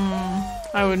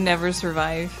 I would never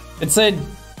survive. It said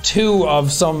 2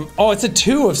 of some... Oh, it said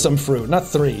 2 of some fruit, not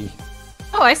 3.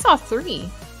 Oh, I saw 3.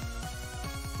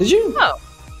 Did you? Oh.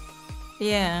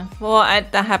 Yeah. Well,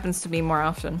 that happens to me more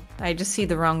often. I just see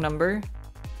the wrong number.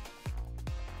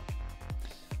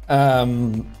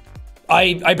 I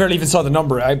barely even saw the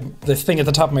number. The thing at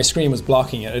the top of my screen was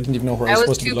blocking it. I didn't even know where I was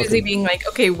supposed to be looking. I was too busy being like,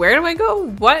 okay, where do I go?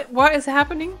 What is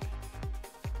happening?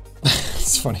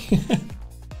 It's funny.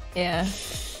 Yeah.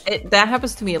 That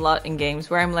happens to me a lot in games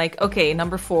where I'm like, okay,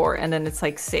 number 4, and then it's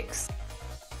like 6.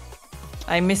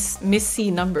 I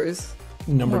miss-see numbers.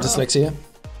 Number dyslexia?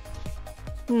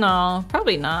 No,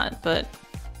 probably not, but...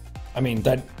 I mean,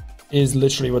 that is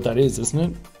literally what that is, isn't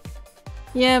it?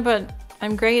 Yeah, but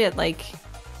I'm great at, like,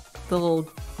 the little,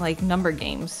 like, number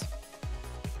games.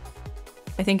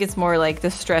 I think it's more like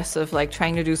the stress of, like,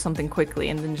 trying to do something quickly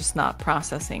and then just not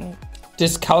processing it.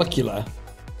 Dyscalculia.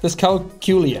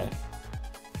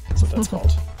 That's what that's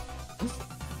called.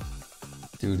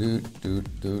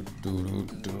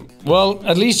 Well,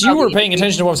 at least you were paying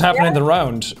attention to what was happening in the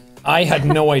round. I had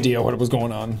no idea what was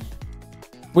going on.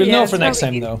 We'll know for next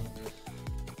time, though.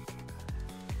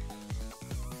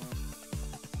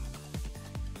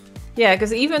 Yeah,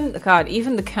 because even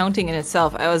the counting in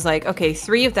itself, I was like, okay,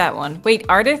 3 of that one. Wait,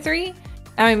 are there 3?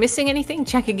 Am I missing anything?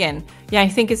 Check again. Yeah, I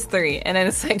think it's 3. And then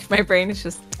it's like, my brain is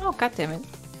just, oh, goddammit.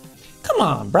 Come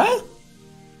on, bruh.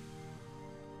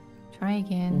 Try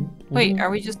again. Wait, are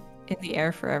we just in the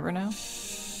air forever now?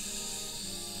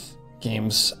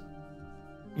 Game's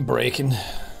breaking.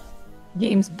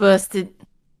 Game's busted.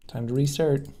 Time to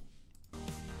restart.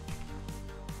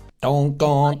 Don't.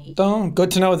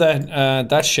 Good to know that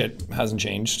that shit hasn't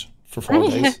changed for 4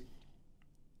 days.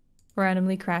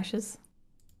 Randomly crashes.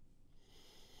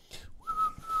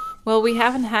 Well, we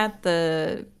haven't had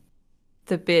the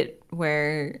bit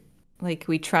where like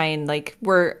we try and like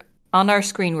we're on our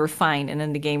screen, we're fine, and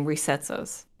then the game resets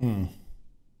us.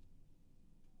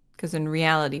 Because in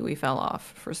reality, we fell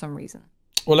off for some reason.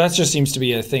 Well, that just seems to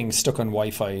be a thing stuck on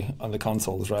Wi-Fi on the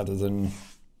consoles rather than...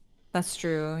 That's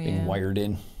true, yeah. Being wired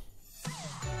in.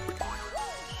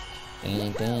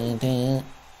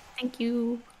 Thank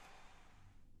you.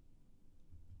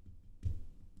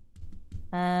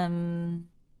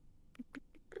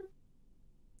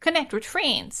 Connect with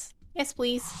friends. Yes,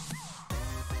 please.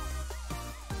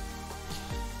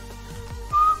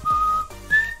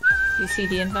 You see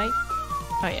the invite?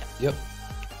 Oh, yeah. Yep.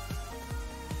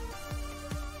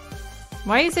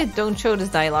 Why is it don't show this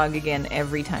dialogue again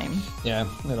every time? Yeah,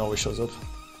 it always shows up.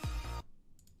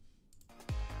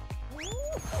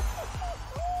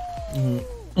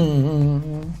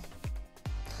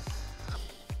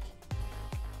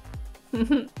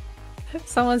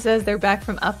 Someone says they're back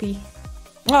from Uppy.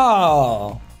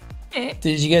 Oh!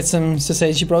 Did you get some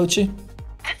sausage broodje?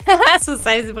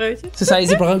 Sausage broodje? Sausage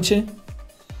broodje?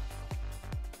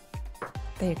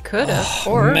 They could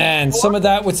have. Man, some of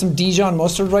that with some Dijon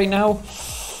mustard right now.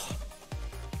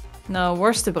 No,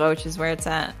 worstenbroodje is where it's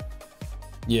at.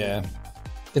 Yeah.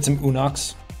 Get some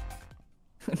Unox.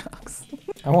 Unox.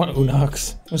 I want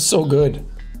Unox. It was so good.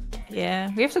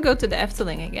 Yeah, we have to go to the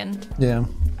Efteling again. Yeah.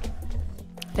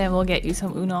 Then we'll get you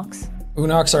some Unox.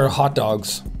 Unox are hot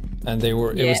dogs, and it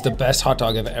was the best hot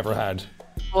dog I've ever had.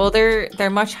 Well, they're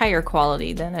much higher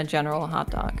quality than a general hot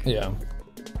dog. Yeah.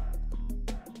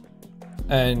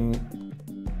 And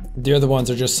the other ones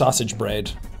are just sausage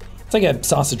bread. It's like a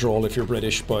sausage roll if you're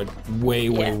British, but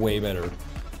way better.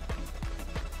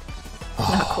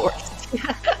 Of course.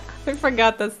 I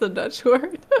forgot that's the Dutch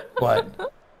word.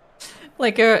 What?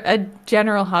 Like a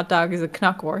general hot dog is a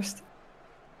knackwurst.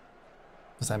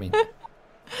 What's that mean?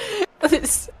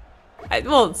 It's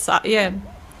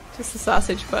just a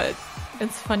sausage, but it's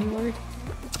a funny word.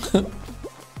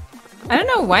 I don't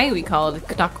know why we call it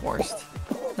knackwurst.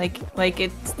 Like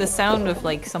it's the sound of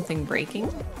like something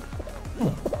breaking.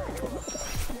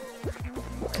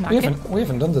 We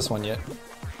haven't done this one yet.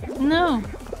 No.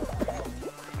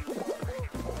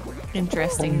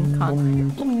 Interesting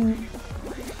concept.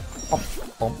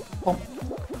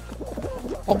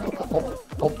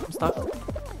 Stop.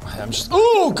 I'm just.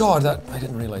 Oh god, that I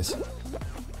didn't realize.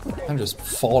 I'm just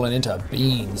falling into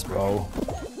beans, bro.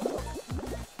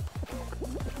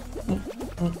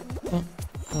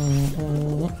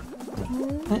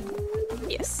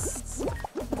 Yes.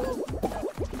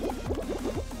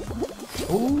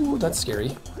 Oh, that's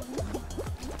scary.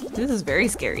 This is very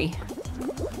scary.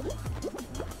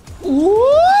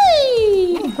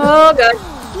 Whee! Oh god.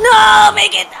 No,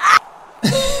 make it!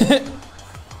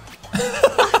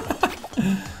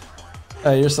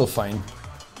 You're still fine.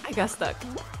 I got stuck.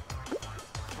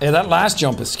 Yeah, that last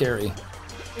jump is scary.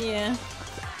 Yeah.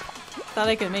 Thought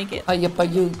I could make it.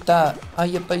 Ayapayuta,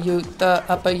 ayapayuta,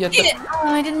 apayuta. Oh,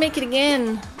 I didn't make it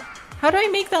again. How do I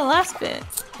make that last bit?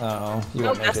 Oh, you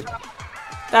won't make it.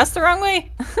 That's the wrong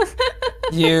way.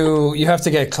 You have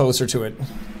to get closer to it.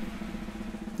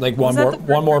 Like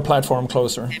one more platform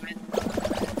closer.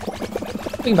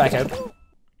 Bring back out.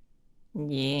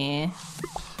 Yeah.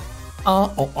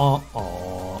 Oh,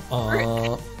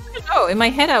 in my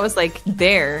head I was like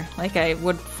there, like I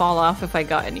would fall off if I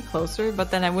got any closer, but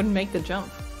then I wouldn't make the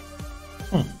jump.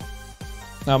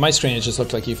 Now my screen it just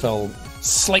looked like you fell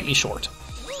slightly short.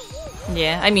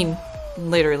 Yeah, I mean,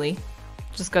 literally,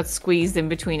 just got squeezed in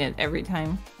between it every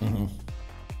time. Mm-hmm.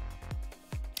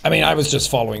 I mean, I was just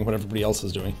following what everybody else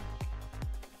was doing.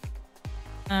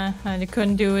 I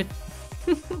couldn't do it.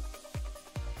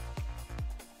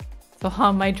 So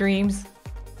haunt my dreams.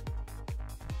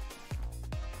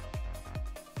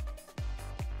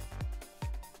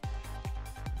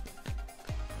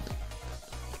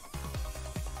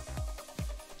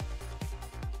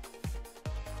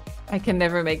 I can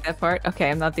never make that part. Okay,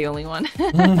 I'm not the only one.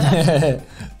 It's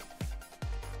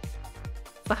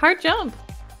a hard jump.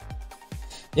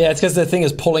 Yeah, it's because the thing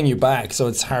is pulling you back, so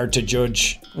it's hard to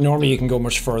judge. Normally you can go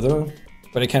much further,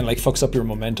 but it kind of like fucks up your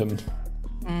momentum.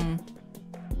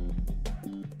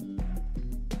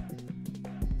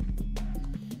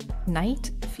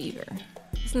 Night Fever.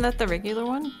 Isn't that the regular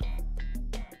one?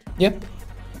 Yep.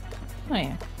 Oh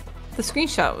yeah. The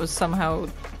screenshot was somehow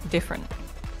different.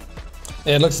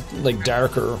 Yeah, it looks like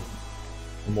darker,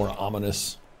 more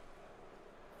ominous.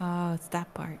 Oh, it's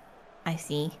that part. I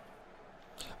see.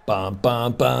 Bam,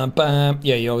 bam, bam, bam.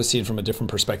 Yeah, you always see it from a different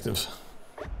perspective.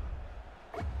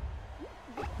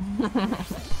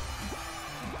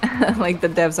 Like the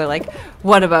devs are like,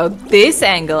 what about this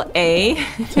angle, eh?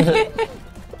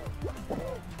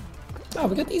 Oh,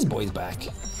 we got these boys back.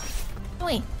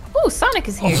 Wait. Oh, Sonic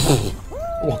is here.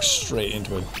 Walk straight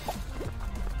into it.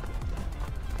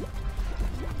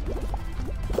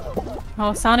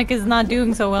 Oh, Sonic is not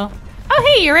doing so well. Oh,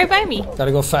 hey, you're right by me.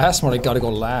 Gotta go fast, more like gotta go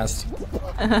last.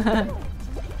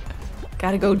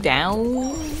 Gotta go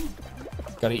down.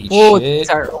 Gotta eat shit.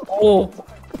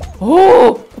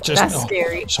 That's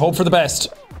scary. Just hope for the best.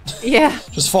 Yeah.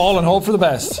 Just fall and hope for the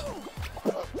best.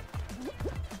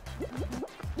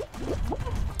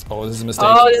 Oh, this is a mistake.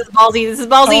 Oh, this is ballsy. This is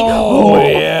ballsy. Oh,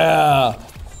 yeah.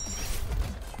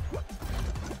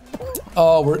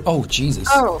 Oh, we're. Oh, Jesus.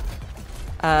 Oh.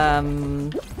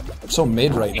 I'm so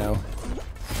mid right now.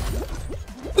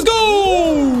 Let's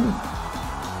go!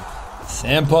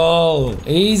 Simple.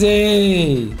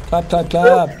 Easy. Clap, clap,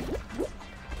 clap.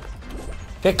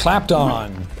 Get clapped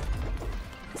on.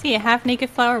 See, a half-naked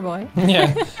flower boy.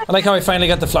 Yeah. I like how I finally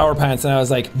got the flower pants and I was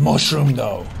like, mushroom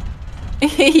though.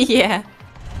 Yeah.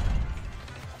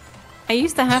 I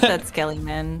used to have that Skelly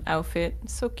Man outfit.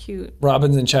 It's so cute.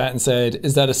 Robin's in chat and said,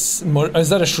 "Is that a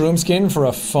shroom skin for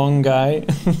a fun guy?"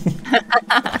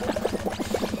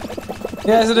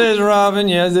 Yes, it is, Robin.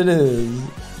 Yes, it is.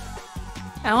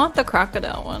 I want the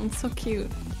crocodile one. It's so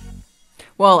cute.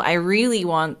 Well, I really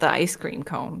want the ice cream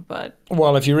cone, but...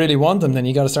 Well, if you really want them, then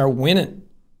you gotta start winning.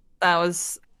 That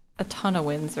was a ton of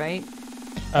wins, right?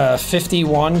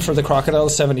 51 for the crocodile,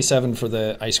 77 for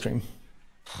the ice cream.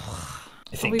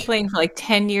 I think. I'll be playing for like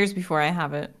 10 years before I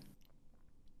have it.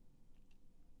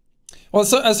 Well,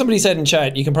 so, as somebody said in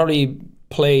chat, you can probably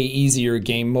play easier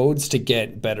game modes to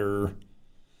get better...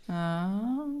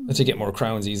 to get more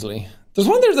crowns easily. There's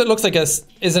one there that looks like is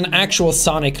an actual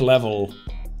Sonic level.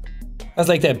 That's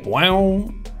like that wow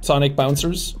Sonic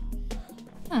bouncers.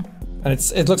 And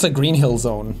it looks like Green Hill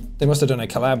Zone. They must have done a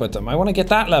collab with them. I want to get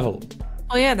that level.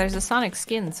 Oh yeah, there's a Sonic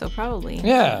skin, so probably.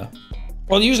 Yeah.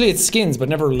 Well, usually it's skins, but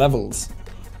never levels.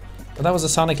 But that was a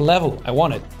Sonic level. I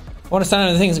want it. I want to stand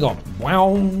on the things and go,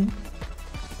 wow.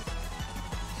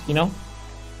 You know?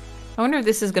 I wonder if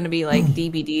this is going to be like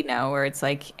DBD now, where it's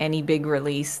like any big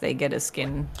release, they get a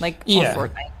skin. Like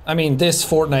Fortnite. I mean, this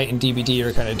Fortnite and DBD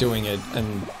are kind of doing it,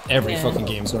 and every fucking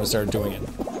game's going to start doing it.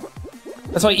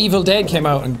 That's why Evil Dead came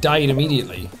out and died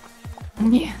immediately.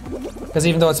 Yeah. Because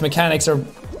even though its mechanics are...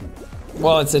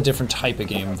 Well, it's a different type of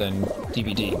game than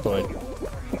DBD, but...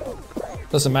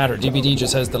 Doesn't matter. DBD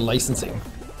just has the licensing.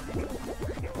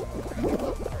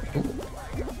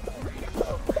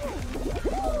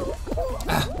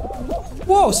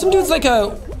 Whoa, some dude's like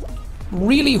a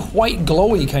really white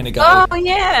glowy kind of guy. Oh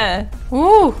yeah.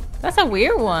 Ooh, that's a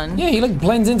weird one. Yeah, he like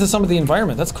blends into some of the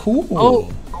environment. That's cool. Oh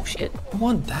shit. I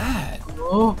want that.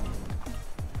 Oh.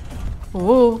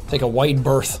 Oh. Take a wide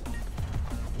berth.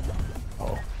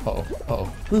 Oh.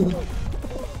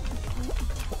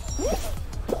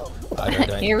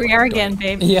 Here we are again,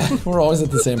 babe. Yeah, we're always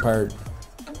at the same part.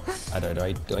 Oh,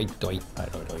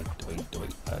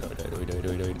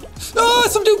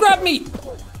 some dude grabbed me!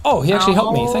 Oh, he actually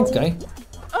helped me. Thanks, guy.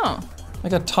 Oh. I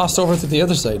got tossed over to the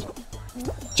other side.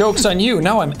 Joke's on you,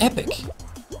 now I'm epic.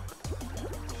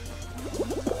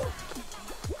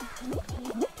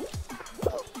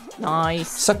 Nice.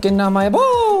 Sucking on my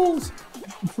balls!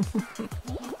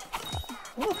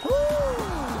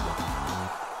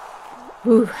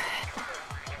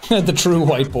 The true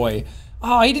white boy.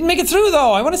 Oh, he didn't make it through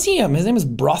though. I want to see him. His name is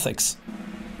Brothix.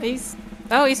 He's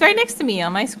right next to me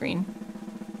on my screen.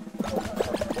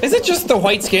 Is it just the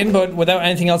white skin, but without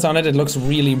anything else on it, it looks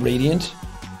really radiant?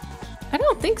 I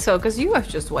don't think so, because you have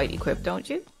just white equipped, don't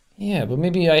you? Yeah, but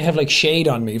maybe I have like shade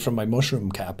on me from my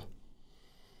mushroom cap.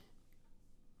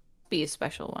 Be a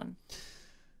special one.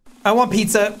 I want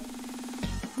pizza.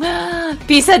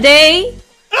 Pizza day!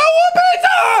 I want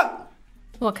pizza!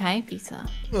 What kind of pizza?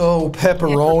 Oh,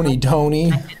 pepperoni,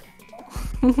 Tony.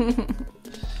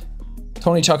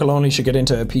 Tony Chocolonely should get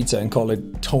into a pizza and call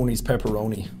it Tony's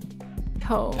Pepperoni.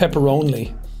 Oh.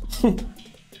 Pepperonly.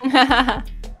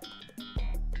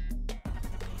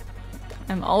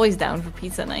 I'm always down for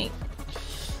pizza night.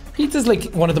 Pizza's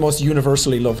like one of the most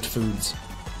universally loved foods.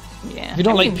 Yeah. If you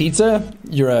don't like pizza,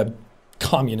 you're a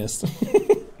communist.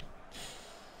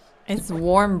 It's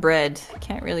warm bread.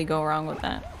 Can't really go wrong with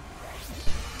that.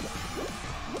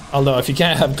 Although if you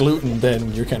can't have gluten,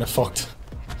 then you're kind of fucked.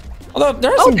 Although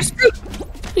there are some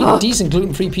pretty decent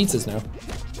gluten-free pizzas now.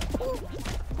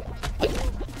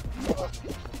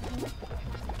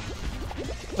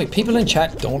 Wait, people in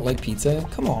chat don't like pizza?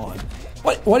 Come on.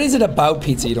 What is it about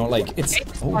pizza you don't like? It's I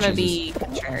just want to be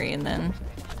contrarian then.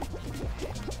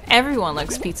 Everyone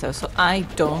likes pizza, so I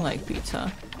don't like pizza.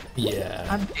 Yeah.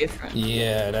 I'm different.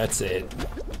 Yeah, that's it.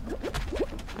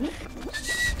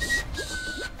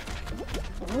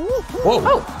 Whoa!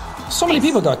 Oh, so many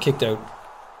people got kicked out.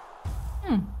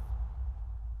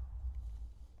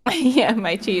 Yeah,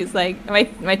 my cheese, like my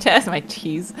Chaz,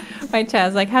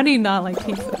 like, how do you not like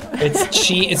pizza?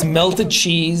 It's melted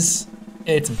cheese.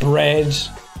 It's bread.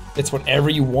 It's whatever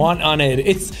you want on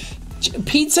it.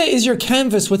 Pizza is your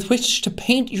canvas with which to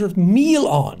paint your meal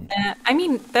on. I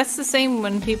mean, that's the same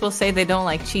when people say they don't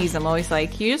like cheese. I'm always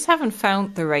like, you just haven't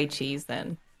found the right cheese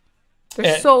then.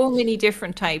 There's so many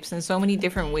different types and so many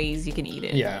different ways you can eat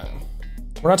it. Yeah.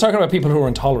 We're not talking about people who are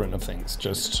intolerant of things,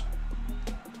 just...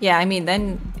 Yeah, I mean,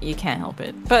 then you can't help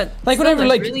it. But like still, whatever,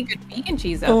 like really good vegan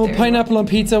cheese out there. Oh, pineapple on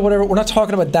pizza, whatever. We're not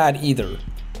talking about that either.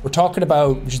 We're talking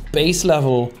about just base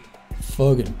level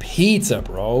fucking pizza,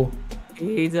 bro.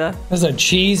 Pizza. There's a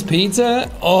cheese pizza?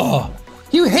 Oh,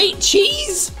 you hate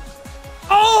cheese?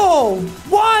 Oh,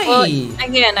 why? Well,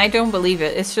 again, I don't believe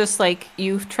it. It's just like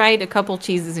you've tried a couple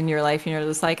cheeses in your life and you're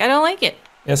just like, I don't like it.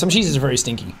 Yeah, some cheeses are very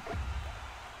stinky.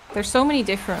 There's so many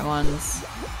different ones.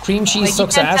 Cream cheese like,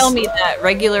 sucks you can't ass. tell me that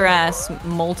regular ass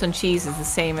molten cheese is the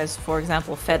same as, for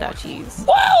example, feta cheese.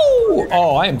 Whoa!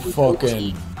 Oh, I am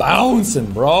fucking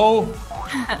bouncing, bro.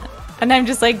 And I'm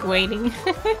just like waiting.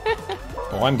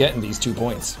 Oh, I'm getting these 2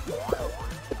 points.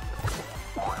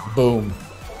 Boom.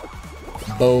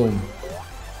 Boom.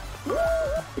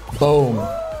 Boom.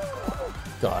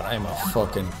 God, I'm a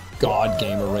fucking god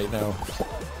gamer right now.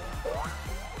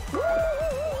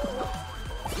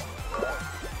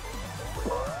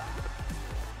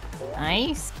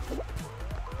 Nice.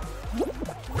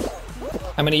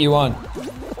 How many are you on?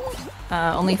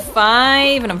 Only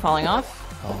 5, and I'm falling off.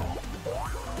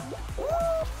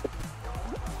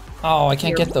 Oh, I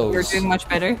can't get those. You're doing much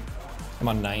better. I'm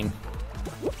on 9.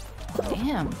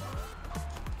 Damn.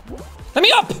 Let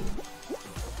me up!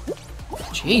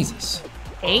 Jesus.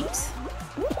 8?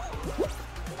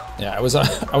 Yeah, I was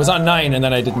on 9 and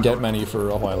then I didn't get many for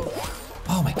a while.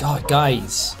 Oh my god,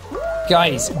 guys.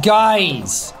 Guys!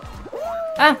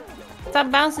 Ah! Stop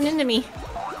bouncing into me.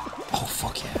 Oh,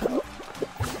 fuck yeah.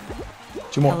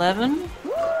 2 more. 11?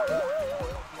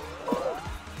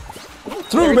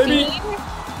 Through, 13? baby!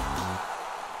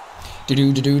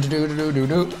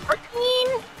 Do-do-do-do-do-do-do-do. 14?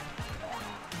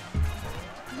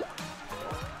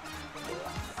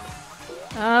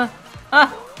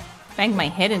 Banged my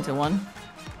head into one.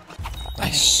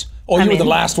 Nice. Oh, you were the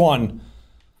last one.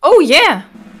 Oh, yeah!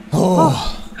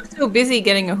 Oh. I was so busy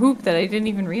getting a hoop that I didn't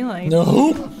even realize. No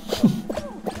hoop.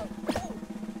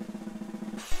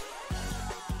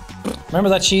 Remember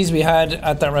that cheese we had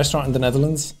at that restaurant in the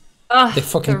Netherlands? The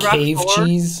fucking cave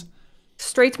cheese?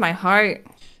 Straight to my heart.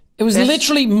 It was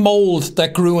literally mold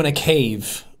that grew in a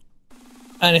cave.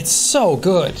 And it's so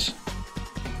good.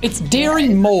 It's dairy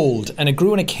mold and it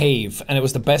grew in a cave and it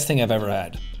was the best thing I've ever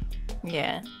had.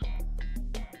 Yeah.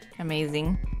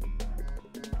 Amazing.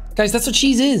 Guys, that's what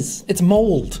cheese is. It's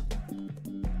mold.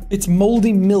 It's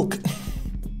moldy milk.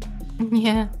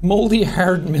 Yeah. Moldy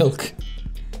hard milk.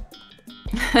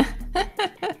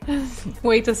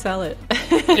 Way to sell it.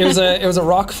 It was a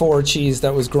Roquefort cheese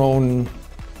that was grown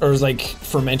or was like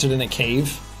fermented in a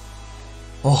cave.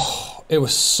 Oh, it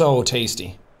was so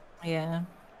tasty. Yeah.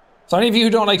 So any of you who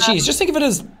don't like cheese, just think of it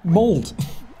as mold.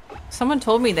 Someone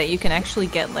told me that you can actually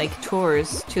get like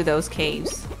tours to those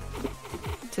caves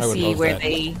to see where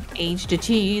they aged the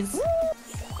cheese.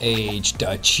 Aged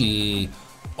the cheese.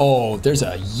 Oh, there's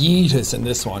a yeetus in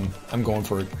this one. I'm going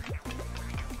for it.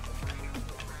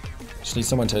 Just need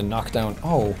someone to knock down.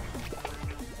 Oh,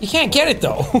 you can't get it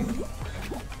though.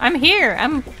 I'm here.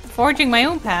 I'm forging my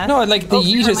own path. No, like the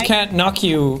yeetus can't knock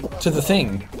you to the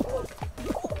thing.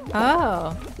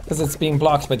 Oh. Because it's being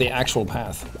blocked by the actual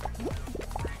path.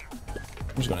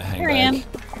 I'm just gonna hang Here back. I am.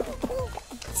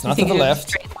 It's not to the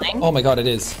left. Oh my god, it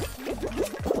is.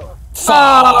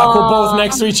 Fuck! Oh. We're both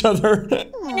next to each other.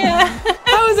 Yeah.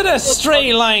 How is it a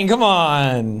straight line? Come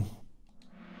on.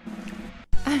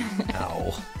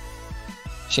 Ow.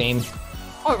 Shame.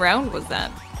 What round was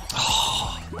that?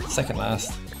 Oh, second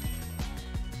last.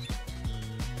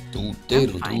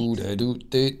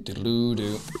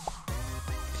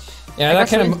 Yeah,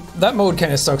 that mode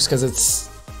kind of sucks because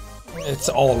it's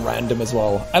all random as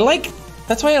well.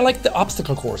 That's why I like the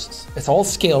obstacle courses. It's all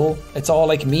skill. It's all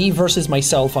like me versus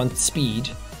myself on speed.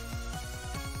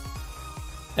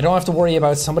 I don't have to worry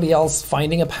about somebody else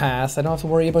finding a path. I don't have to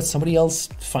worry about somebody else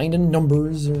finding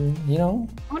numbers or, you know.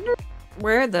 I wonder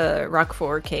where the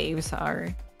Roquefort caves are.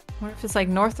 I wonder if it's like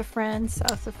north of France,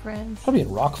 south of France. Probably in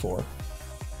Roquefort.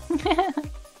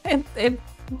 It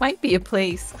might be a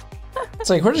place. It's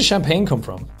like, where does champagne come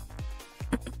from?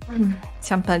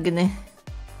 Champagne.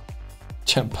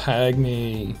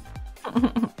 Champagne.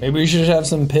 Maybe we should have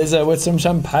some pizza with some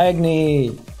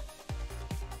champagne.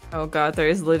 Oh god, there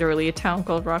is literally a town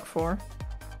called Roquefort.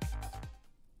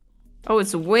 Oh,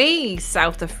 it's way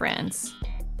south of France.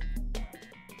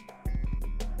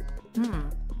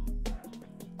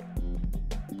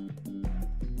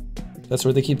 That's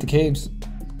where they keep the caves.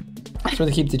 That's where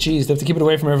they keep the cheese. They have to keep it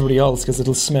away from everybody else because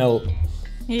it'll smell.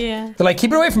 Yeah. They're like,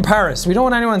 keep it away from Paris. We don't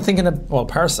want anyone thinking of... Well,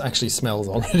 Paris actually smells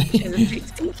already. It's a big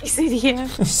stinky city, yeah.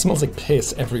 It smells like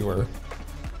piss everywhere.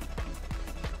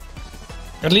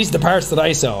 At least the parts that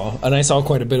I saw, and I saw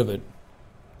quite a bit of it.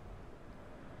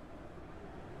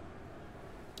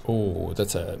 Oh,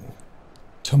 that's a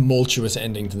tumultuous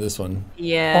ending to this one.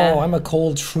 Yeah. Oh, I'm a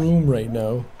cold shroom right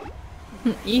now.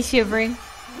 You shivering?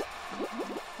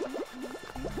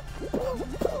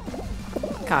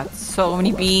 God, so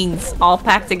many beans all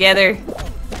packed together.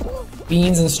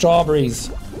 Beans and strawberries.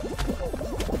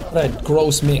 What a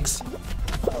gross mix.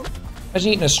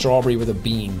 Imagine eating a strawberry with a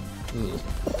bean. Ugh.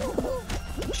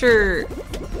 Sure,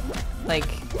 like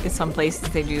in some places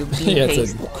they do bean Yeah,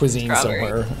 paste. it's a cuisine strawberry.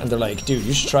 somewhere, and they're like, dude,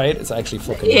 you should try it. It's actually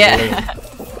fucking Yeah.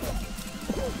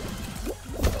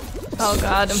 Oh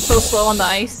god, I'm so slow on the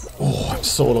ice. Oh, I'm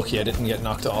so lucky I didn't get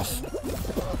knocked off.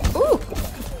 Ooh,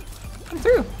 I'm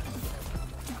through.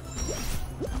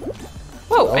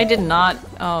 Whoa, I did not.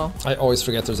 Oh. I always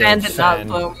forget there's a fan. fan. Did not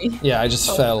blow me. Yeah, I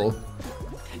just fell.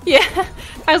 Yeah.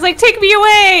 I was like, take me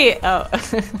away! Oh.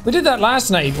 We did that last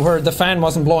night where the fan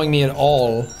wasn't blowing me at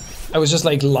all. I was just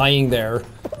like lying there.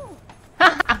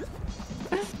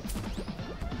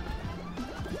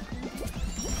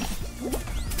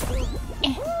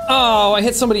 Oh, I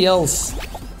hit somebody else.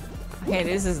 Okay,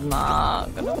 this is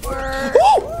not gonna work.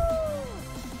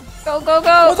 Go, go,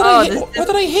 go! What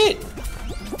did I hit?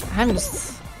 I'm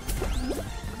just...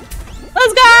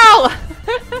 Let's go!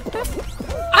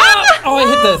 Ah! Oh, I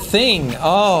hit the thing.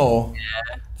 Oh.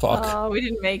 Yeah. Fuck. Oh, we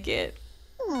didn't make it.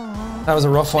 That was a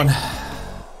rough one.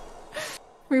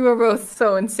 We were both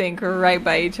so in sync, right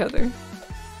by each other.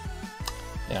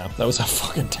 Yeah, that was a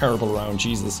fucking terrible round,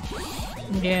 Jesus.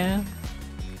 Yeah.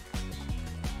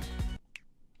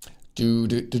 Do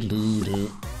do do do do.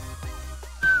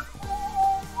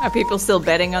 Are people still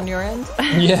betting on your end?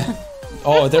 Yeah.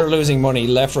 Oh, they're losing money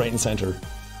left, right, and center.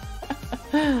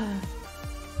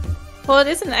 Well, it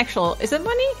isn't actual. Is it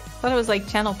money? I thought it was like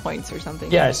channel points or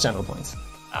something. Yeah, it's channel points.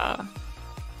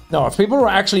 No, if people were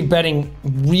actually betting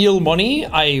real money,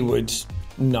 I would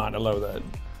not allow that.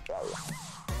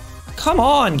 Come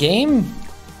on, game.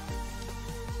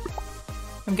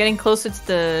 I'm getting closer to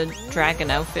the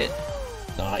dragon outfit.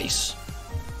 Nice.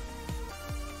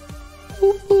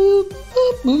 Boop, boop,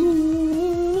 boop,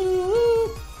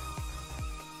 boop.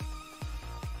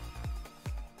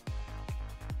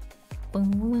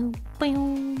 Boom,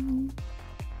 boom.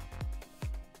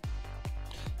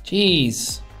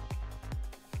 Jeez.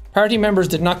 Party members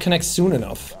did not connect soon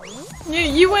enough.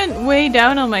 You went way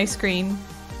down on my screen.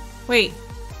 Wait,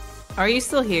 are you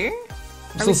still here?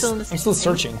 I'm still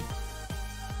searching.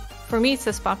 For me, it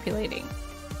says populating.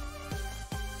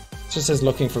 It just says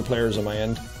looking for players on my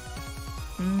end.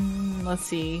 Let's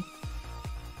see.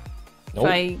 Nope.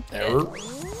 Error.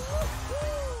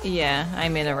 Yeah,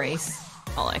 I'm in a race.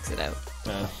 I'll exit out.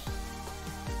 Yeah.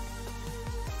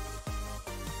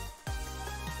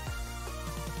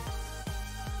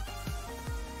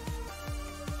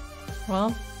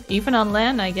 Well, even on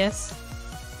LAN, I guess.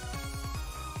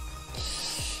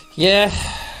 Yeah.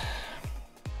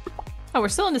 Oh, we're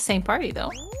still in the same party, though.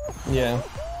 Yeah.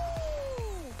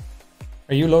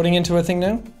 Are you loading into a thing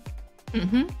now?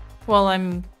 Mm-hmm. Well,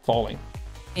 I'm... Falling.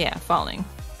 Yeah, falling.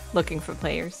 Looking for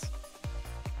players.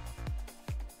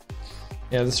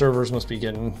 Yeah, the servers must be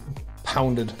getting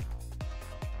pounded.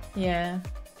 Yeah,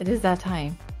 it is that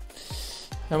time.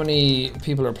 How many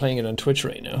people are playing it on Twitch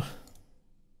right now?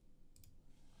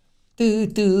 Do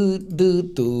do do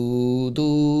do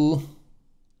do.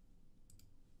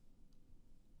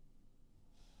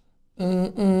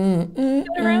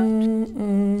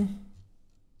 It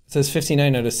says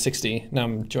 59 out of 60. Now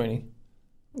I'm joining.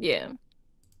 Yeah.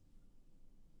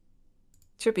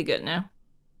 Should be good now.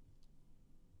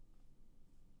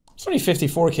 It's only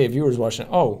 54k viewers watching.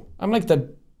 Oh, I'm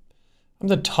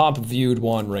the top viewed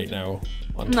one right now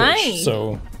on Twitch. Nice.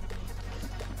 So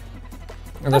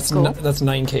and that's cool. That's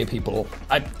 9k people.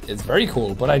 It's very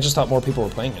cool, but I just thought more people were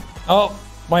playing it. Oh,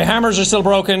 my hammers are still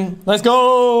broken. Let's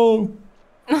go.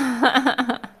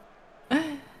 I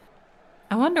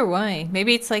wonder why.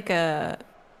 Maybe it's like a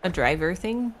driver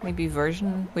thing. Maybe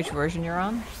which version you're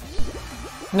on.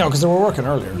 No, because they were working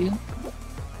earlier.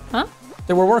 Huh?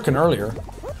 They were working earlier.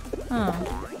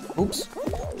 Oh. Oops.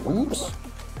 Oops.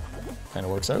 Kind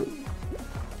of works out.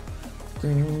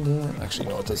 Actually,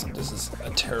 no, it doesn't. This is a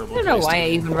terrible. I don't know why I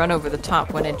even run over the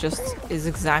top when it just is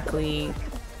exactly.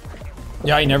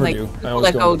 Yeah, I never like, do. I people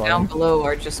always that go go down below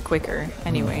are just quicker.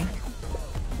 Anyway.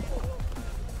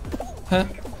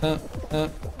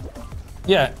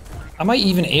 Yeah. Am I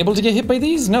even able to get hit by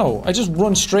these? No, I just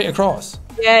run straight across.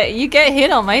 Yeah, you get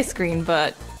hit on my screen,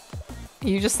 but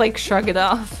you just like shrug it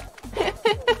off.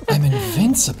 I'm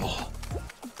invincible.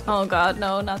 Oh god,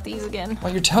 no, not these again.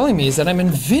 What you're telling me is that I'm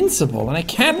invincible and I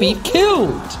can't be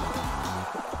killed.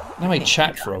 Now my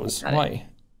chat froze. Why?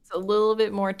 It's a little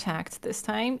bit more tact this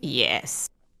time. Yes.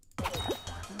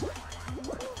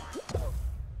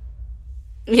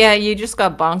 Yeah, you just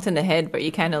got bonked in the head, but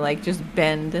you kind of like just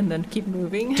bend and then keep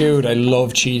moving. Dude, I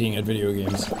love cheating at video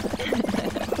games.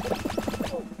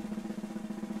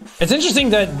 It's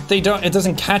interesting that it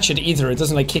doesn't catch it either. It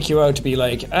doesn't like kick you out to be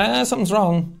like, something's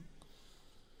wrong.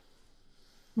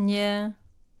 Yeah.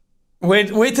 Wait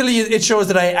till it shows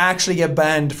that I actually get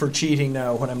banned for cheating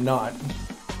now when I'm not.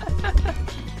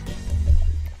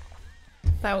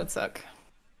 That would suck.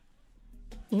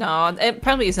 No, it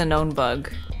probably is a known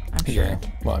bug. I'm sure. Yeah.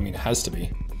 Well, I mean, it has to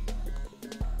be.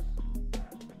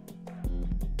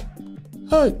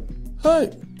 Hey!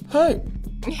 Hey! Hey!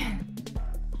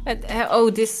 Oh,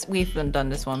 this we've done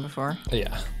this one before.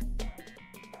 Yeah.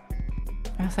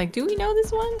 I was like, do we know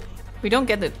this one? We don't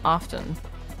get it often.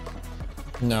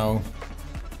 No.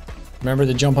 Remember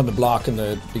the jump on the block in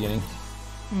the beginning?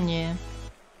 Yeah.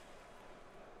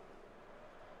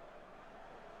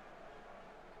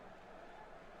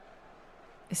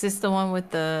 Is this the one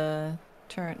with the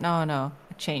turn? No,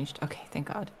 it changed. Okay, thank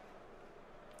God.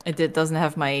 Doesn't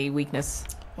have my weakness.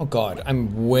 Oh God,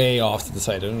 I'm way off to the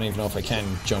side. I don't even know if I can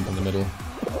jump in the middle.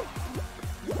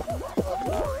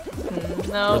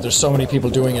 No. There's so many people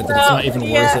doing it that it's not even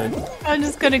worth it. I'm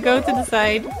just gonna go to the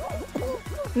side.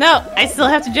 No, I still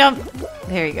have to jump.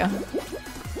 There you go.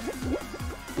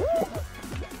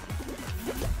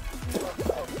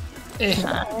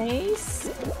 Nice.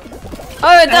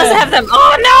 Oh, it does have them.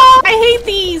 Oh no, I hate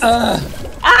these.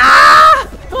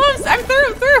 Oops, I'm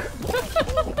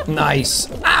through. Nice.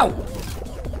 Ow.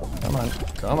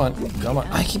 Come on.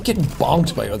 I keep getting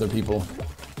bonked by other people.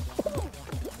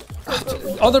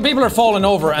 Other people are falling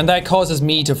over, and that causes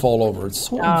me to fall over. It's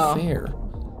so unfair.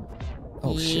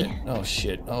 Oh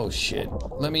shit.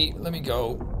 Let me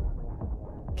go.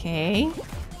 Okay.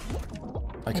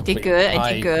 I did good.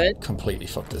 I completely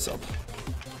fucked this up.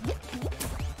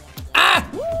 Ah!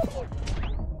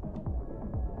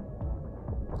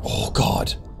 Oh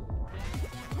God.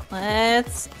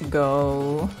 Let's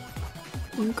go.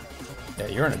 Yeah,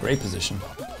 you're in a great position.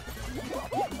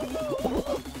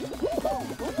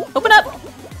 Open up!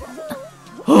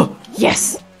 Oh,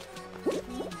 yes!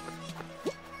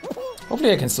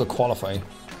 Hopefully I can still qualify.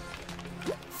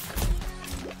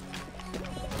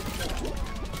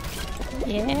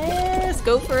 Yes,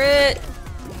 go for it!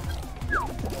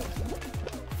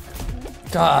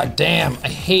 God damn, I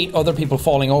hate other people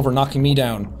falling over, knocking me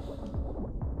down.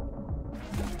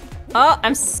 Oh,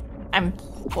 I'm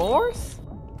fourth?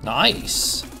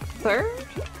 Nice. Third?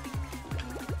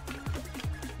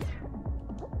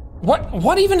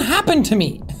 What even happened to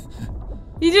me?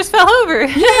 You just fell over.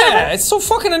 Yeah, it's so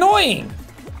fucking annoying.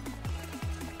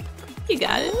 You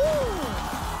got it.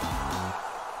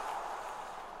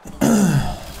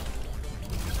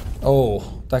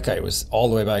 Oh, that guy was all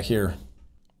the way back here.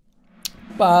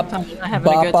 Bop,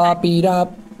 bop, bop, beat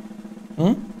up.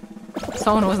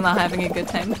 Someone was not having a good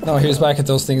time. No, he was back at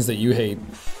those things that you hate.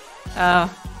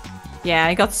 Yeah,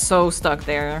 I got so stuck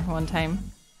there one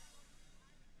time.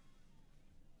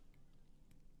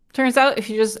 Turns out if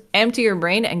you just empty your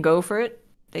brain and go for it,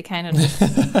 they kind of just...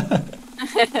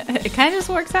 it kind of just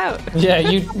works out. Yeah,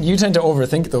 you tend to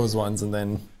overthink those ones and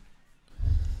then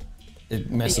it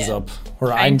messes up.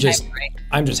 Where I'm just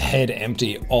head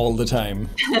empty all the time.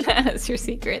 That's your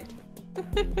secret.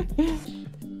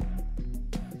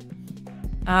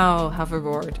 Oh,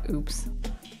 hoverboard. Oops.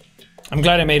 I'm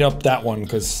glad I made up that one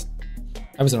because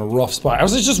I was in a rough spot. I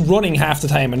was just running half the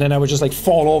time and then I would just like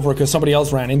fall over because somebody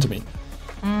else ran into me.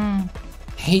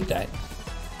 Hate that.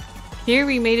 Here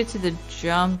we made it to the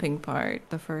jumping part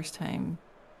the first time.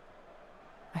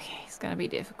 Okay, it's gonna be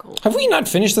difficult. Have we not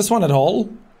finished this one at all?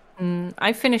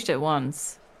 I finished it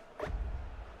once.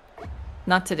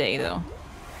 Not today though.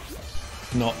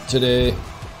 Not today.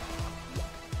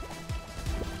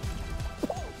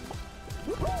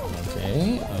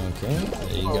 Okay,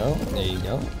 there you go, there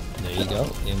you go,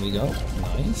 in we go.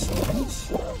 Nice.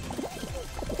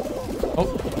 Oh.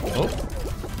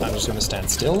 I'm just gonna stand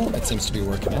still. It seems to be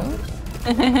working out.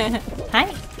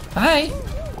 Hi. Hi.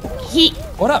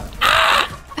 What up? Ah!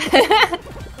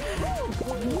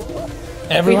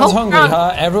 Everyone's hungry,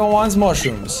 huh? Everyone wants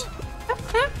mushrooms.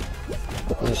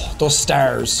 Oh, those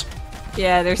stars.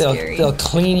 Yeah, they're scary. They'll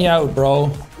clean you out,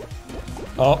 bro.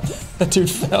 Oh, that dude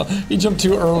fell. He jumped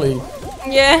too early.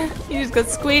 Yeah, he just got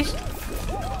squished.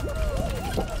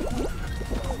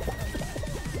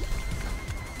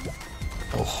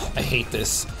 Oh, I hate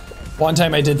this. One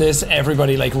time I did this,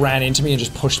 everybody like ran into me and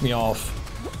just pushed me off.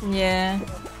 Yeah.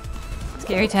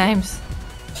 Scary times.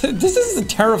 This is a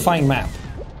terrifying map.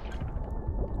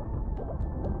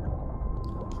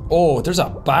 Oh, there's a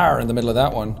bar in the middle of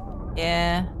that one.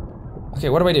 Yeah. Okay,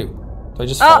 what do I do? Do I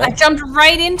just fall? Oh, I jumped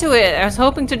right into it. I was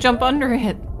hoping to jump under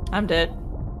it. I'm dead.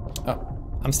 Oh,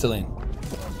 I'm still in.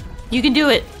 You can do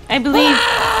it. I believe.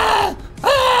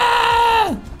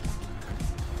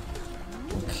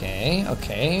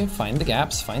 Okay. Find the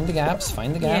gaps. Yeah,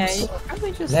 you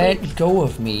probably just Let go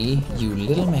of me, you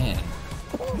little man.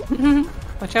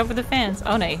 Watch out for the fans.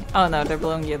 Oh no. Oh no, they're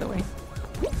blowing the other way.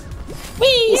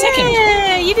 Whee! Second!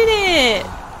 Yeah, you did it!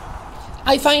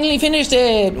 I finally finished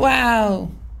it! Wow!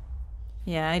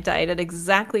 Yeah, I died at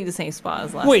exactly the same spot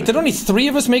as last Wait, time. did only 3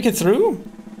 of us make it through?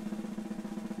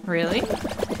 Really?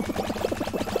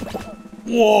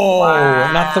 Whoa!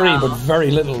 Wow. Not 3, but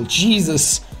very little.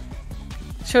 Jesus.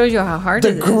 Shows you how hard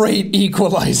it is. The great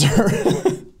equalizer.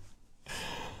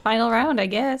 Final round, I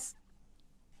guess.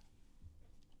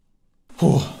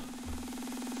 Whew.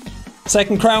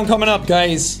 Second crown coming up,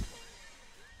 guys.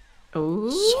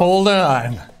 Ooh. Hold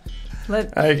on.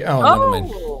 Never mind.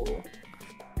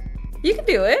 You can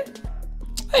do it.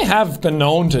 I have been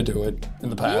known to do it in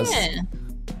the past. Yeah.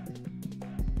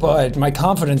 But my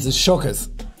confidence is shooketh.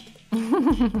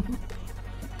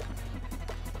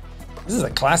 This is a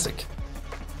classic.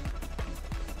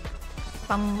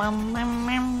 Bum, bum, bum,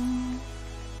 bum.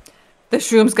 The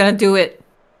shroom's gonna do it.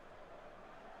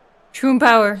 Shroom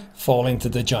power. Fall into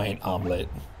the giant omelet.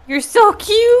 You're so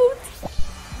cute.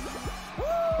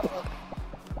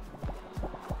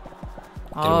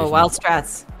 Oh, wild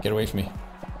strats. Get away from me.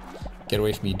 Get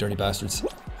away from me, dirty bastards.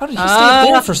 How did he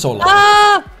stay there for so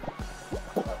long?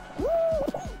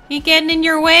 He getting in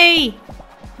your way.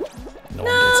 No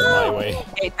one gets in my way.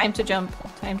 Okay, time to jump.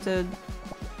 Time to...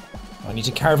 I need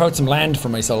to carve out some land for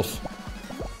myself.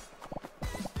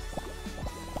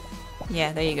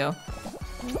 Yeah, there you go.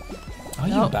 Oh,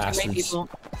 you bastards.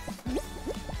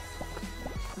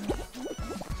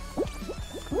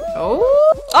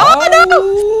 Oh no!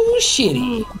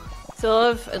 Shitty. Still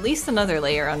have at least another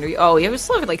layer under you. Oh, you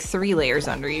still have like 3 layers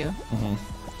under you. Mm-hmm.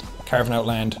 Carving out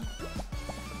land.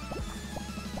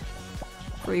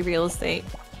 Free real estate.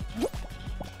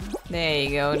 There you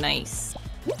go, nice.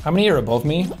 How many are above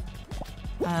me?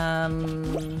 A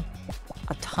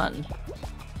ton.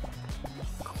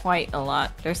 Quite a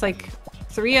lot. There's like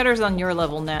 3 others on your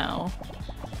level now.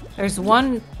 There's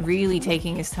one really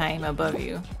taking his time above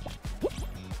you.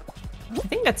 I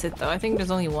think that's it though. I think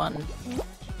there's only one.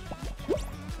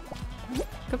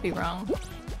 Could be wrong.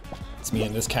 It's me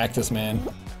and this cactus man.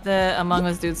 The Among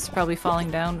Us dude's probably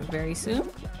falling down very soon.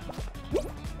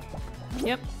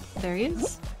 Yep, there he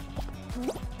is.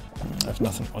 I have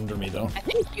nothing under me though. I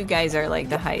think you guys are like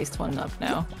the highest one up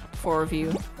now. 4 of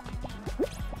you.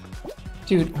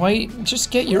 Dude, why just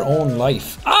get your own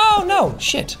life? Oh no!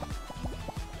 Shit!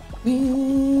 You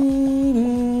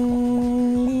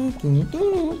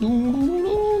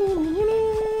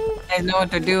guys know what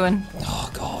they're doing.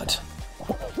 Oh god.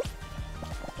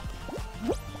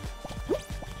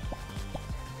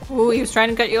 Ooh, he was trying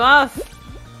to cut you off.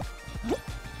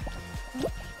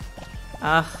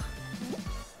 Ugh.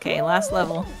 Okay, last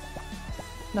level.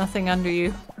 Nothing under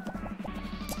you.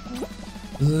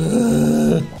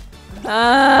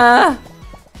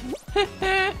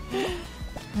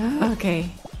 Okay.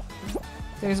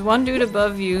 There's one dude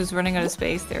above you who's running out of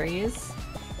space. There he is.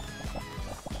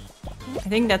 I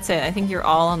think that's it. I think you're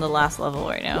all on the last level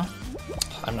right now.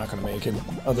 I'm not gonna make it.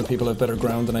 Other people have better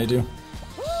ground than I do.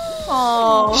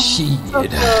 Oh, shit.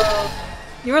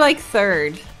 You were like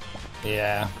 3rd.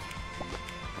 Yeah.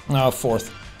 No,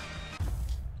 4th.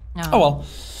 Oh. Oh well.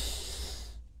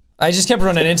 I just kept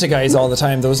running into guys all the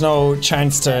time. There was no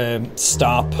chance to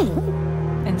stop.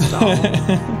 Install.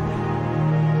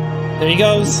 There he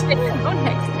goes. Get your own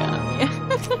hexagon.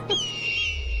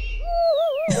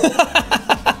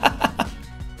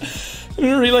 I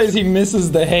didn't realize he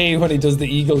misses the hay when he does the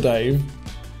eagle dive.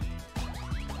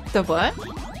 The what?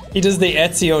 He does the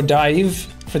Ezio dive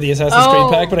for the Assassin's Creed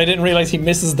pack, but I didn't realize he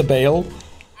misses the bail.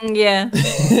 Yeah.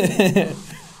 I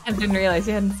didn't realize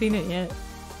you hadn't seen it yet.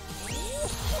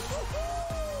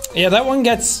 Yeah, that one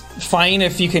gets fine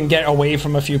if you can get away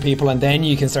from a few people and then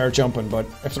you can start jumping, but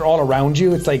if they're all around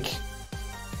you, it's like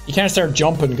you can't start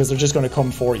jumping because they're just going to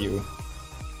come for you.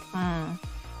 Oh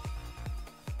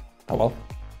well.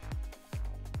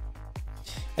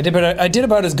 I did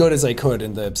about as good as I could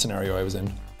in the scenario I was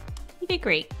in. You did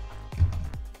great.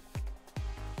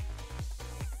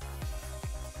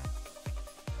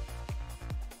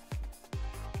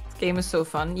 Game is so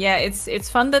fun. Yeah, it's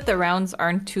fun that the rounds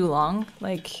aren't too long.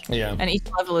 Like, yeah, and each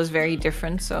level is very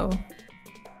different, so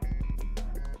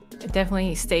it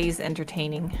definitely stays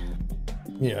entertaining.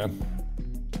 Yeah.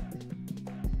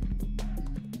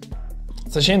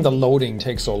 It's a shame the loading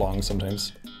takes so long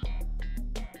sometimes.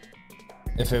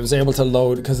 If it was able to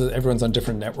load, because everyone's on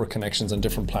different network connections on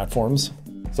different platforms,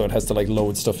 so it has to like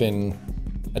load stuff in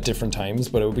at different times,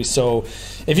 but it would be so...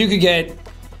 If you could get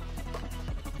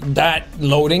that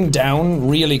loading down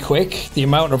really quick, the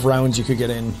amount of rounds you could get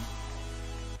in.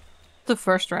 The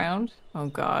first round? Oh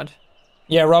god.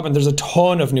 Yeah, Robin, there's a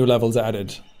ton of new levels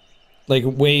added. Like,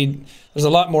 there's a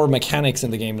lot more mechanics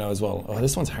in the game now as well. Oh,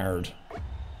 this one's hard.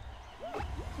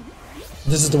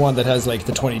 This is the one that has like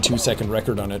the 22-second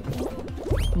record on it.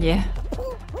 Yeah.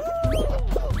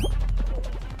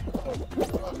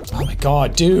 Oh my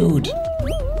god, dude!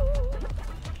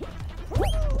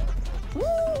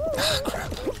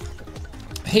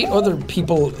 hate other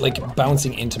people like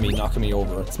bouncing into me, knocking me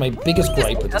over. It's my biggest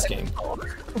gripe with this game.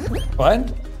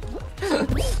 What?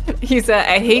 He said,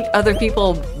 I hate other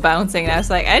people bouncing. And I was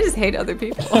like, I just hate other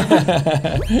people.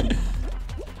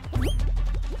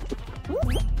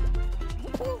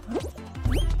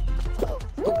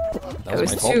 It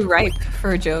was too ripe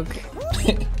for a joke.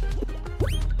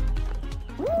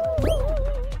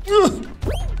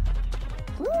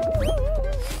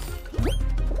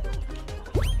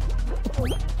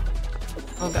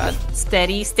 Oh god.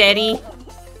 Steady, steady.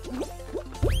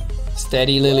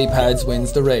 Steady lily pads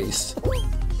wins the race.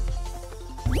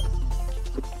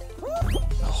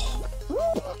 Oh.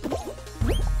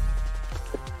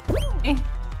 Eh.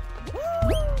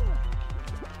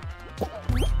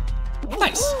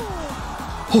 Nice.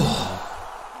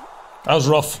 That was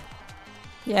rough.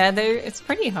 Yeah, it's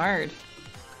pretty hard.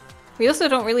 We also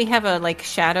don't really have a like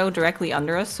shadow directly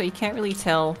under us, so you can't really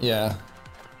tell. Yeah.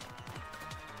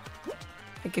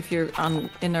 Like if you're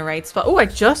in the right spot. Oh, I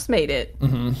just made it.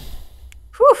 Mm-hmm.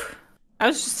 Whew. I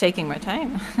was just taking my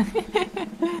time.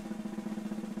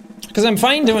 Because I'm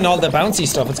fine doing all the bouncy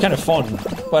stuff. It's kind of fun,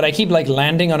 but I keep like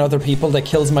landing on other people. That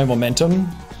kills my momentum.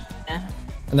 Yeah.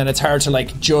 And then it's hard to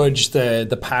like judge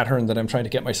the pattern that I'm trying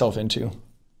to get myself into.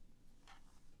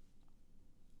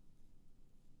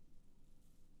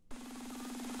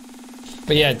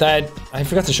 But yeah, I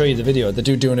forgot to show you the video. The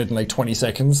dude doing it in like 20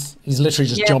 seconds. He's literally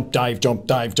just jump, dive, jump,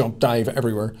 dive, jump, dive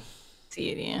everywhere.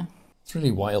 See it, yeah. It's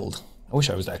really wild. I wish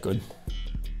I was that good.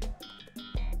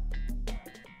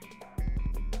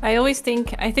 I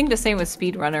think the same with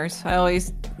speedrunners. I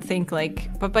always think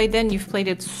like, but by then you've played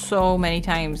it so many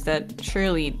times that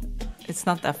surely it's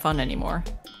not that fun anymore.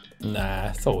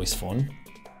 Nah, it's always fun.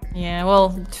 Yeah,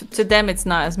 well, to them it's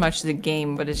not as much the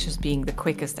game, but it's just being the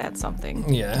quickest at something.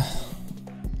 Yeah.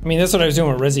 I mean, that's what I was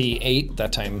doing with Resi 8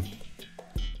 that time.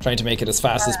 Trying to make it as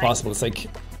fast as possible. It's like,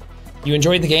 you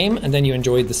enjoyed the game, and then you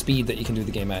enjoyed the speed that you can do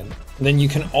the game at. And then you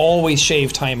can always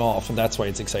shave time off, and that's why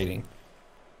it's exciting.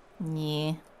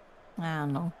 Yeah. I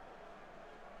don't know.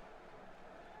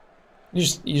 You're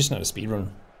just not a speedrunner.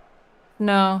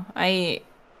 No, I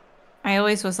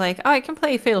always was like, oh, I can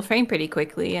play Fatal Frame pretty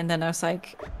quickly, and then I was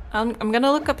like, I'm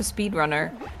gonna look up a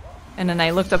speedrunner. And then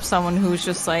I looked up someone who was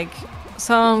just like,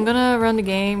 so I'm gonna run the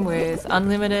game with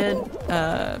unlimited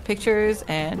pictures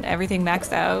and everything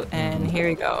maxed out, and here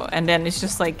we go. And then it's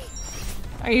just like,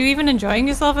 are you even enjoying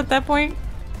yourself at that point?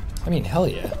 I mean, hell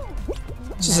yeah.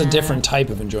 It's just a different type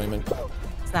of enjoyment.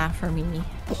 It's not for me.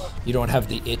 You don't have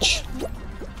the itch.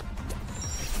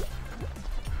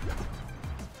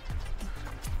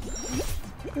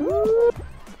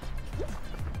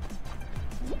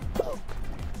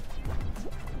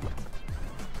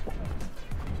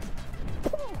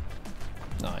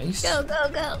 Nice. Go, go,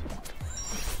 go.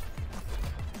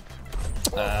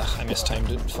 I mistimed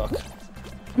it. Fuck.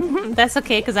 That's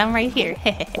okay, because I'm right here.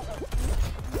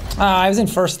 I was in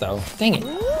first, though. Dang it.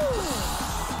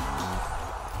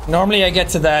 Normally I get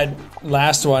to that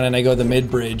last one and I go the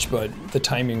mid-bridge, but the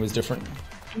timing was different.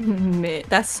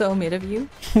 That's so mid of you.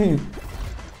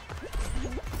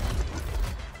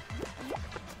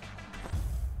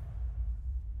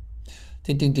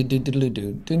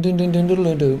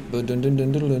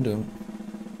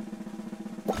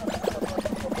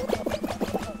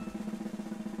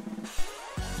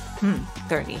 Hmm,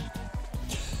 30.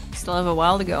 Still have a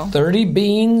while to go. 30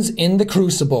 beans in the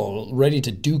crucible, ready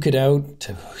to duke it out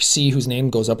to see whose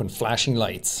name goes up in flashing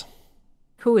lights.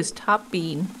 Who is top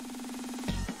bean?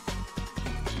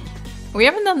 We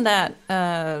haven't done that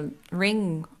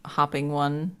ring hopping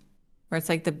one, where it's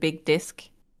like the big disc.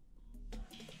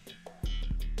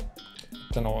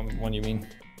 Don't know what one you mean.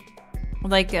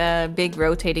 Like a big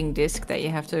rotating disc that you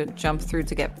have to jump through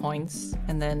to get points,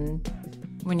 and then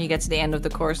when you get to the end of the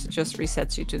course, it just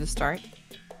resets you to the start.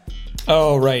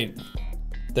 Oh, right.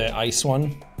 The ice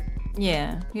one?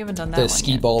 Yeah, we haven't done that the one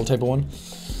ski yet. ball type of one?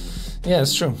 Yeah,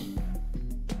 it's true.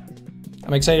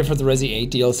 I'm excited for the Resi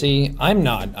 8 DLC. I'm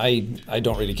not. I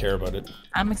don't really care about it.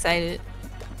 I'm excited.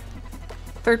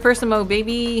 Third person mode,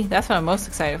 baby. That's what I'm most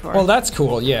excited for. Well, that's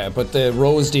cool, yeah, but the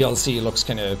Rose DLC looks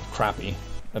kind of crappy.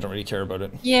 I don't really care about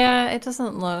it. Yeah, it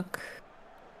doesn't look...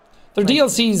 Their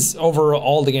DLCs over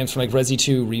all the games from like Resi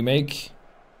 2 Remake.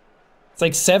 It's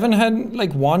like 7 had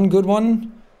like one good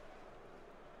one.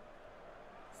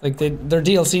 Like their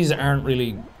DLCs aren't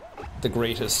really the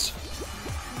greatest.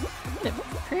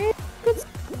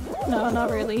 No, not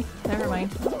really. Never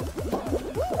mind.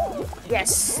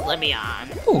 Yes, let me on.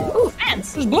 Ooh,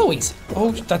 fans. There's blowies.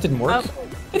 Oh, that didn't work. Oh,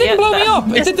 It didn't blow me up.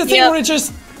 It did the thing where it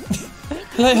just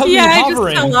like helped me I just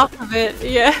hovering. fell off of it.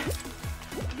 Yeah.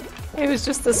 It was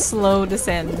just a slow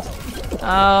descent.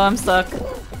 Oh, I'm stuck.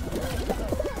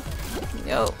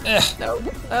 No. No.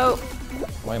 Oh.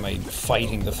 Why am I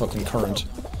fighting the fucking current?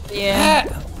 Yeah.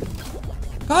 Ah!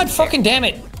 God fucking damn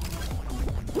it!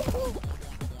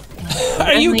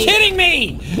 Are you kidding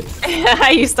me?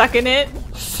 Are you stuck in it?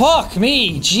 Fuck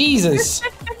me, Jesus.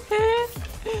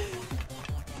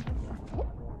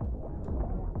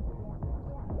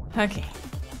 Okay.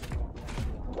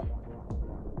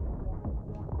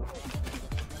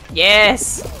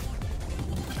 Yes!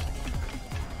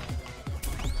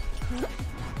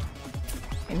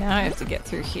 Okay, now I have to get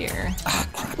through here. Ah,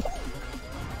 crap.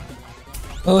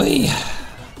 Oy.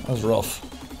 That was rough.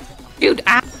 Dude,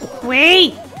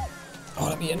 wait! Oh,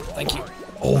 let me in. Thank you.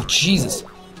 Oh, Jesus.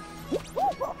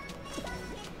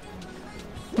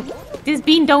 This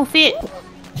bean don't fit.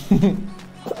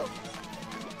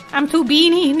 I'm too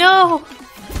beanie, no!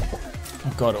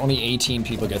 Oh god, only 18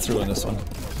 people get through on this one.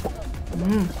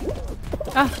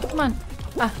 Ah, come on.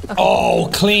 Ah, okay. Oh,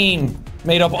 clean!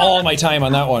 Made up all my time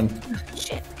on that one.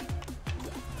 Shit.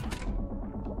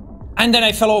 And then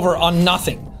I fell over on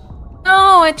nothing.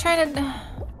 No, I tried to...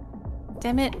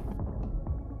 Damn it.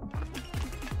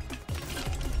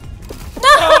 No!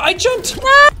 Oh, I jumped!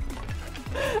 No!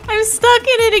 I'm stuck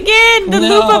in it again! The No.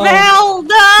 loop of hell!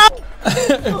 No!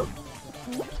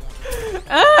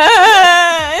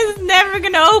 It's never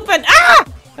gonna open! Ah!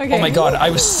 Okay. Oh my god, I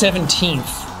was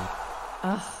 17th.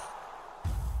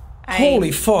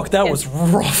 Holy fuck, that was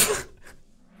rough.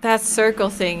 That circle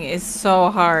thing is so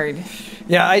hard.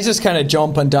 Yeah, I just kind of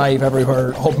jump and dive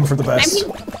everywhere, hoping for the best. I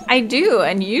mean, I do,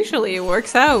 and usually it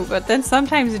works out, but then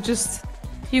sometimes it just...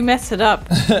 You mess it up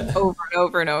over and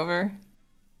over and over.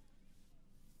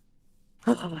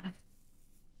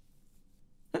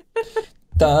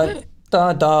 Da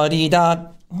da da dee da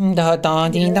da da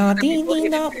dee da dee dee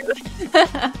da.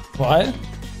 What?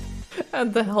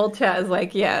 And the whole chat is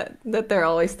like, yeah, that they're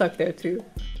always stuck there too.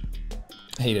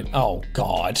 Hate it. Oh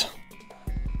god.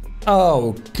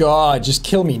 Oh god, just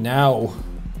kill me now.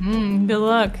 Good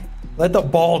luck. Let the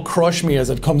ball crush me as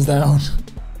it comes down.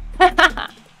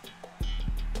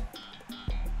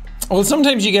 Well,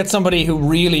 sometimes you get somebody who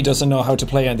really doesn't know how to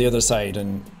play on the other side,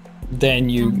 and then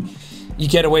you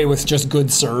get away with just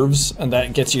good serves, and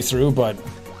that gets you through, but...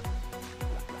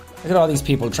 Look at all these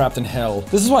people trapped in hell.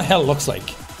 This is what hell looks like.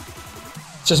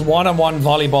 It's just one-on-one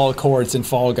volleyball courts in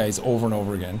Fall Guys over and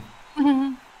over again.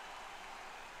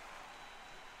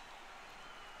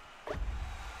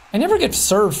 I never get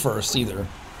served first, either.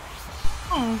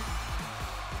 My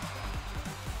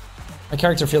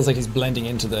character feels like he's blending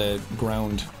into the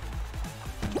ground.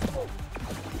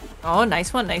 Oh,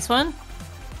 nice one, nice one.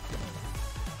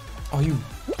 Oh, you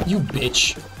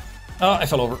bitch. Oh, I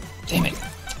fell over. Damn it.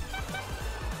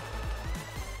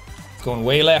 It's going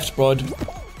way left, bud.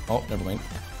 Oh, never mind.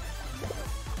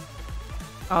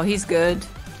 Oh, he's good.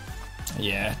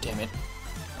 Yeah, damn it.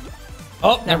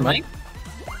 Oh, never mind.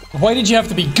 Why did you have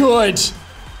to be good?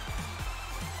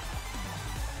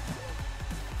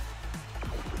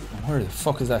 Where the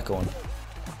fuck is that going?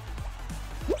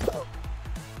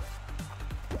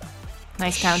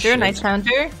 Nice counter, nice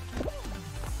counter.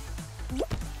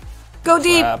 Go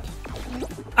deep. Crap.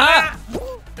 Ah!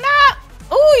 Nah!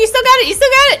 Oh, you still got it, you still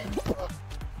got it!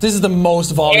 This is the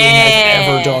most volleying I've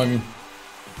ever done.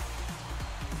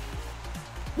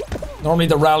 Normally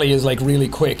the rally is like really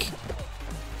quick.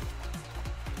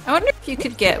 I wonder if you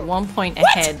could get 1 point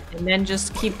ahead and then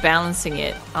just keep balancing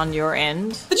it on your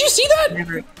end. Did you see that?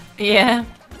 Never. Yeah.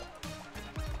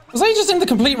 Was I just in the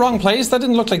complete wrong place? That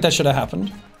didn't look like that should have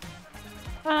happened.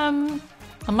 On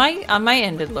my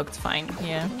end it looked fine,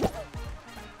 yeah.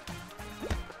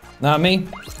 Not me.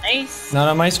 Nice. Not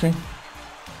on my screen.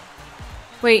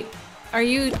 Wait, are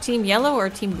you team yellow or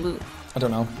team blue? I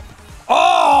don't know.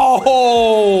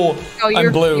 Oh! Oh,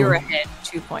 I'm blue. You're ahead,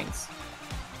 2 points.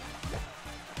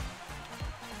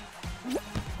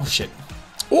 Oh shit.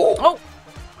 Oh! Oh!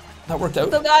 That worked out.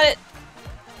 Still got it.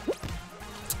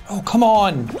 Oh, come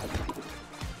on.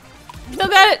 Still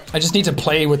got it. I just need to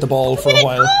play with the ball for a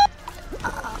while.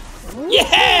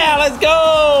 Yeah, let's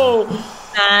go!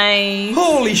 Nice.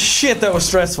 Holy shit, that was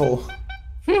stressful.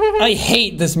 I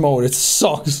hate this mode, it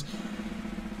sucks.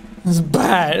 It's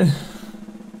bad.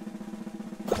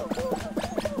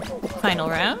 Final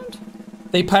round?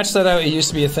 They patched that out, it used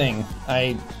to be a thing.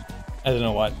 I don't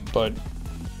know what, but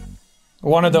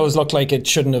one of those looked like it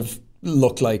shouldn't have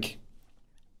looked like.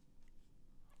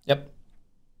 Yep.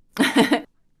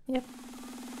 Yep.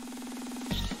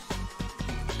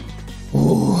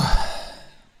 Ooh.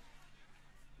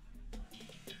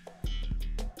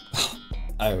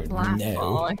 Oh Last no.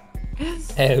 ball. Oh no.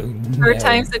 Third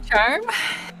time's the charm?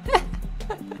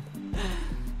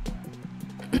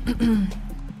 I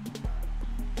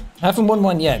haven't won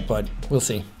one yet, but we'll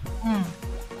see.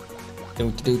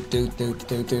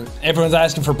 Everyone's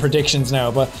asking for predictions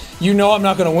now, but you know I'm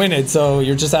not going to win it, so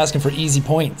you're just asking for easy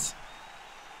points.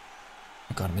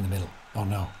 Oh god, I'm in the middle. Oh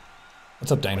no.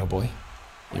 What's up, Dino Boy?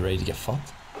 You ready to get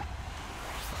fucked?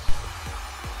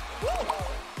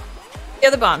 The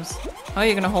other bombs. Oh,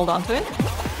 you're going to hold on to it?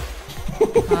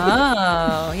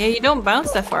 Oh, yeah, you don't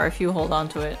bounce that far if you hold on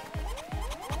to it.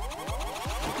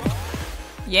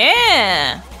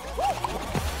 Yeah!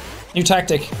 New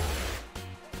tactic.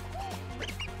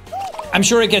 I'm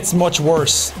sure it gets much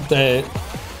worse the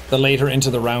later into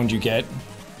the round you get.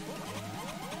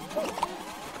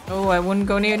 Oh, I wouldn't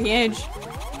go near the edge.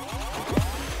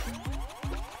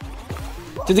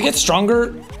 Do they get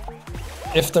stronger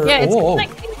if they're... Yeah, it's oh, like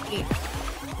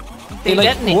they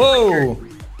like... detonate. Whoa!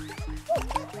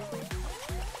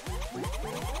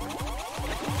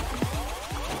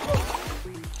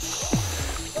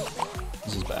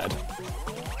 This is bad.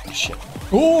 Shit.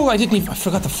 Oh, I didn't even... I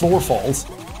forgot the floor falls.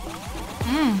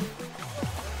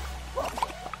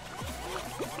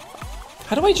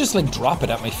 How do I just like drop it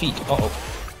at my feet? Uh-oh.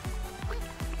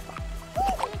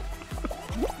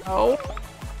 Oh.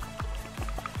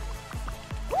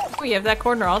 Oh, you have that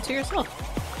corner all to yourself.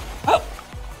 Oh!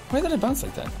 Why did I bounce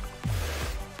like that?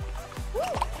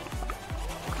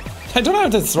 I don't know how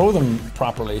to throw them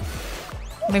properly.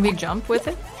 Maybe jump with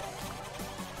it?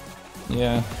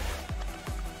 Yeah.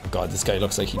 Oh god, this guy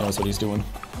looks like he knows what he's doing.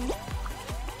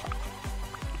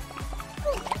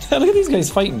 Look at these guys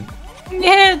fighting.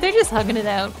 Yeah, they're just hugging it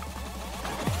out.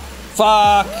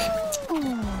 Fuck!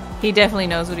 He definitely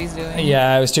knows what he's doing.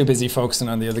 Yeah, I was too busy focusing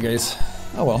on the other guys.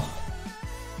 Oh well.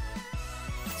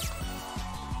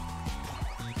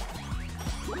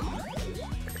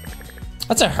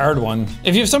 That's a hard one.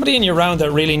 If you have somebody in your round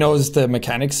that really knows the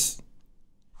mechanics,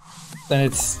 then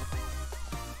it's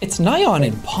nigh on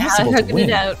impossible to win.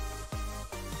 It out.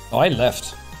 Oh, I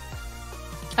left.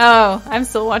 Oh, I'm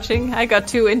still watching. I got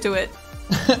too into it.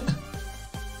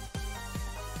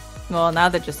 Well, now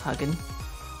they're just hugging.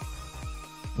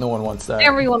 No one wants that.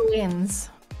 Everyone wins.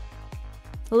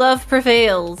 Love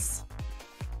prevails.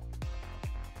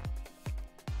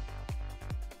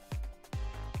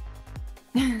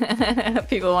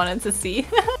 People wanted to see.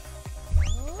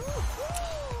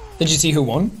 Did you see who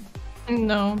won?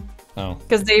 No. Oh.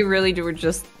 Because they really were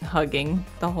just hugging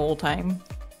the whole time.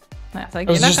 I was like,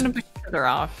 It was you're not just- going to push each other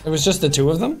off. It was just the two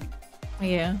of them?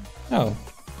 Yeah. Oh.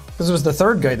 Because it was the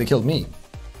third guy that killed me.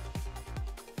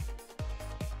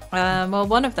 Well,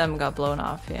 one of them got blown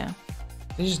off, yeah.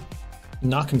 Did he just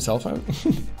knock himself out?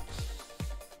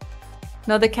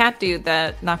 No, the cat dude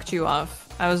that knocked you off.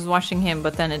 I was watching him,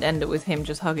 but then it ended with him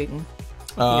just hugging.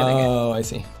 Oh, I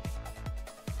see.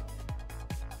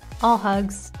 All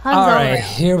hugs. Hugs All all right, around.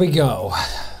 here we go.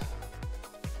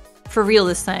 For real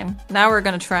this time. Now we're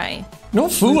gonna try. No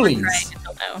foolies. Trying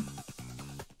until now.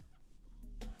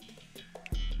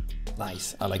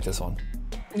 Nice. I like this one.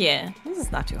 Yeah, this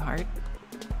is not too hard.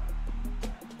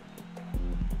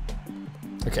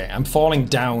 Okay, I'm falling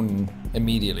down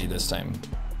immediately this time.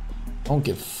 I don't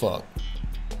give a fuck.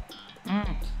 I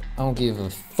don't give a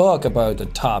fuck about the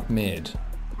top mid.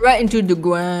 Right into the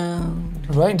ground.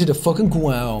 Right into the fucking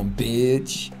ground,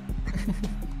 bitch.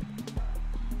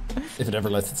 If it ever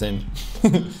lets it in.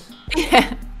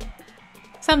 Yeah.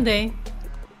 Someday.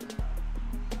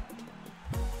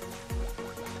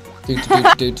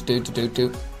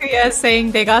 Do. Yeah,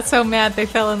 saying they got so mad they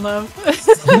fell in love.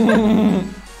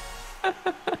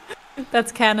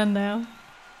 That's canon now.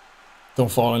 Don't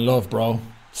fall in love, bro.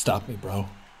 Stop me, bro.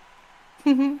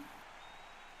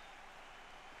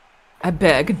 I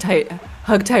bet I can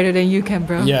hug tighter than you can,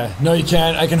 bro. Yeah, no you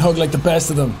can't. I can hug like the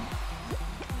best of them.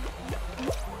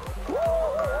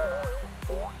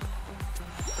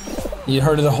 You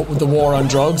heard of the war on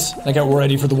drugs? I got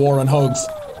ready for the war on hugs.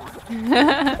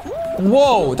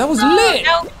 Whoa, that was lit!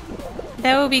 No.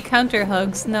 That would be counter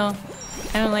hugs. No,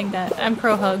 I don't like that. I'm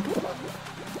pro hug.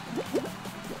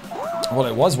 Well,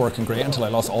 it was working great until I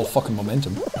lost all fucking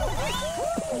momentum.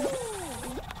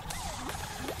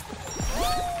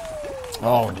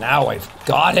 Oh, now I've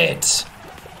got it!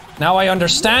 Now I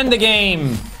understand the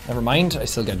game! Never mind, I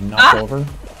still get knocked over.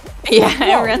 Yeah,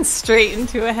 Whoa. I ran straight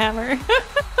into a hammer.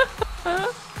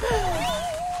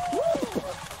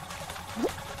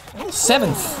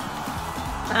 Seventh.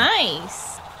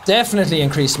 Nice. Definitely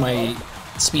increased my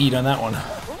speed on that one.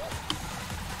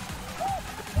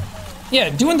 Yeah,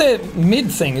 doing the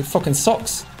mid thing, it fucking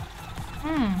sucks.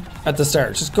 At the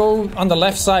start. Just go on the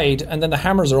left side, and then the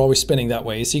hammers are always spinning that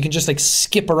way, so you can just like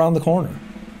skip around the corner.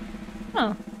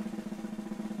 Oh.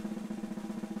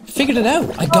 figured it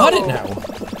out. I got it now.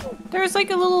 There's like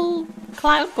a little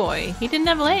cloud boy. He didn't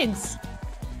have legs.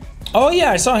 Oh yeah,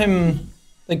 I saw him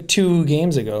like 2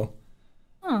 games ago.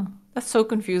 Huh. That's so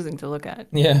confusing to look at.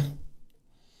 Yeah.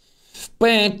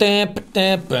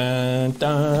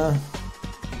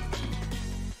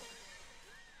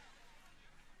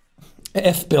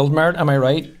 F build mart, am I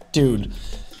right? Dude,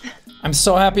 I'm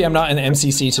so happy I'm not in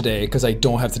MCC today because I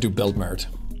don't have to do build mart.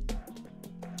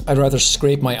 I'd rather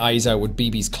scrape my eyes out with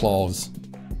BB's claws.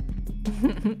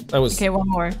 That was... Okay, one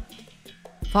more.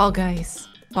 Fall guys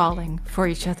falling for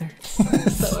each other.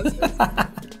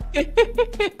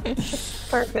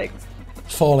 Perfect.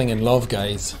 Falling in love,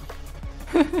 guys.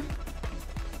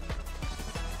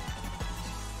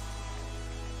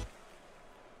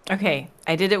 Okay,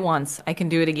 I did it once. I can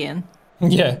do it again.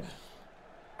 Yeah.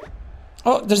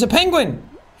 Oh, there's a penguin!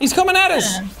 He's coming at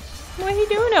us! What are you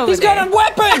doing over there? He's got a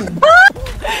weapon!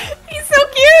 He's so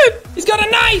cute! He's got a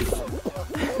knife!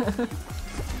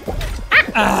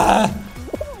 I'm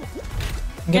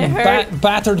getting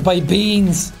battered by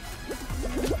beans.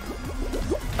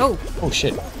 Oh. Oh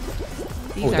shit.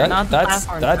 These are not the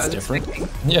platforms that's different.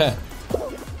 Yeah.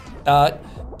 Da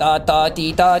da da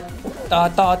dee da da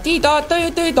da dee da da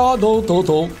dee da do do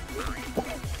do.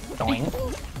 Doing.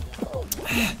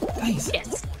 Guys.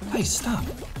 Yes. Guys, stop.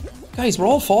 Guys, we're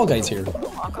all Fall Guys here.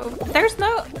 There's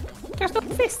no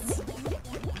fists.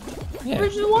 Yeah. We're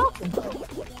just walking.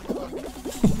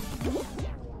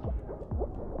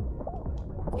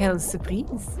 Quelle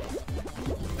surprise.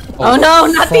 Oh no,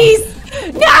 not these!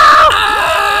 No!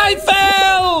 Ah, I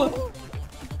fell!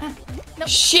 No.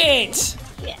 Shit!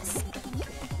 Yes.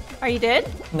 Are you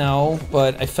dead? No,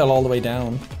 but I fell all the way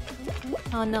down.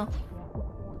 Oh no.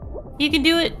 You can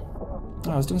do it. Oh,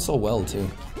 I was doing so well too.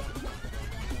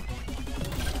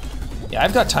 Yeah,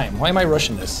 I've got time. Why am I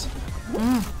rushing this?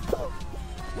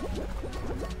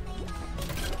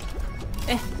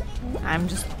 I'm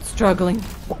just struggling.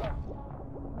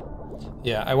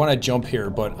 Yeah, I want to jump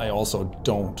here, but I also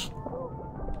don't.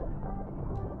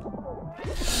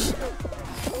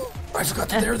 I forgot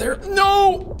that they're there.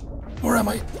 No! Where am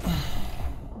I?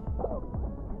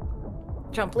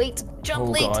 Jump late. Jump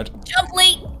late. God. Jump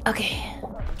late. Okay.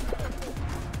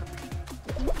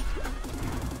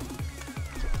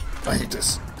 I hate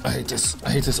this. I hate this.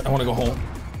 I hate this. I want to go home.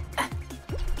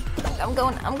 I'm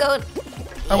going. I'm going.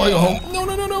 I want to go home. No,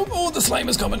 no, no, no. Oh, the slime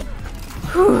is coming.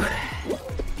 Whew.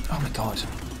 Oh my god.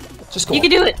 Just go You on.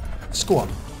 can do it. Just go on.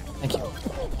 Thank you.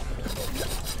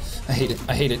 I hate it.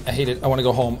 I hate it. I hate it. I want to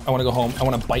go home. I want to go home. I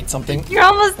want to bite something. You're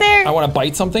almost there. I want to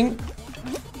bite something.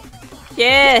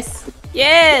 Yes.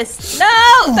 Yes. No.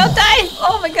 Don't die.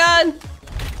 Oh my god.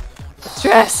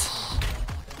 Stress.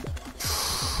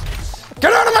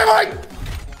 Get out of my way!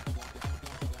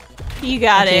 You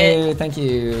got it. Thank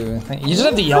you. Thank you. You just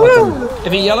have to yell at them.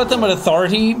 If you yell at them with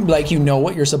authority, like you know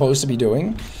what you're supposed to be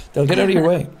doing, they'll get out of your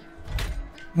way.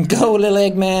 Go, little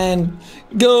Eggman.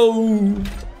 Go.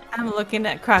 I'm looking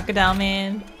at Crocodile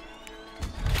Man.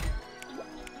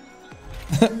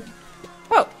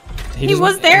 Oh. He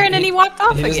was there and then he walked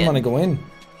off again. He doesn't want to go in.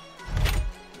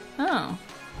 Oh.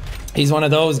 He's one of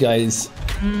those guys.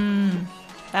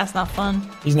 That's not fun.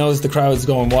 He knows the crowd's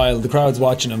going wild. The crowd's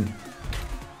watching him.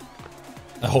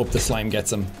 I hope the slime gets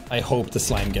him. I hope the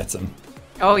slime gets him.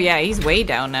 Oh yeah, he's way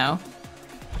down now.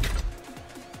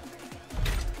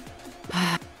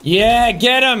 Yeah,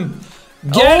 get him!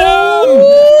 Get him!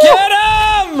 Get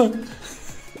him!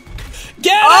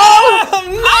 Get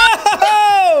him!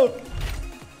 No!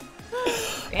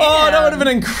 Damn. Oh, that would have been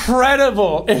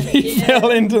incredible if he fell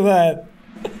into that.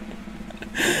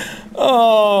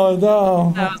 Oh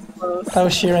no. That was close. That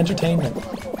was sheer entertainment.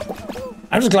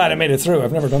 I'm just glad I made it through.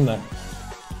 I've never done that.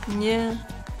 Yeah.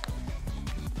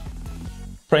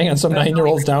 Preying on some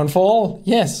 9-year-old's downfall?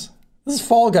 Yes. This is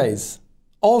Fall Guys.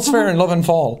 All's fair in love and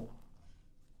fall.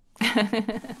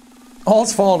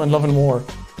 All's fall in love and war.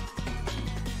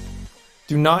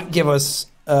 Do not give us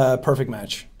a perfect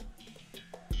match.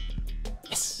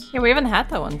 Yes. Yeah, we haven't had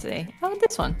that one today. How about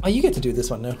this one? Oh, you get to do this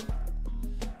one now.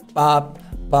 Bop,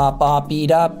 bop, bop,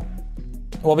 beat up.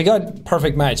 Well, we got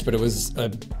perfect match, but it was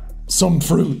some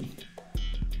fruit.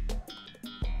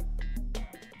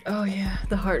 Oh yeah,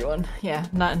 the hard one. Yeah,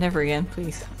 never again,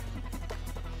 please.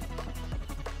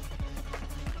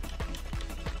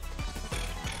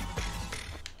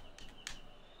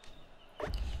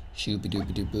 Shooby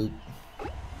dooby doo boop.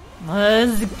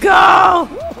 Let's go!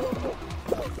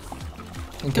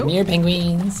 Come here,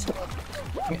 penguins.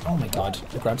 Oh my god,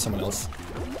 I grabbed someone else.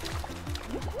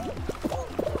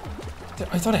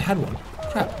 I thought I had one.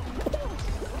 Crap.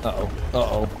 Uh-oh.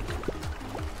 Uh-oh.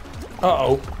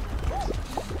 Uh-oh.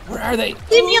 Where are they?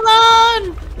 Leave me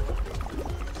alone!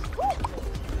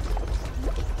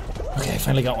 Okay, I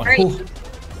finally got one. Right. Ooh.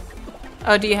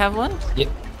 Oh, do you have one? Yep.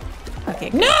 Okay.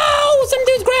 Good. No! Some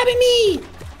dude's grabbing me!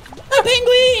 A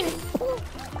penguin!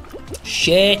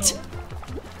 Shit.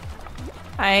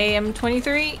 I am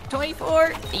 23,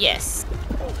 24. Yes.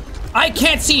 I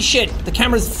can't see shit. The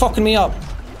camera's fucking me up.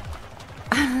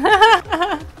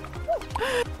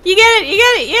 You get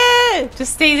it, yeah!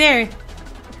 Just stay there.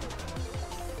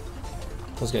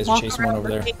 Those guys are chasing one over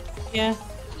there. Yeah.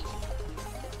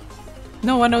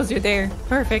 No one knows you're there.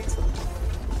 Perfect.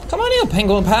 Come on in,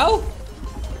 penguin pal.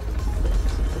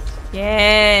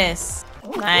 Yes.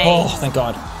 Nice. Oh, thank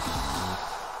God.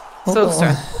 So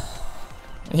stressful.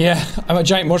 Yeah, I'm a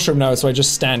giant mushroom now, so I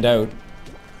just stand out.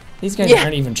 These guys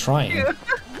aren't even trying.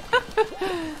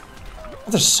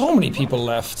 There's so many people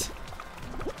left.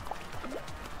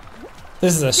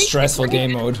 This is a stressful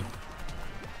game mode.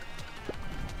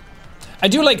 I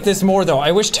do like this more though.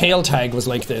 I wish tail tag was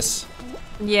like this.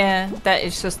 Yeah, that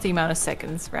is just the amount of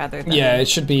seconds rather than... Yeah, it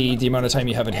should be the amount of time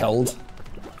you have it held.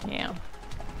 Yeah.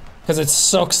 Because it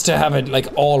sucks to have it like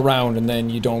all round and then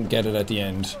you don't get it at the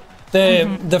end.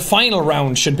 The final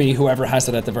round should be whoever has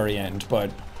it at the very end,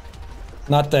 but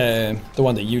not the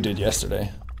one that you did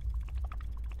yesterday.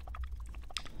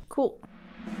 Cool.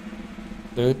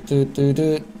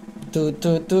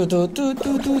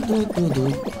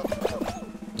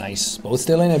 Nice. Both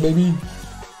still in it, baby.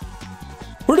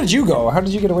 Where did you go? How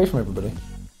did you get away from everybody?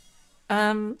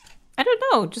 I don't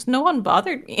know. Just no one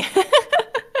bothered me.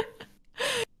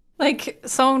 Like,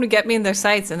 someone would get me in their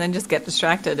sights and then just get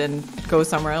distracted and go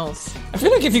somewhere else. I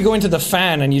feel like if you go into the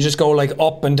fan and you just go like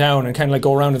up and down and kind of like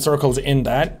go around in circles in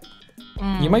that,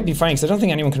 you might be fine, because I don't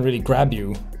think anyone can really grab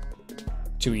you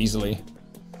too easily.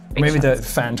 Or maybe the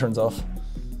fan turns off.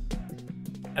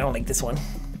 I don't like this one.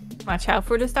 Watch out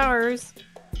for the stars.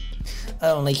 I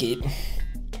don't like it.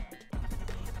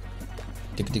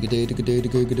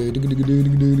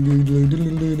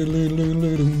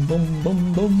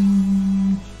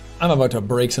 I'm about to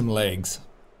break some legs.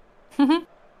 Oh,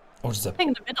 there's a,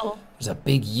 In the middle. there's a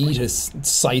big Yeetus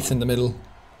scythe in the middle.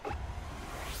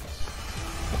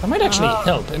 That might actually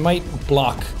help. It might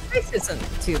block. This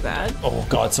isn't too bad. Oh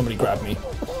God, somebody grabbed me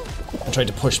and tried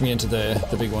to push me into the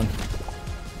big one.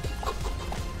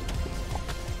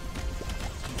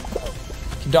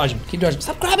 Keep dodging, keep dodging.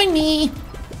 Stop grabbing me!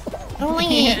 I don't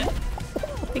like it.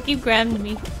 They keep grabbing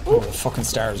me. Oh, the fucking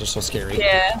stars are so scary.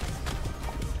 Yeah.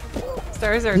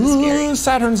 Stars are scary. Ooh,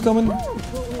 Saturn's coming.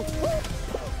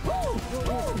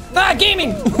 Ah,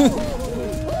 gaming!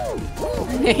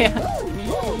 Yeah.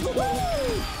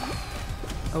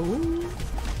 Oh.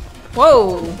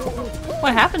 Whoa!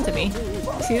 What happened to me?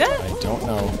 See that? I don't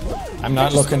know. I'm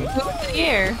not looking. Moved in the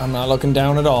air. I'm not looking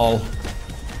down at all.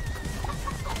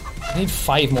 I need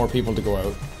 5 more people to go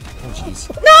out. Oh jeez.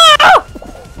 No!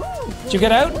 Did you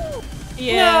get out?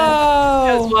 Yeah. No!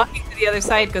 I was walking to the other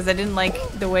side because I didn't like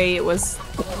the way it was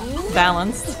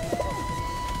balanced.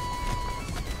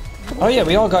 Oh yeah,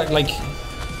 we all got like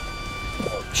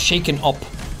shaken up.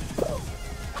 Oh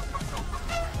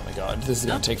my God, this is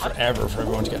gonna take forever for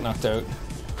everyone to get knocked out.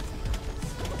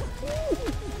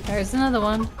 There's another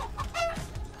one.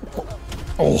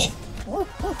 Oh,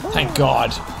 thank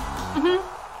God.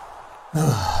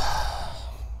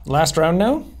 Last round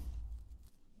now?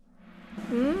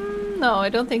 No, I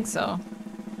don't think so.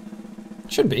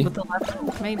 Should be. With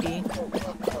 11, maybe.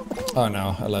 Oh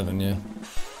no, 11, yeah.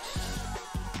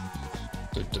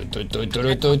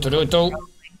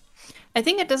 I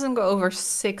think it doesn't go over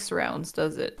 6 rounds,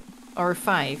 does it? Or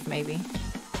 5, maybe.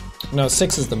 No,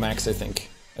 6 is the max, I think.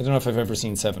 I don't know if I've ever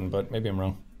seen 7, but maybe I'm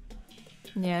wrong.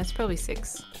 Yeah, it's probably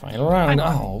 6. Final round.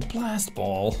 Oh, blast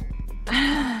ball.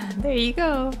 There you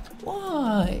go.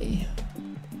 Why?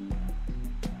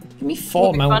 Give me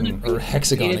Fall Mountain or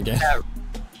Hexagon again.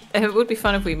 It would be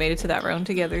fun if we made it to that round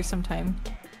together sometime.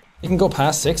 You can go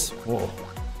past 6? Whoa.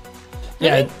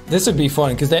 Yeah, this would be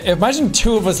fun, because imagine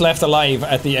 2 of us left alive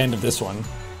at the end of this one.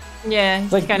 Yeah.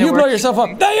 Like, you blow yourself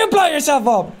up. No, you blow yourself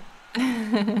up!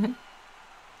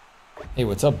 Hey,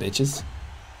 what's up, bitches?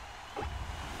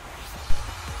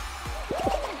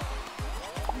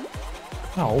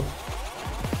 Oh.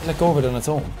 Let go of it on its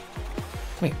own.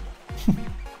 Come here.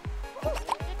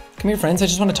 Come here, friends. I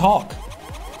just want to talk.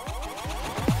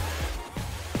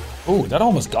 Ooh, that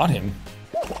almost got him.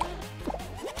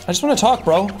 I just want to talk,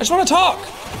 bro. I just want to talk!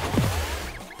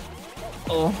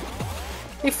 Oh.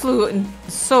 They flew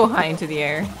so high into the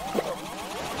air.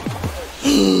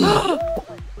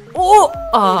 Oh!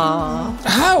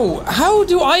 How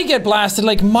do I get blasted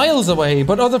like miles away,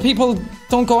 but other people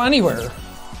don't go anywhere?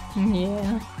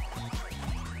 Yeah.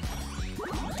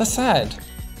 That's sad.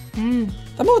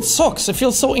 That mode sucks. It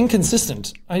feels so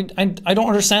inconsistent. I don't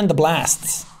understand the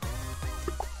blasts.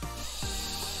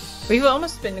 We've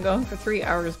almost been going for 3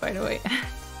 hours, by the way.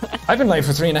 I've been live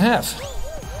for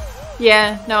 3.5.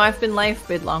 Yeah, no, I've been live a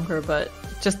bit longer, but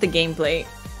just the gameplay.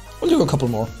 We'll do a couple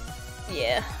more.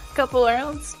 Yeah, a couple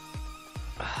rounds.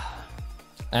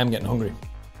 I am getting hungry.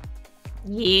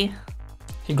 Yeah.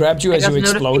 He grabbed you as you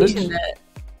exploded?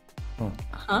 Oh.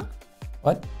 Huh?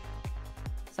 What?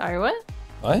 Sorry, what?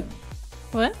 What?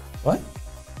 What? What?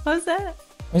 What was that?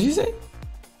 What did you say?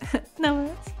 No,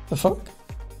 that's... The fuck?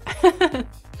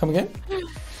 Come again?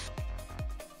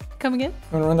 Come again?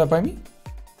 You wanna run that by me?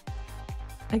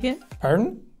 Again?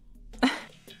 Pardon?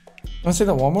 Wanna say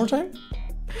that one more time?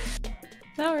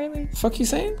 Not really. The fuck you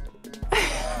saying?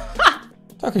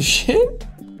 Talking shit?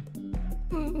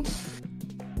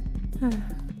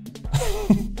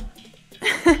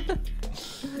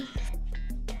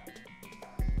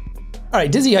 Alright,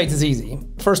 Dizzy Heights is easy.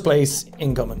 First place,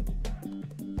 incoming.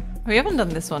 We haven't done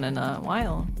this one in a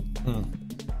while.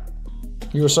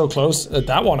 You were so close.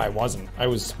 That one I wasn't. I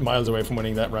was miles away from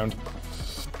winning that round.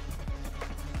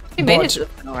 We made it to the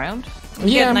final round.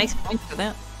 We get nice points for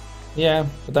that. Yeah,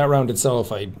 but that round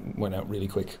itself, I went out really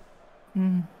quick.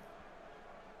 You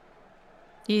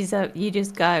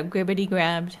just got gribbity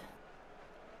grabbed.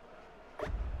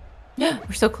 Yeah,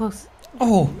 we're so close.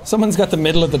 Oh, someone's got the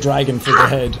middle of the dragon for the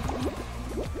head.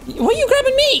 Why are you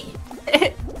grabbing me?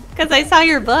 Because I saw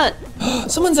your butt.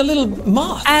 Someone's a little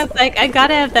moth. I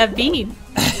gotta have that bead.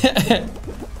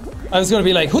 I was gonna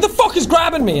be like, who the fuck is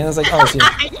grabbing me? And I was like, oh, it's you.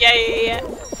 Yeah.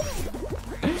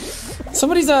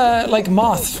 Somebody's like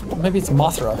moth. Maybe it's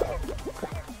Mothra.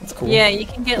 That's cool. Yeah, you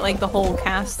can get like the whole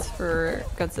cast for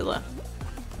Godzilla.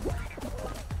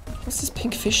 What's this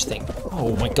pink fish thing?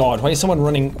 Oh my god, why is someone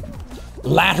running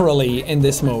laterally in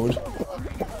this mode?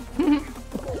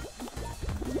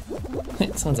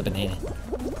 Someone's a banana.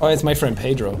 Oh, it's my friend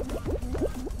Pedro.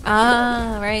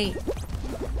 Ah, right.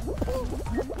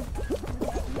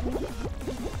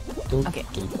 Okay.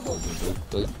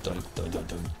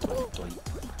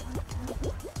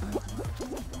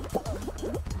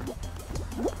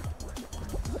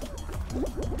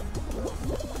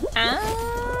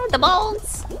 Ah, the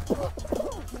balls.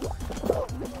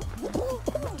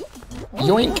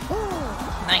 Yoink.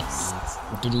 Nice.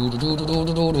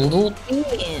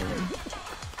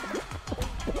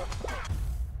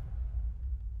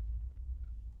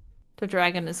 The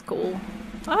dragon is cool.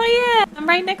 Oh yeah, I'm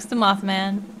right next to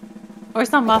Mothman. Or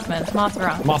it's not Mothman, it's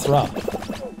Mothra. Mothra.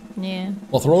 Yeah.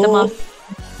 Mothra. The moth.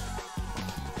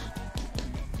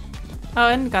 Oh,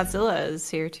 and Godzilla is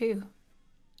here too.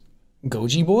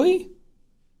 Goji boy?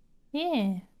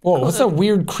 Yeah. Whoa, what's that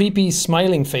weird, creepy,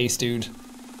 smiling face, dude?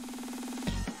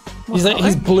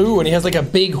 He's blue and he has like a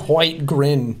big white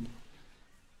grin.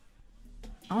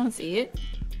 I want to see it.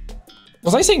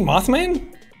 Was I saying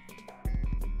Mothman?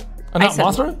 Oh, not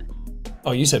Mothra? Mothman.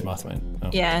 Oh, you said Mothman. Oh.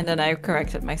 Yeah, and then I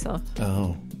corrected myself.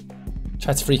 Oh.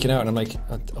 Chat's freaking out and I'm like,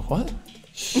 what?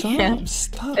 Shut up,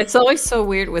 stop. It's always so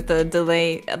weird with the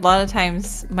delay. A lot of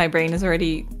times my brain is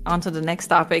already onto the next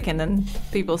topic and then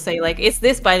people say like, it's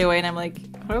this by the way, and I'm like,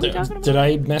 what are we talking about? Did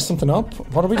I mess something up?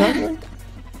 What are we talking about?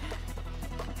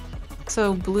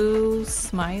 So blue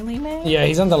smiley man? Yeah,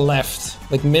 he's on the left,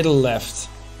 like middle left.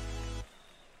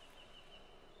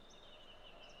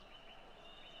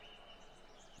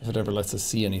 If it ever lets us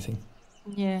see anything.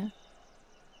 Yeah.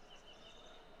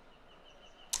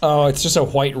 Oh, it's just a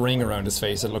white ring around his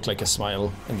face. It looked like a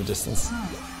smile in the distance.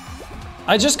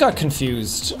 I just got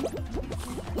confused.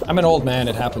 I'm an old man,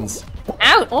 it happens.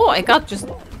 Ow! Oh, I got just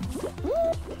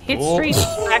hit straight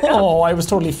back up. Oh, I was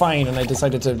totally fine and I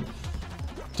decided to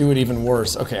do it even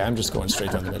worse. Okay, I'm just going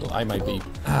straight down the middle. I might be...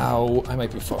 Ow, I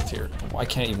might be fucked here. Oh, I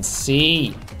can't even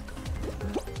see.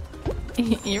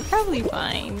 You're probably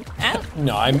fine. Ow.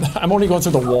 No, I'm only going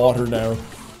through the water now.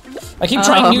 I keep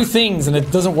trying new things and it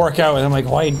doesn't work out and I'm like,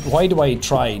 why do I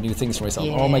try new things for myself?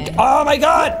 Yeah. Oh my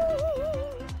god!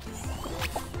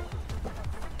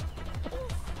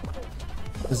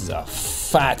 This is a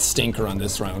fat stinker on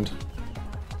this round.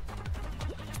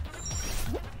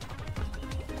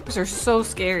 These are so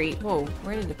scary. Whoa,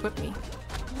 where did it put me?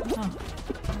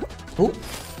 Oh.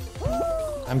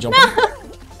 I'm jumping.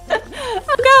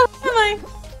 Oh god, where am I?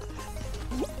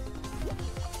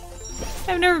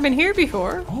 I've never been here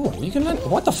before. Oh, you can land.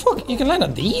 What the fuck? You can land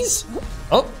on these?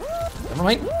 Oh, never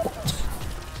mind.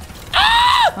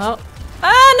 Ah! Oh.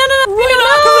 Ah, no.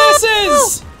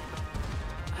 Rhinoceroses!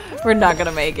 We're not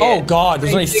gonna make it. Oh god,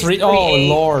 there's only 3. Oh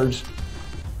lord.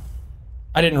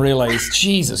 I didn't realize.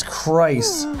 Jesus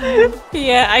Christ.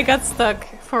 Yeah, I got stuck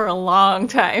for a long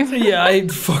time. Yeah, I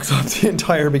fucked up the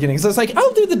entire beginning. So it's like,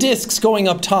 I'll do the discs going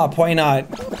up top. Why not?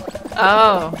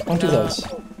 Oh. Don't do those.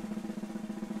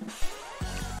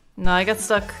 No, I got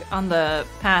stuck on the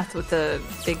path with the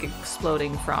big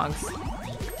exploding frogs.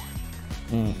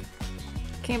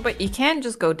 But you can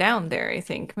just go down there, I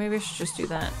think. Maybe I should just do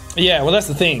that. Yeah, well, that's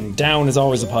the thing. Down is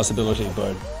always a possibility,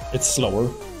 but it's slower.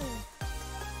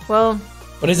 Well...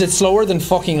 But is it slower than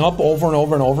fucking up over and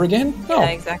over and over again? No. Yeah,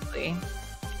 exactly.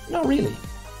 Not really.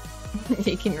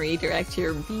 You can redirect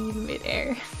your beam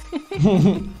midair.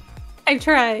 I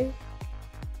try.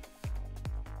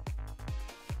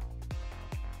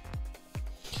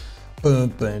 Dun,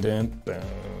 dun, dun.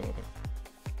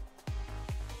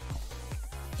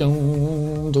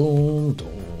 Dun, dun,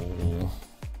 dun.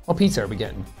 What pizza are we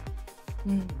getting?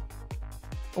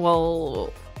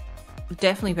 Well,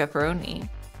 definitely pepperoni.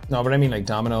 No, but I mean like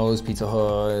Domino's, Pizza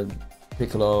Hut,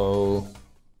 Piccolo.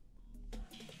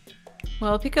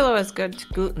 Well, Piccolo is good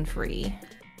gluten-free.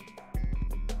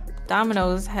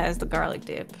 Domino's has the garlic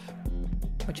dip,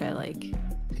 which I like.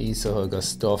 Pizza Hut got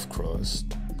stuffed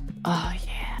crust. Oh,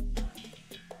 yeah.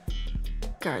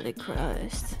 Garlic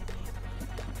crust.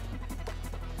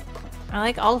 I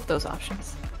like all of those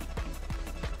options.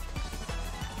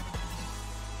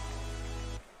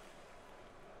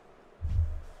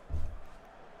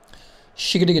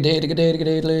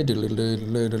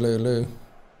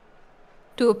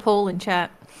 Do a poll in chat.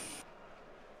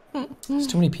 There's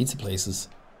too many pizza places.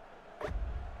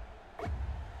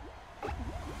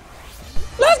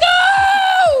 Let's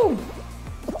go!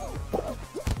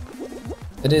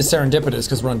 It is serendipitous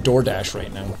because we're on DoorDash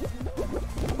right now.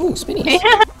 Ooh, spinnies.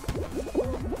 Yeah.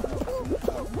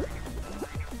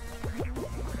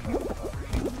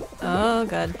 Oh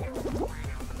god.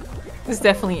 This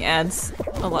definitely adds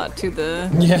a lot to the...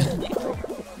 Yeah.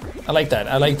 I like that.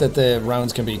 I like that the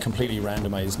rounds can be completely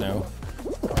randomized now.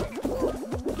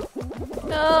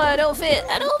 No, I don't fit.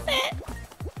 I don't fit.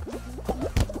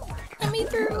 Let me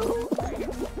through.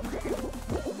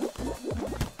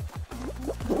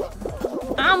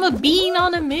 I'm a bean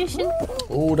on a mission.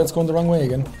 Oh, that's going the wrong way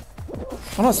again.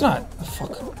 Oh no, it's not. Oh,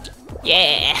 fuck.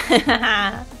 Yeah.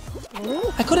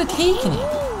 I could have taken it.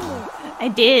 I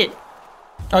did.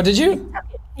 Oh, did you?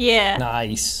 Yeah.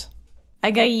 Nice. I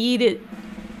got yeeted.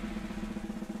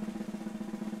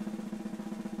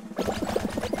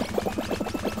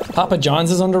 Papa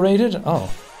John's is underrated? Oh.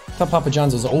 I thought Papa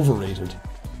John's was overrated.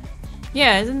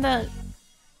 Yeah, isn't that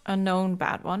a known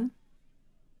bad one?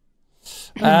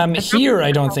 Here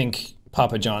I don't think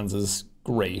Papa John's is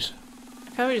great.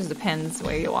 Probably just depends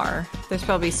where you are. There's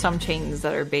probably some chains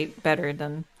that are better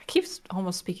than... I keep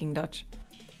almost speaking Dutch.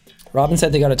 Robin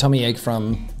said they got a tummy ache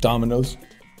from Domino's.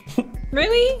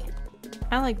 Really?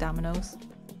 I like Domino's.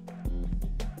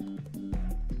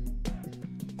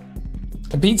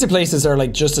 The pizza places are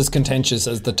like just as contentious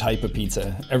as the type of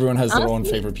pizza. Everyone has their own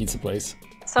favorite pizza place.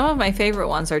 Some of my favorite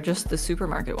ones are just the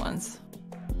supermarket ones.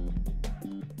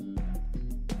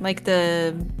 Like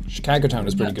the... Chicago Town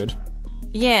is pretty good.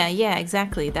 Yeah, yeah,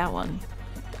 exactly, that one.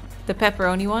 The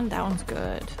pepperoni one, that one's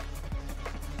good.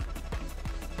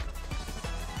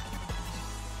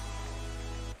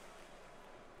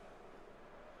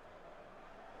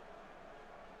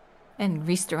 And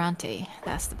Ristorante,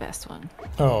 that's the best one.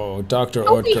 Oh, Dr.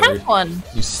 Oh, we Oetker, have one.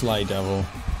 you sly devil.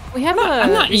 We have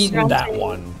I'm not eating that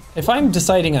one. If I'm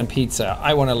deciding on pizza,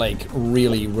 I want to like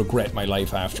really regret my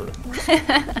life after it.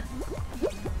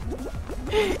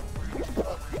 You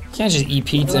can't just eat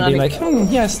pizza and be like,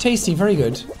 yes, tasty, very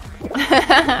good.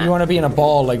 You want to be in a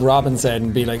ball like Robin said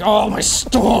and be like, oh, my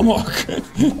stomach.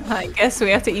 I guess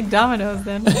we have to eat Domino's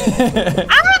then.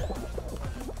 Ah!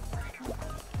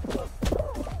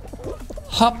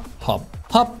 Hop, hop,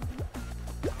 hop.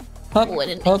 Hop, What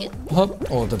did hop, I get?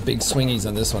 hop. Oh, the big swingies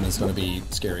on this one is going to be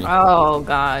scary. Oh,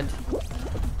 God.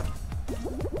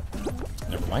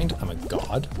 Never mind, I'm a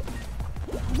god.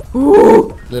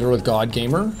 Ooh. Literal god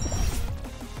gamer.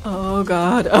 Oh,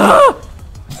 God. Oh,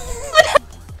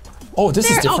 Oh, this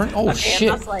is different. Oh, okay, shit.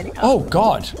 I'm not sliding up. Oh,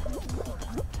 God.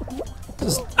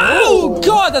 Oh,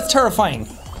 God, that's terrifying.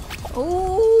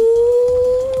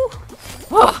 Ooh.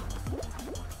 Oh.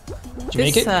 Did you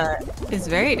make it? Is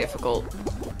very difficult.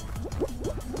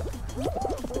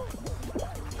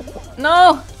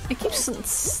 No! It keeps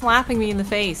slapping me in the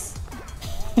face.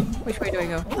 Which way do I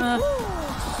go?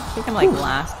 I think I'm like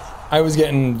last. I was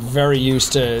getting very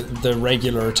used to the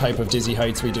regular type of dizzy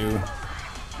heights we do.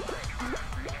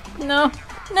 No!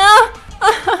 No!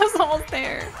 I was almost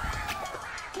there.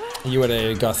 You would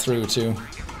have got through too.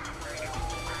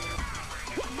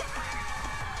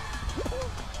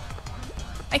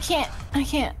 I can't.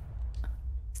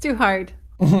 It's too hard.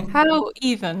 How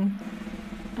even?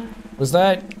 Was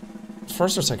that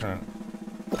first or second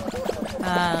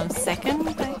round? Second,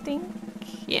 I think.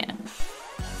 Yeah.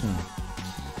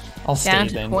 I'll stay Down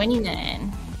to then.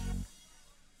 29.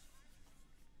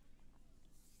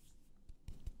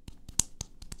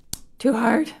 Too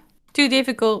hard. Too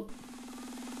difficult.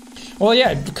 Well,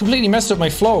 yeah, it completely messed up my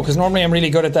flow, because normally I'm really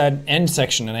good at that end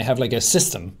section and I have like a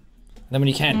system. And then when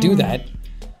you can't do that,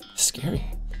 it's scary.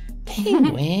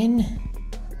 Penguin.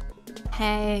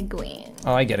 Penguin.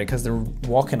 Oh, I get it, because they're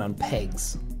walking on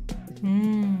pegs.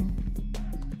 No,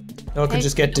 I could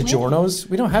just get DiGiorno's.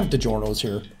 We don't have DiGiorno's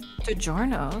here.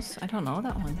 DiGiorno's? I don't know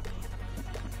that one.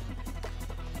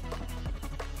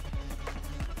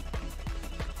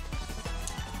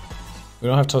 We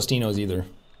don't have Tostinos either.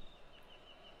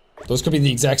 Those could be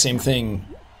the exact same thing.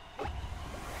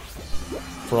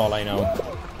 For all I know.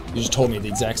 You just told me the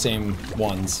exact same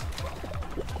ones.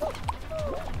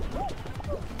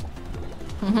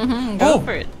 Go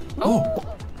for it. Oh!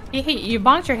 You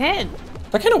bonked your head.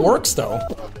 That kind of works though.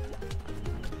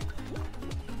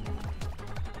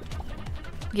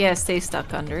 Yeah, stay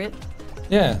stuck under it.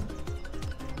 Yeah.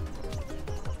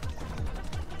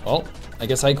 Well, I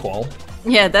guess I qual.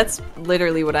 Yeah, that's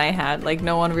literally what I had. Like,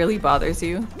 no one really bothers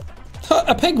you.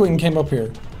 A penguin came up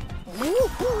here.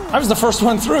 I was the first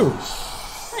one through.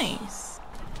 Nice.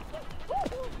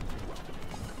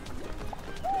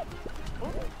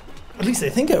 At least I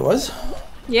think I was.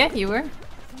 Yeah, you were.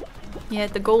 You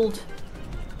had the gold.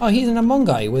 Oh, he's an Among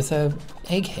Guy with a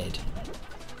egg head.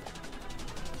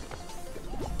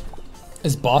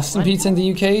 Is Boston Pizza in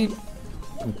the UK?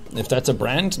 If that's a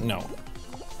brand, no.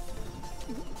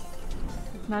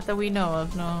 Not that we know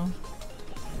of, no.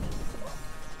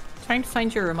 Trying to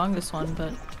find your Among Us one,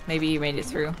 but maybe you made it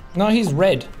through. No, he's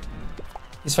red.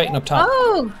 He's fighting up top.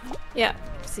 Oh! Yeah,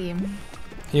 see him.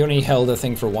 He only held a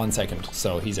thing for 1 second,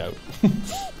 so he's out.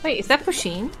 Wait, is that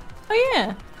Pusheen? Oh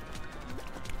yeah,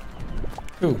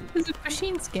 Who? there's a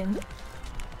Pusheen skin.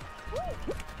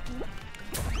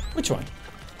 Which one?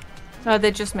 Oh,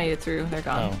 they just made it through. They're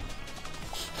gone.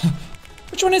 Oh.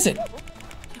 Which one is it?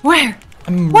 Where?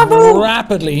 I'm What moved?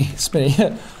 rapidly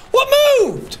spinning. What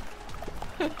moved?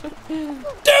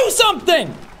 Do something!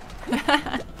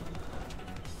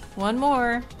 One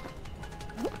more.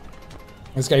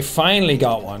 This guy finally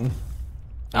got one.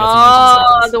 I got Oh,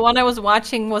 19 seconds. the one I was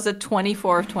watching was a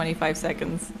 24 of 25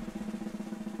 seconds.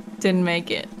 Didn't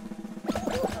make it.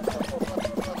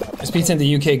 Is pizza in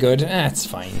the UK good? It's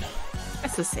fine.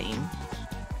 That's the same.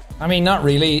 I mean, not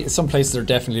really. Some places are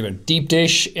definitely good. Deep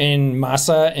dish in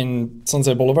Massa in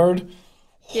Sunset Boulevard.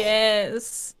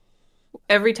 Yes.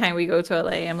 Every time we go to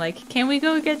LA, I'm like, can we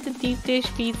go get the deep dish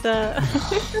pizza?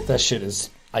 That shit is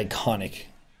iconic.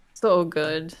 So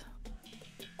good.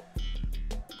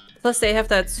 Plus, they have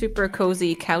that super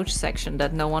cozy couch section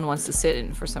that no one wants to sit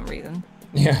in for some reason.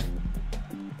 Yeah.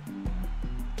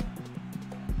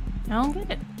 I don't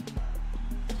get it.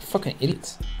 Fucking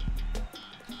idiots.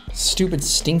 Stupid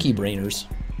stinky brainers.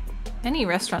 Any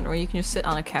restaurant where you can just sit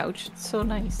on a couch, it's so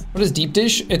nice. What is deep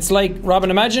dish? It's like, Robin,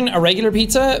 imagine a regular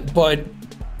pizza, but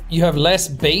you have less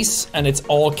base and it's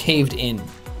all caved in.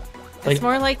 Like, It's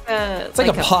more like a... It's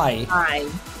like a pie.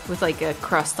 With like a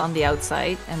crust on the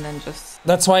outside and then just...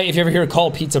 that's why if you ever hear it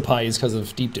called pizza pie, it's because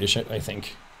of deep dish, I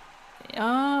think.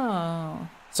 Oh.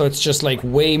 So it's just like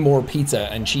way more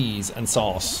pizza and cheese and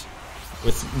sauce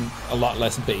with a lot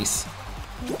less base.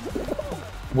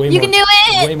 Way You more, can do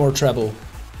it! Way more treble.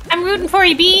 I'm rooting for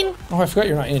you, Bean! Oh, I forgot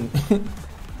you're not in.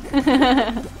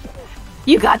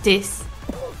 You got this.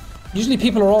 Usually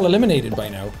people are all eliminated by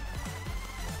now.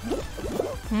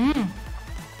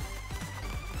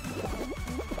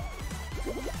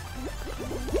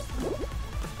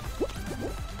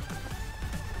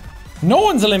 No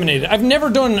one's eliminated. I've never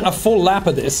done a full lap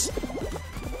of this.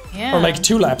 Yeah. Or like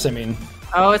 2 laps, I mean.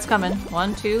 Oh, it's coming.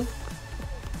 1, 2.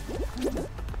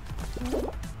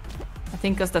 I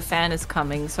think because the fan is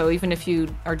coming, so even if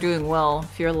you are doing well,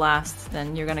 if you're last,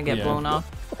 then you're gonna get Yeah. blown off.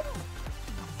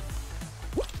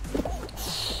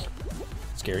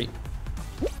 Scary.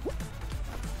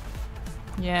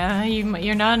 Yeah,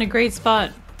 you're not in a great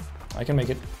spot. I can make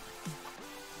it.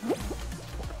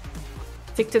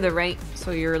 Stick to the right,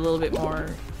 so you're a little bit more...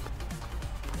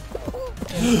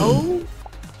 Oh!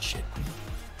 Shit.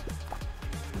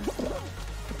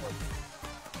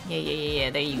 Yeah,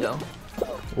 there you go.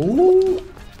 Ooh.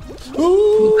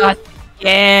 Ooh. Got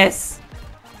yes!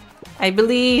 I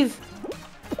believe!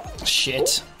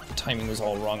 Shit. The timing was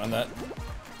all wrong on that.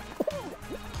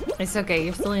 It's okay,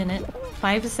 you're still in it.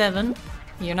 5 to 7.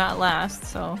 You're not last,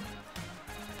 so...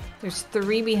 There's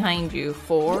 3 behind you.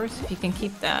 4, so if you can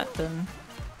keep that, then...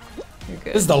 You're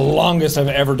good. This is the longest I've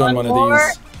ever done one of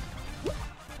these.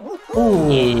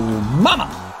 Ooh, mama!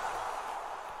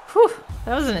 Whew,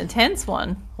 that was an intense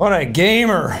one. What a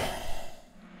gamer!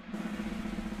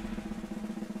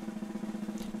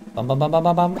 Bum bum bum bum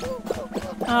bum bum.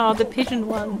 Oh, the pigeon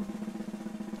one.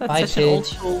 That's Bye, such an old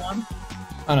school one.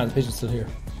 Oh no, the pigeon's still here.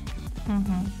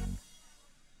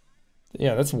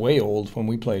 Yeah, that's way old when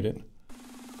we played it.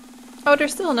 Oh,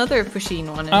 there's still another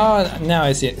Pusheen one. Oh, now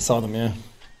I see it. Saw them, yeah.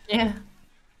 Yeah.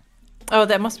 Oh,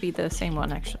 that must be the same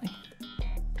one, actually.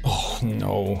 Oh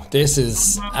no, this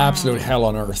is absolute hell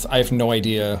on earth. I have no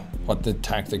idea what the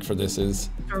tactic for this is.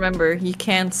 Remember, you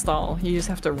can't stall. You just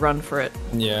have to run for it.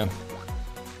 Yeah.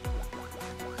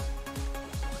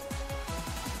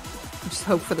 Just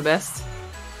hope for the best.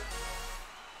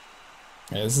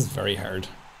 Yeah, this is very hard.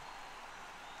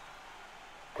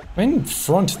 I'm in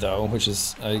front though, which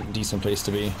is a decent place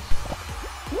to be.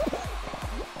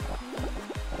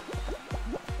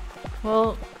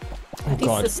 Well, Oh at least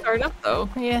god. to start up though,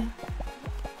 yeah.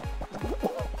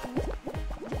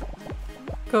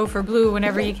 Go for blue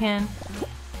whenever you can.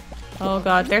 Oh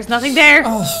god, there's nothing there!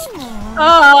 Oh.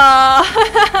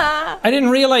 Oh. I didn't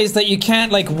realize that you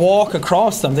can't like walk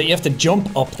across them, that you have to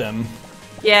jump up them.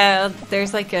 Yeah,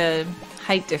 there's like a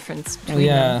height difference between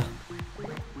them.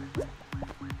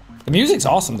 The music's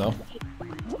awesome though.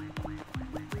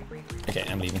 Okay,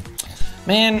 I'm leaving.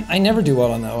 Man, I never do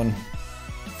well on that one.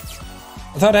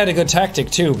 I thought I had a good tactic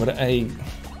too, but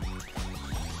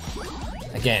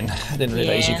again, I didn't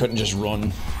realize you couldn't just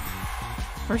run.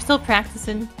 We're still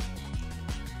practicing.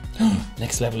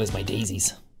 Next level is my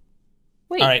daisies.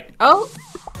 Wait. Alright.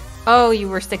 Oh, you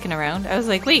were sticking around. I was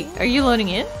like, wait, are you loading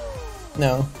in?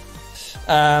 No.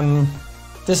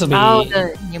 This'll be...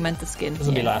 Oh, you meant the skin.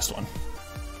 This'll be last one.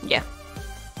 Yeah.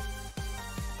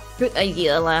 Good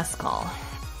idea, last call.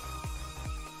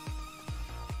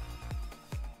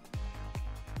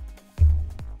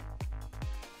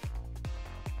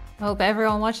 Hope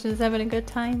everyone watching is having a good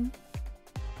time.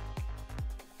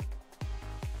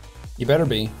 You better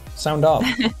be. Sound off.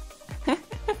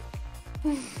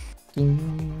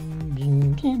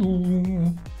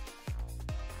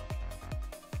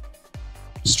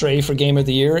 Stray for Game of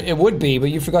the Year? It would be, but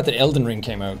you forgot that Elden Ring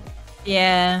came out.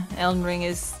 Yeah, Elden Ring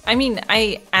is... I mean,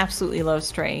 I absolutely love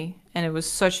Stray, and it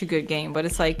was such a good game, but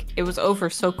it's like, it was over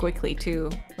so quickly,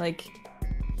 too. Like,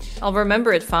 I'll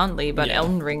remember it fondly, but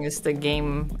Elden Ring is the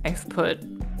game I've put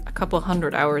a couple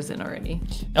 100 hours in already.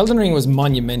 Elden Ring was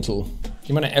monumental.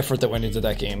 The amount of effort that went into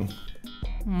that game.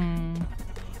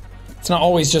 It's not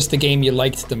always just the game you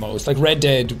liked the most. Like Red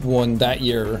Dead won that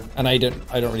year, and I don't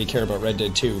really care about Red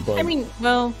Dead 2, but... I mean,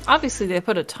 well, obviously they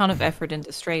put a ton of effort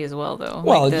into Stray as well, though.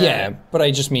 Well, like yeah, but I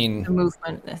just mean... The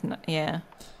movement, yeah.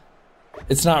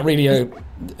 It's not really a...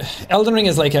 Elden Ring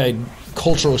is like a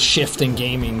cultural shift in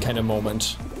gaming kind of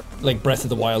moment. Like Breath of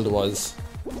the Wild was.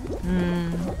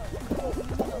 I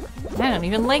don't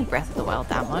even like Breath of the Wild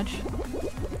that much.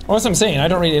 Well, that's what I'm saying. I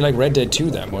don't really like Red Dead 2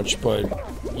 that much, but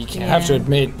you have to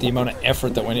admit the amount of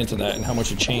effort that went into that and how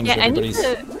much it changed everybody's...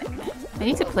 I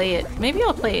need to play it. Maybe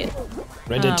I'll play it.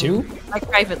 Red Dead 2? Like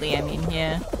privately, I mean,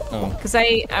 yeah. Oh. Because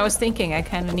I was thinking I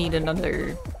kind of need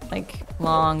another, like,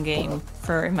 long game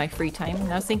for my free time.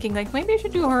 And I was thinking, like, maybe I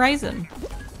should do Horizon.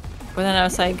 But then I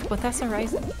was like, but that's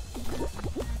Horizon.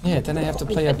 Yeah, then I have to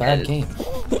play a bad game.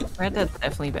 Red Dead's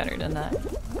definitely better than that.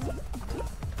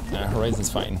 Nah, Horizon's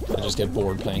fine. I just get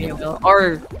bored playing it.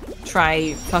 Or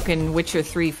try fucking Witcher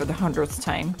 3 for the 100th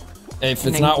time. If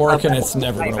it's not working, it's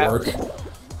never gonna work.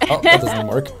 Oh, that doesn't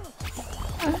work.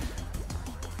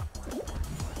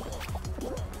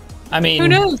 I mean... Who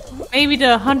knows? Maybe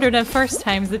the 101st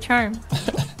time's the charm.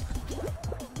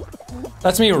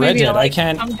 That's me with Red Dead. I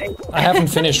can't... Someday. I haven't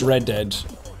finished Red Dead.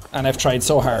 And I've tried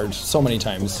so hard, so many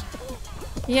times.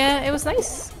 Yeah, it was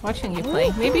nice watching you play.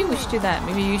 Maybe we should do that.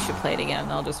 Maybe you should play it again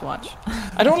and I'll just watch.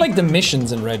 I don't like the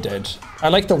missions in Red Dead. I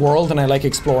like the world and I like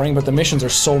exploring, but the missions are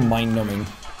so mind-numbing.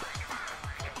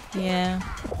 Yeah.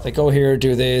 Like, go here,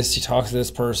 do this, you talk to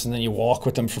this person, then you walk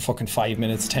with them for fucking 5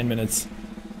 minutes, 10 minutes.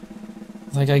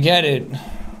 Like, I get it.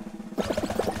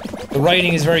 The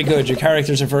writing is very good, your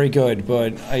characters are very good,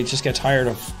 but I just get tired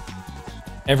of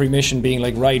every mission being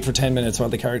like, ride for 10 minutes while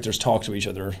the characters talk to each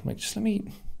other. Like, just let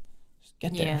me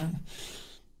get there. Yeah.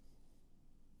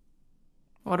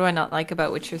 What do I not like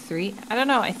about Witcher 3? I don't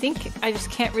know, I think I just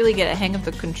can't really get a hang of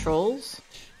the controls.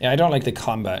 Yeah, I don't like the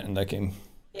combat in that game.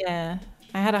 Yeah,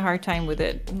 I had a hard time with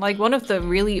it. Like, one of the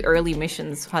really early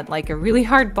missions had like a really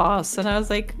hard boss, and I was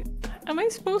like, am I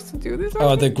supposed to do this?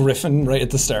 Oh, the griffin right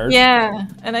at the start? Yeah,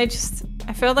 and I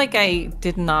felt like I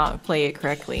did not play it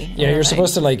correctly. Yeah, you're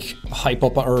supposed to like hype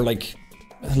up or like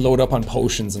load up on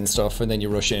potions and stuff, and then you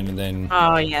rush in, and then...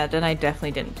 Oh, yeah, then I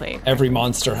definitely didn't play it. Every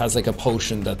monster has, like, a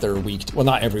potion that they're weak to. Well,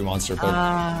 not every monster,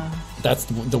 but that's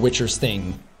the Witcher's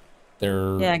thing.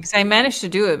 They're... Yeah, because I managed to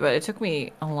do it, but it took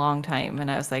me a long time,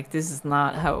 and I was like, this is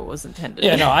not how it was intended.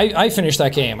 Yeah, no, I finished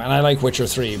that game, and I like Witcher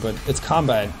 3, but its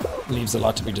combat leaves a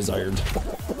lot to be desired.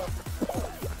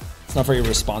 It's not very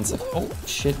responsive. Oh,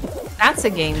 shit. That's a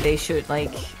game they should,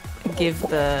 like, give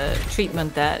the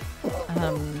treatment that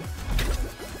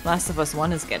Last of Us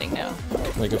 1 is getting now.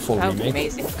 Like a full that would remake?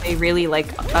 Be amazing. They really, like,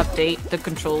 update the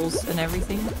controls and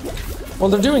everything. Well,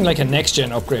 they're doing, like, a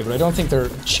next-gen upgrade, but I don't think they're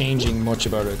changing much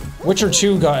about it. Witcher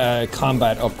 2 got a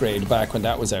combat upgrade back when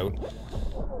that was out,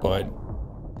 but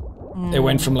it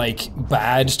went from, like,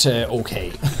 bad to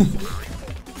okay.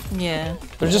 Yeah.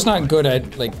 They're just not good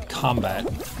at, like, combat.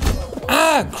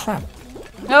 Ah, crap.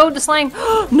 No, the slime.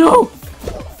 No!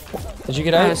 Did you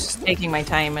get out? I was just taking my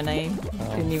time and I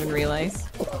didn't even realize.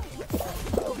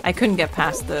 I couldn't get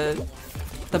past the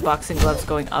boxing gloves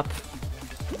going up.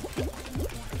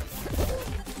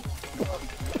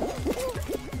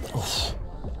 Oof.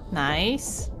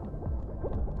 Nice.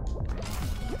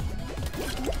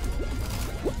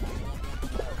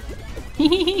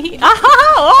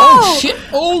 Oh shit!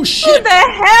 Oh shit! What the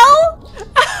hell?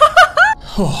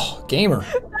 Oh, gamer.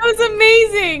 That was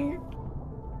amazing.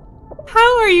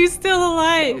 How are you still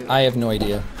alive? I have no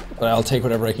idea, but I'll take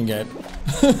whatever I can get.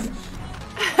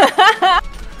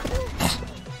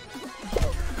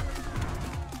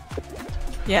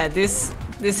 Yeah, this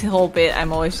whole bit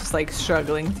I'm always just like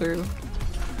struggling through.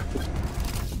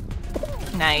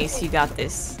 Nice, you got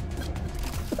this.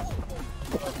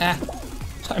 Ah.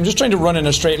 I'm just trying to run in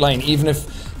a straight line, even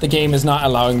if the game is not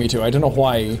allowing me to. I don't know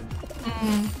why.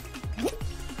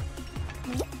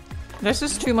 There's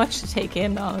just too much to take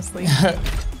in, honestly.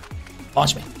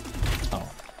 Watch me. Oh.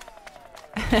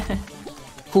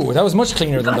 Ooh, that was much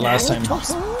cleaner than the last time.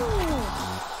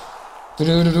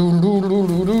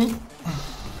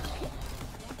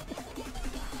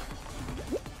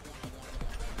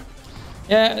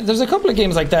 Yeah, there's a couple of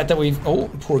games like that we've... Oh,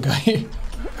 poor guy.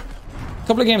 A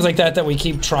couple of games like that we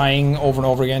keep trying over and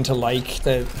over again to like.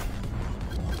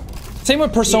 Same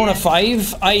with Persona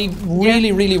 5. I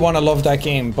really want to love that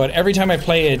game, but every time I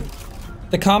play it,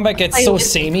 the combat gets so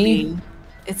samey.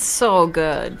 It's so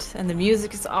good, and the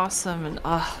music is awesome, and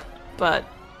but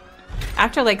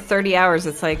after like 30 hours,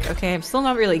 it's like, okay, I'm still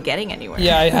not really getting anywhere.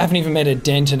 Yeah, I haven't even made a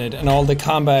dent in it, and all the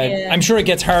combat... Yeah. I'm sure it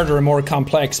gets harder and more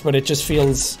complex, but it just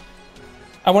feels...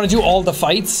 I want to do all the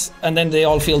fights, and then they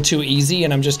all feel too easy,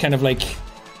 and I'm just kind of like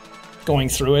going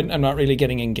through it. I'm not really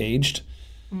getting engaged.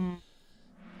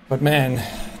 But man,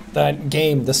 that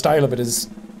game, the style of it is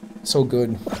so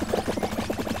good.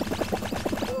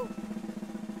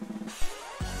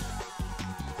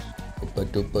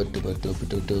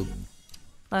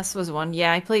 Last was one.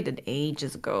 Yeah, I played it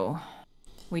ages ago.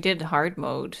 We did hard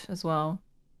mode as well,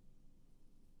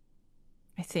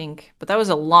 I think. But that was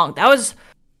a long...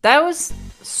 That was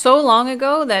so long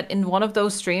ago that in one of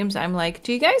those streams, I'm like,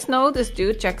 do you guys know this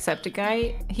dude,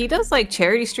 Jacksepticeye? He does like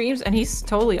charity streams and he's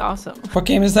totally awesome. What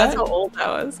game is that? That's how old that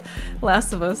was.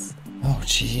 Last of Us. Oh,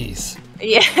 jeez.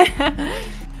 Yeah,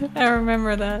 I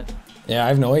remember that. Yeah, I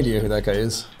have no idea who that guy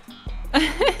is.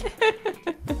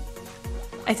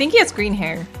 I think he has green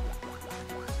hair.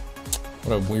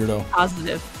 What a weirdo.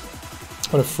 Positive.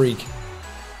 What a freak.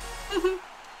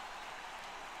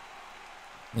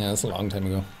 Yeah, that's a long time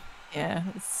ago. Yeah,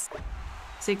 it's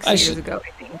 6 years ago,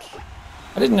 I think.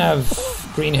 I didn't have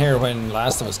green hair when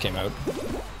Last of Us came out.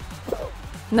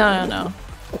 No.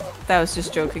 That was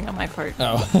just joking on my part.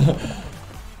 Oh.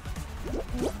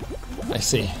 I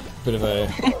see. Bit of a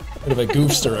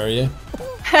goofster, are you?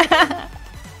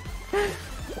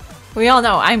 We all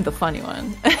know I'm the funny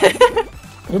one.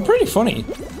 You're pretty funny.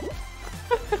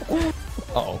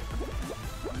 Uh-oh.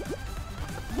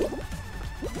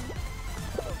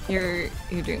 You're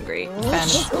doing great.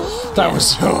 That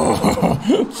was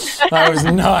I was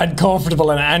not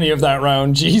comfortable in any of that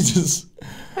round. Jesus.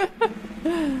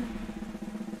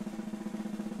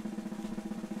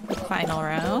 Final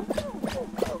round.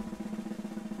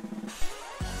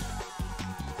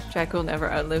 Jack will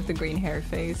never outlive the green hair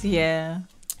phase. Yeah.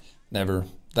 Never.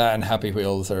 That and Happy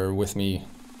Wheels are with me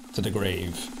to the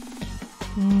grave.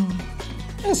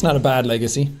 It's not a bad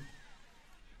legacy.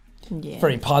 Yeah.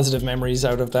 Very positive memories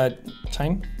out of that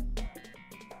time.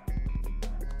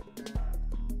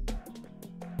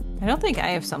 I don't think I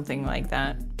have something like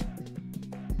that.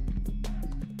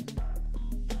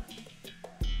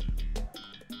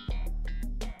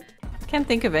 I can't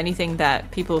think of anything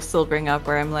that people still bring up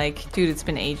where I'm like, dude, it's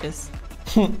been ages.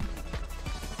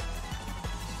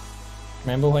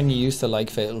 Remember when you used to like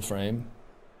Fatal Frame?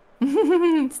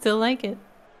 Still like it.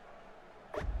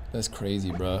 That's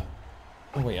crazy, bruh.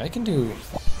 Oh wait, I can do...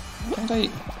 Can't I...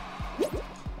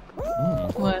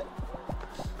 What?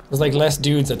 There's like less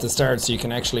dudes at the start, so you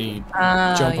can actually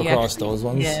jump across those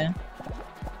ones. Yeah.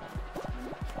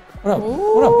 What up?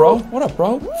 Ooh. What up, bro? What up,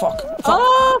 bro? Fuck.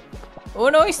 Oh! Oh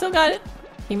no, he still got it.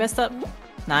 He messed up.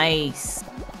 Nice.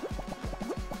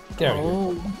 There we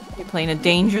go. You're playing a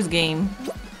dangerous game.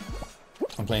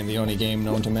 I'm playing the only game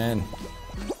known to man.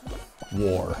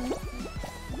 War.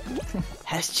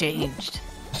 Has changed.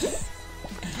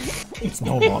 It's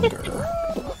no longer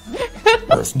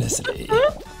ethnicity.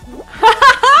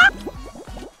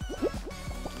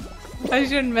 I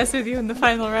shouldn't mess with you in the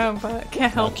final round, but I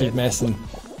can't help it. Keep messing.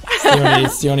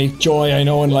 It's the only joy I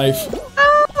know in life.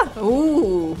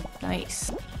 Ooh,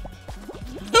 nice.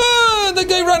 Ah, the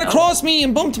guy ran across me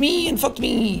and bumped me and fucked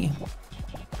me.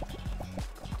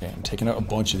 Okay, I'm taking out a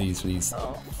bunch of these for these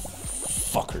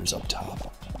fuckers up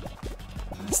top.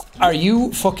 Are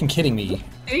you fucking kidding me?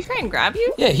 Did he try and grab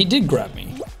you? Yeah, he did grab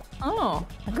me. Oh,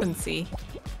 I couldn't see.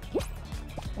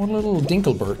 What a little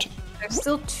dinklebert. There's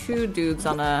still 2 dudes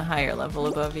on a higher level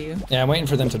above you. Yeah, I'm waiting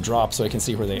for them to drop so I can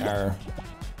see where they are.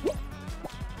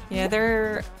 Yeah,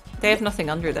 they have nothing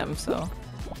under them, so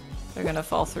they're gonna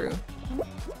fall through.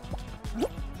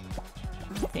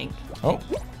 I think. Oh.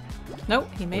 Nope,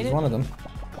 he made it. One of them.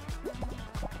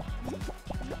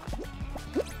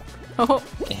 Oh,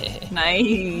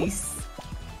 nice.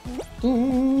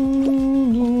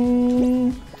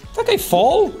 That guy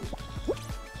fall?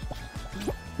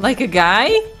 Like a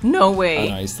guy? No way.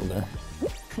 Oh no, he's still there.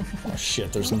 Oh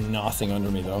shit, there's nothing under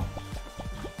me though.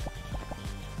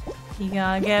 You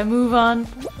gotta get a move on.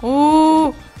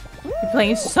 Ooh! You're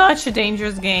playing such a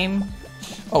dangerous game.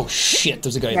 Oh shit,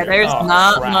 there's a guy there. There's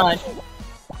not crap. much.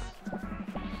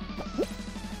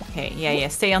 Okay, yeah,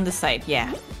 stay on this side.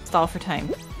 Yeah. Stall for time.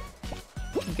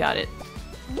 You got it.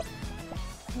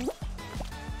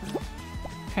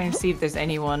 Trying to see if there's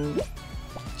anyone.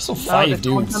 So 5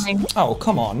 dudes. Oh,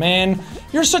 come on, man.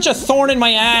 You're such a thorn in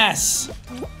my ass.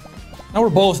 Now we're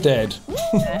both dead.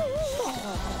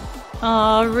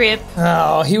 Aw, rip.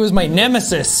 Oh, he was my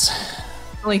nemesis.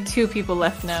 Only 2 people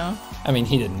left now. I mean,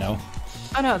 he didn't know.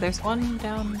 Oh no, there's one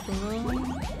down below.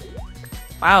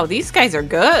 Wow, these guys are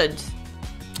good.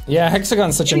 Yeah,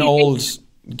 Hexagon's such an old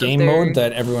game mode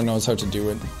that everyone knows how to do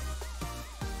it.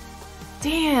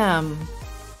 Damn.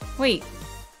 Wait.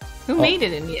 Who made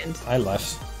it in the end? I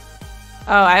left.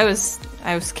 Oh, I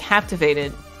was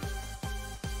captivated.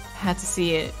 Had to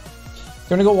see it.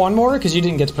 You wanna go one more? Because you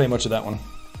didn't get to play much of that one.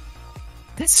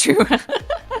 That's true.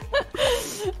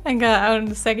 I got out in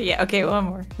the second. Yeah, okay, one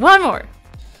more. One more!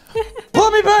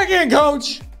 Put me back in,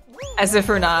 coach! As if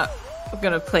we're not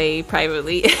gonna play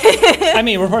privately. I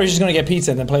mean, we're probably just gonna get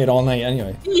pizza and then play it all night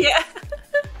anyway. Yeah.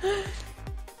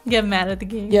 Get mad at the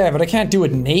game. Yeah, but I can't do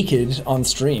it naked on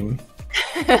stream.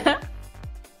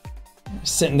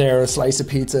 Sitting there, a slice of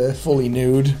pizza, fully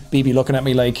nude. BB looking at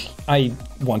me like, I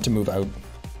want to move out.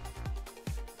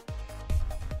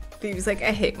 BB's like,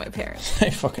 I hate my parents.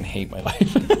 I fucking hate my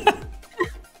life.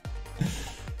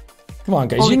 Come on,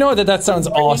 guys. You know that sounds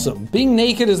awesome. Being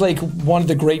naked is like one of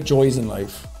the great joys in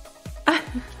life.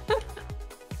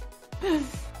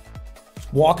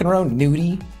 Walking around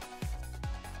nudie.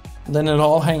 Then it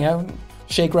all hang out.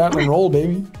 Shake, rattle, and roll,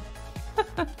 baby.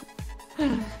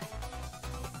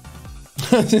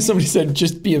 Somebody said,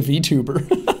 just be a VTuber.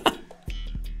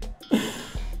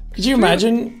 Could you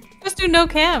imagine? Just do no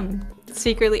cam.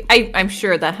 Secretly. I'm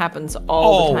sure that happens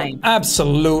all the time.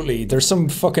 Absolutely. There's some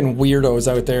fucking weirdos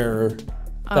out there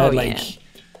that like...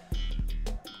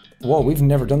 Whoa, we've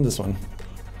never done this one.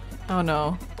 Oh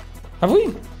no. Have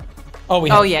we? Oh, we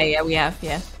have. Oh yeah, we have,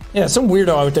 yeah. Yeah, some weirdo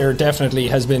out there definitely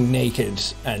has been naked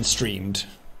and streamed.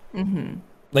 Mm-hmm.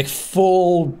 Like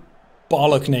full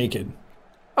bollock naked.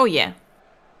 Oh yeah.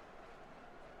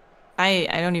 I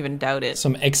don't even doubt it.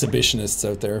 Some exhibitionists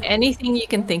out there. Anything you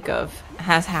can think of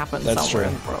has happened somewhere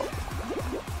in the world.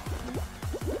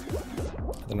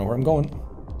 I don't know where I'm going.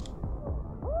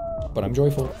 But I'm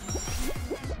joyful.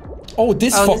 Oh,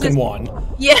 this fucking one.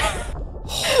 Yeah.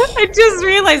 I just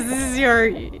realized this is your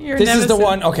This nemesis. Is the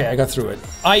one. Okay, I got through it.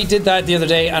 I did that the other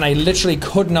day and I literally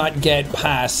could not get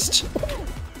past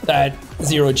that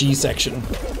 0G section.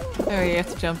 Oh, you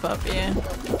have to jump up, yeah.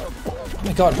 Oh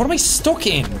my god, what am I stuck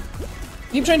in?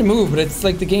 I keep trying to move, but it's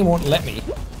like the game won't let me.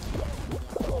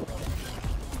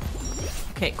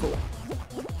 Okay, cool.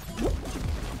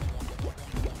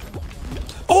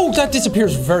 Oh, that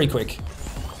disappears very quick.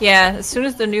 Yeah, as soon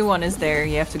as the new one is there,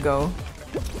 you have to go.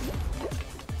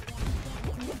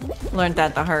 Learned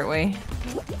that the hard way.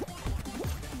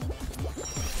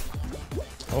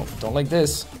 Oh, don't like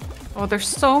this. Oh, there's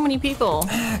so many people.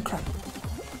 Ah, crap.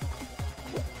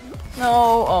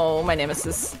 No, oh, my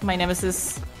nemesis. My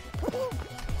nemesis.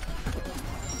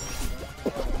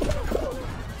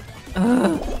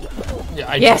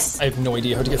 Yeah, Yes! I have no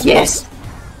idea how to get through Yes! this.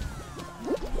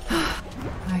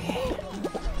 Okay.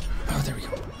 Oh, there we go.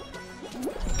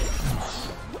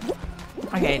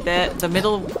 Okay, the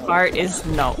middle part is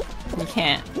no. You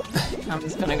can't. I'm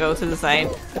just gonna go to the side.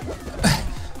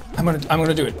 I'm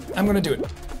gonna do it. I'm gonna do it.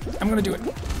 I'm gonna do it.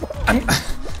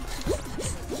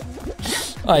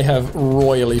 I have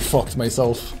royally fucked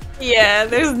myself. Yeah,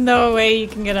 there's no way you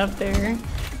can get up there.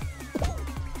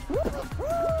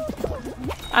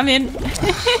 I'm in.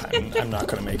 I'm not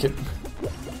gonna make it.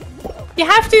 You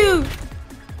have to!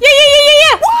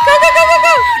 Yeah! Go!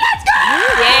 Let's go!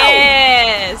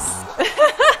 Yes!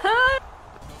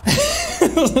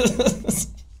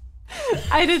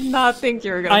 I did not think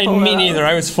you were gonna pull Me that neither.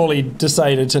 I was fully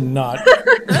decided to not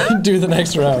do the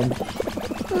next round.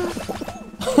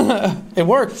 It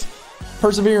worked.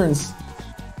 Perseverance.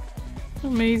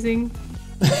 Amazing.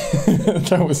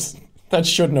 That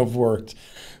shouldn't have worked.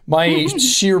 My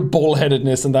sheer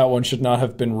bullheadedness in that one should not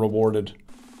have been rewarded.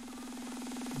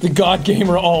 The God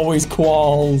Gamer always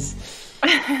quals.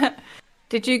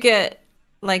 Did you get,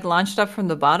 like, launched up from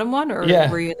the bottom one, or Yeah.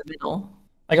 were you in the middle?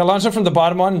 I got launched up from the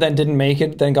bottom one, then didn't make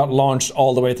it, then got launched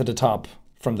all the way to the top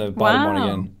from the bottom one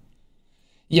again.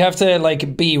 You have to,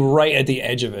 like, be right at the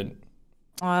edge of it.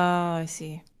 Oh, I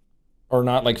see. Or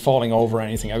not, like, falling over or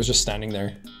anything. I was just standing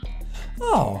there.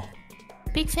 Oh.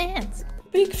 Big fans.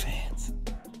 Big fans.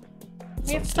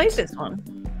 We have played this one.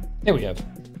 Yeah, we have.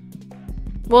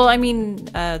 Well, I mean,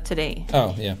 today.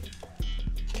 Oh, yeah.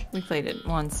 We played it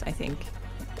once, I think.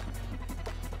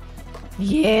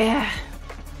 Yeah.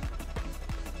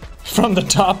 From the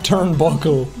top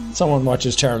turnbuckle. Someone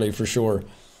watches Charlie for sure.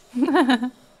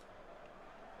 It's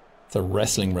a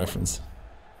wrestling reference.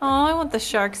 Oh, I want the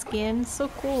shark skin. So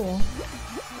cool.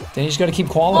 Then you just gotta keep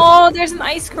qualing. Oh, there's an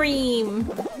ice cream.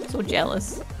 So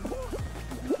jealous.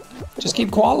 Just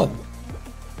keep qualing.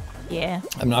 Yeah.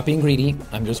 I'm not being greedy.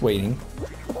 I'm just waiting.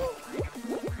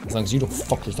 As long as you don't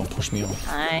fuckers don't push me off.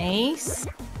 Nice.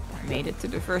 Made it to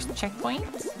the first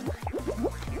checkpoint.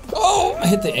 Oh, I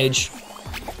hit the edge.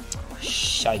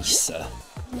 Scheisse.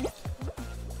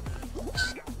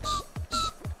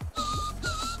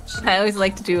 I always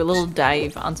like to do a little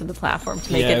dive onto the platform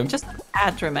to make it just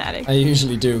that dramatic. I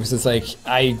usually do, because it's like,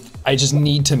 I just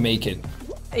need to make it.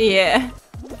 Yeah.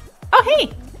 Oh,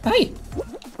 hey! Hi!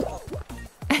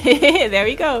 There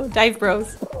we go. Dive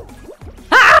bros.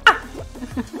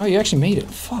 Oh, you actually made it.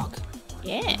 Fuck.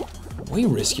 Yeah. Way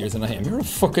riskier than I am. You're a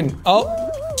fucking... Oh!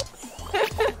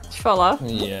 Fall off.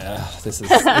 Yeah, this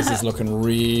is looking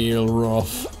real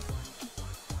rough.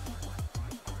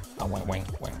 Oh, wait.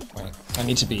 I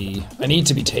need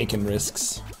to be taking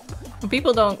risks. When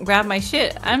people don't grab my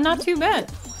shit, I'm not too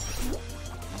bad.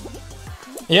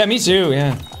 Yeah, me too,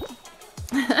 yeah.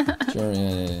 Sure,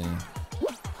 yeah.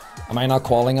 Am I not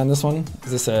qualling on this one?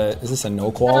 Is this a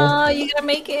no qual? Oh, you gotta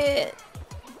make it.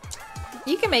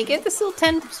 You can make it. There's still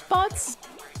 10 spots.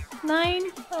 9.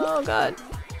 Oh, God.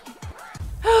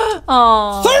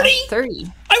 Oh, 30?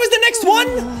 30. I was the next one!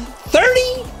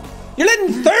 30? You're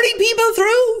letting 30 people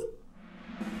through?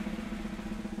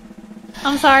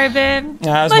 I'm sorry, babe.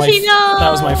 That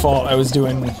was my fault. I was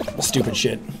doing stupid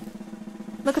shit.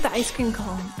 Look at the ice cream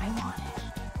cone. I want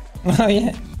it. Oh,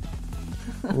 yeah.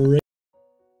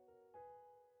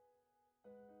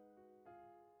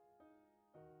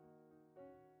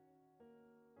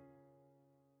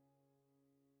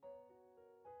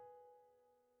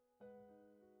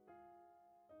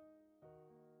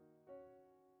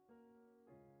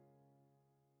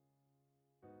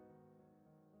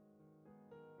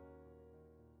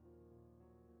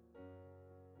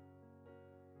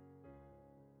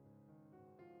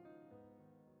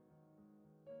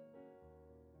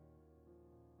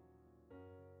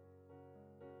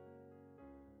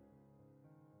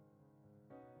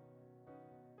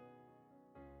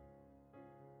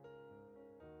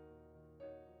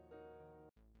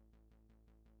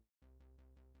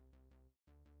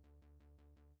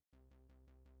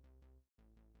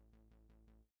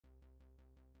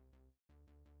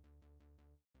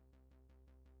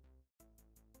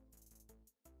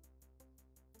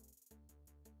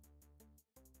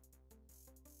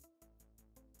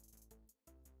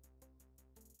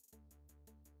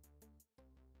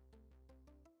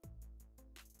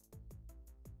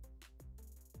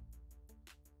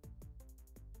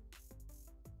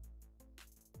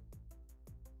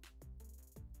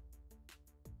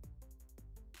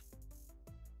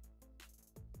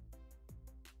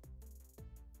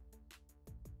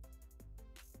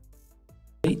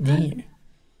 there.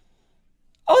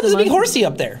 Oh, there's a big horsey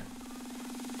up there.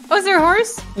 Oh, is there a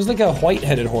horse? There's like a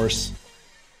white-headed horse.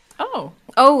 Oh.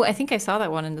 Oh, I think I saw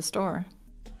that one in the store.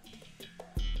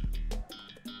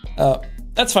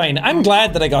 That's fine. I'm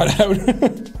glad that I got out.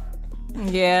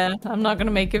 Yeah, I'm not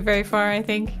gonna make it very far, I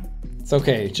think. It's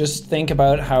okay. Just think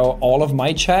about how all of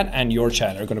my chat and your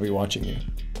chat are going to be watching you.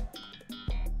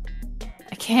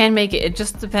 I can make it. It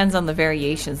just depends on the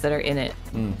variations that are in it.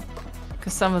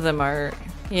 Because some of them are...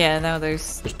 Yeah, now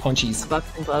there's punchies. Bucks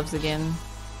and gloves again.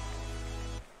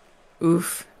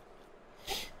 Oof.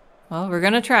 Well, we're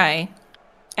gonna try.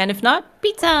 And if not,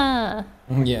 pizza!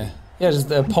 Yeah. Yeah, just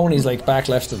the pony's like back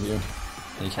left of you.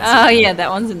 Oh, yeah, that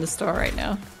one's in the store right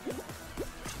now.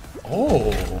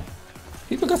 Oh.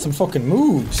 People got some fucking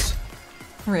moves.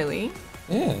 Really?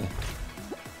 Yeah.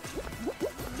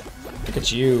 Look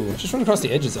at you. Just run across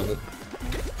the edges of it.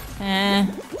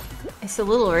 It's a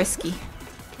little risky.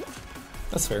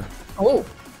 That's fair. Oh.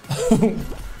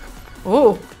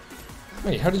 Oh.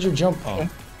 Wait, how did you jump? Oh.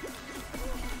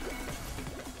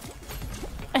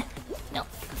 No.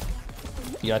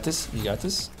 You got this? You got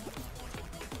this?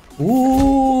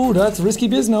 Ooh, that's risky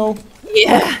bizno.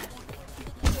 Yeah.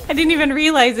 I didn't even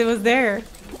realize it was there.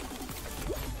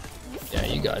 Yeah,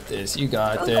 you got this. You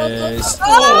got this.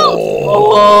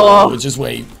 Oh. Just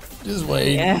wait. Just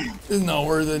wait. Yeah. It's not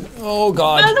worth it. Oh,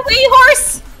 God. Out of the way,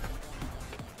 horse!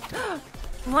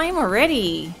 Lame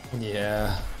already.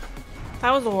 Yeah.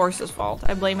 That was the horse's fault.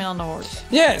 I blame it on the horse.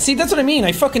 Yeah, see, that's what I mean.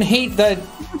 I fucking hate that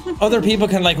other people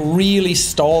can, like, really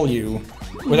stall you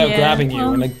without grabbing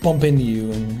you and, like, bump into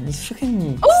you. And it's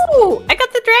fucking... Ooh! I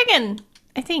got the dragon!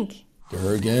 I think.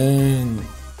 Dragon.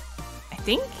 I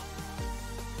think?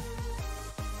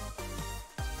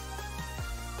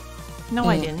 No,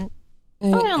 I didn't.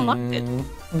 Oh, I unlocked it.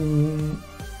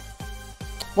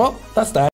 Well, that's that.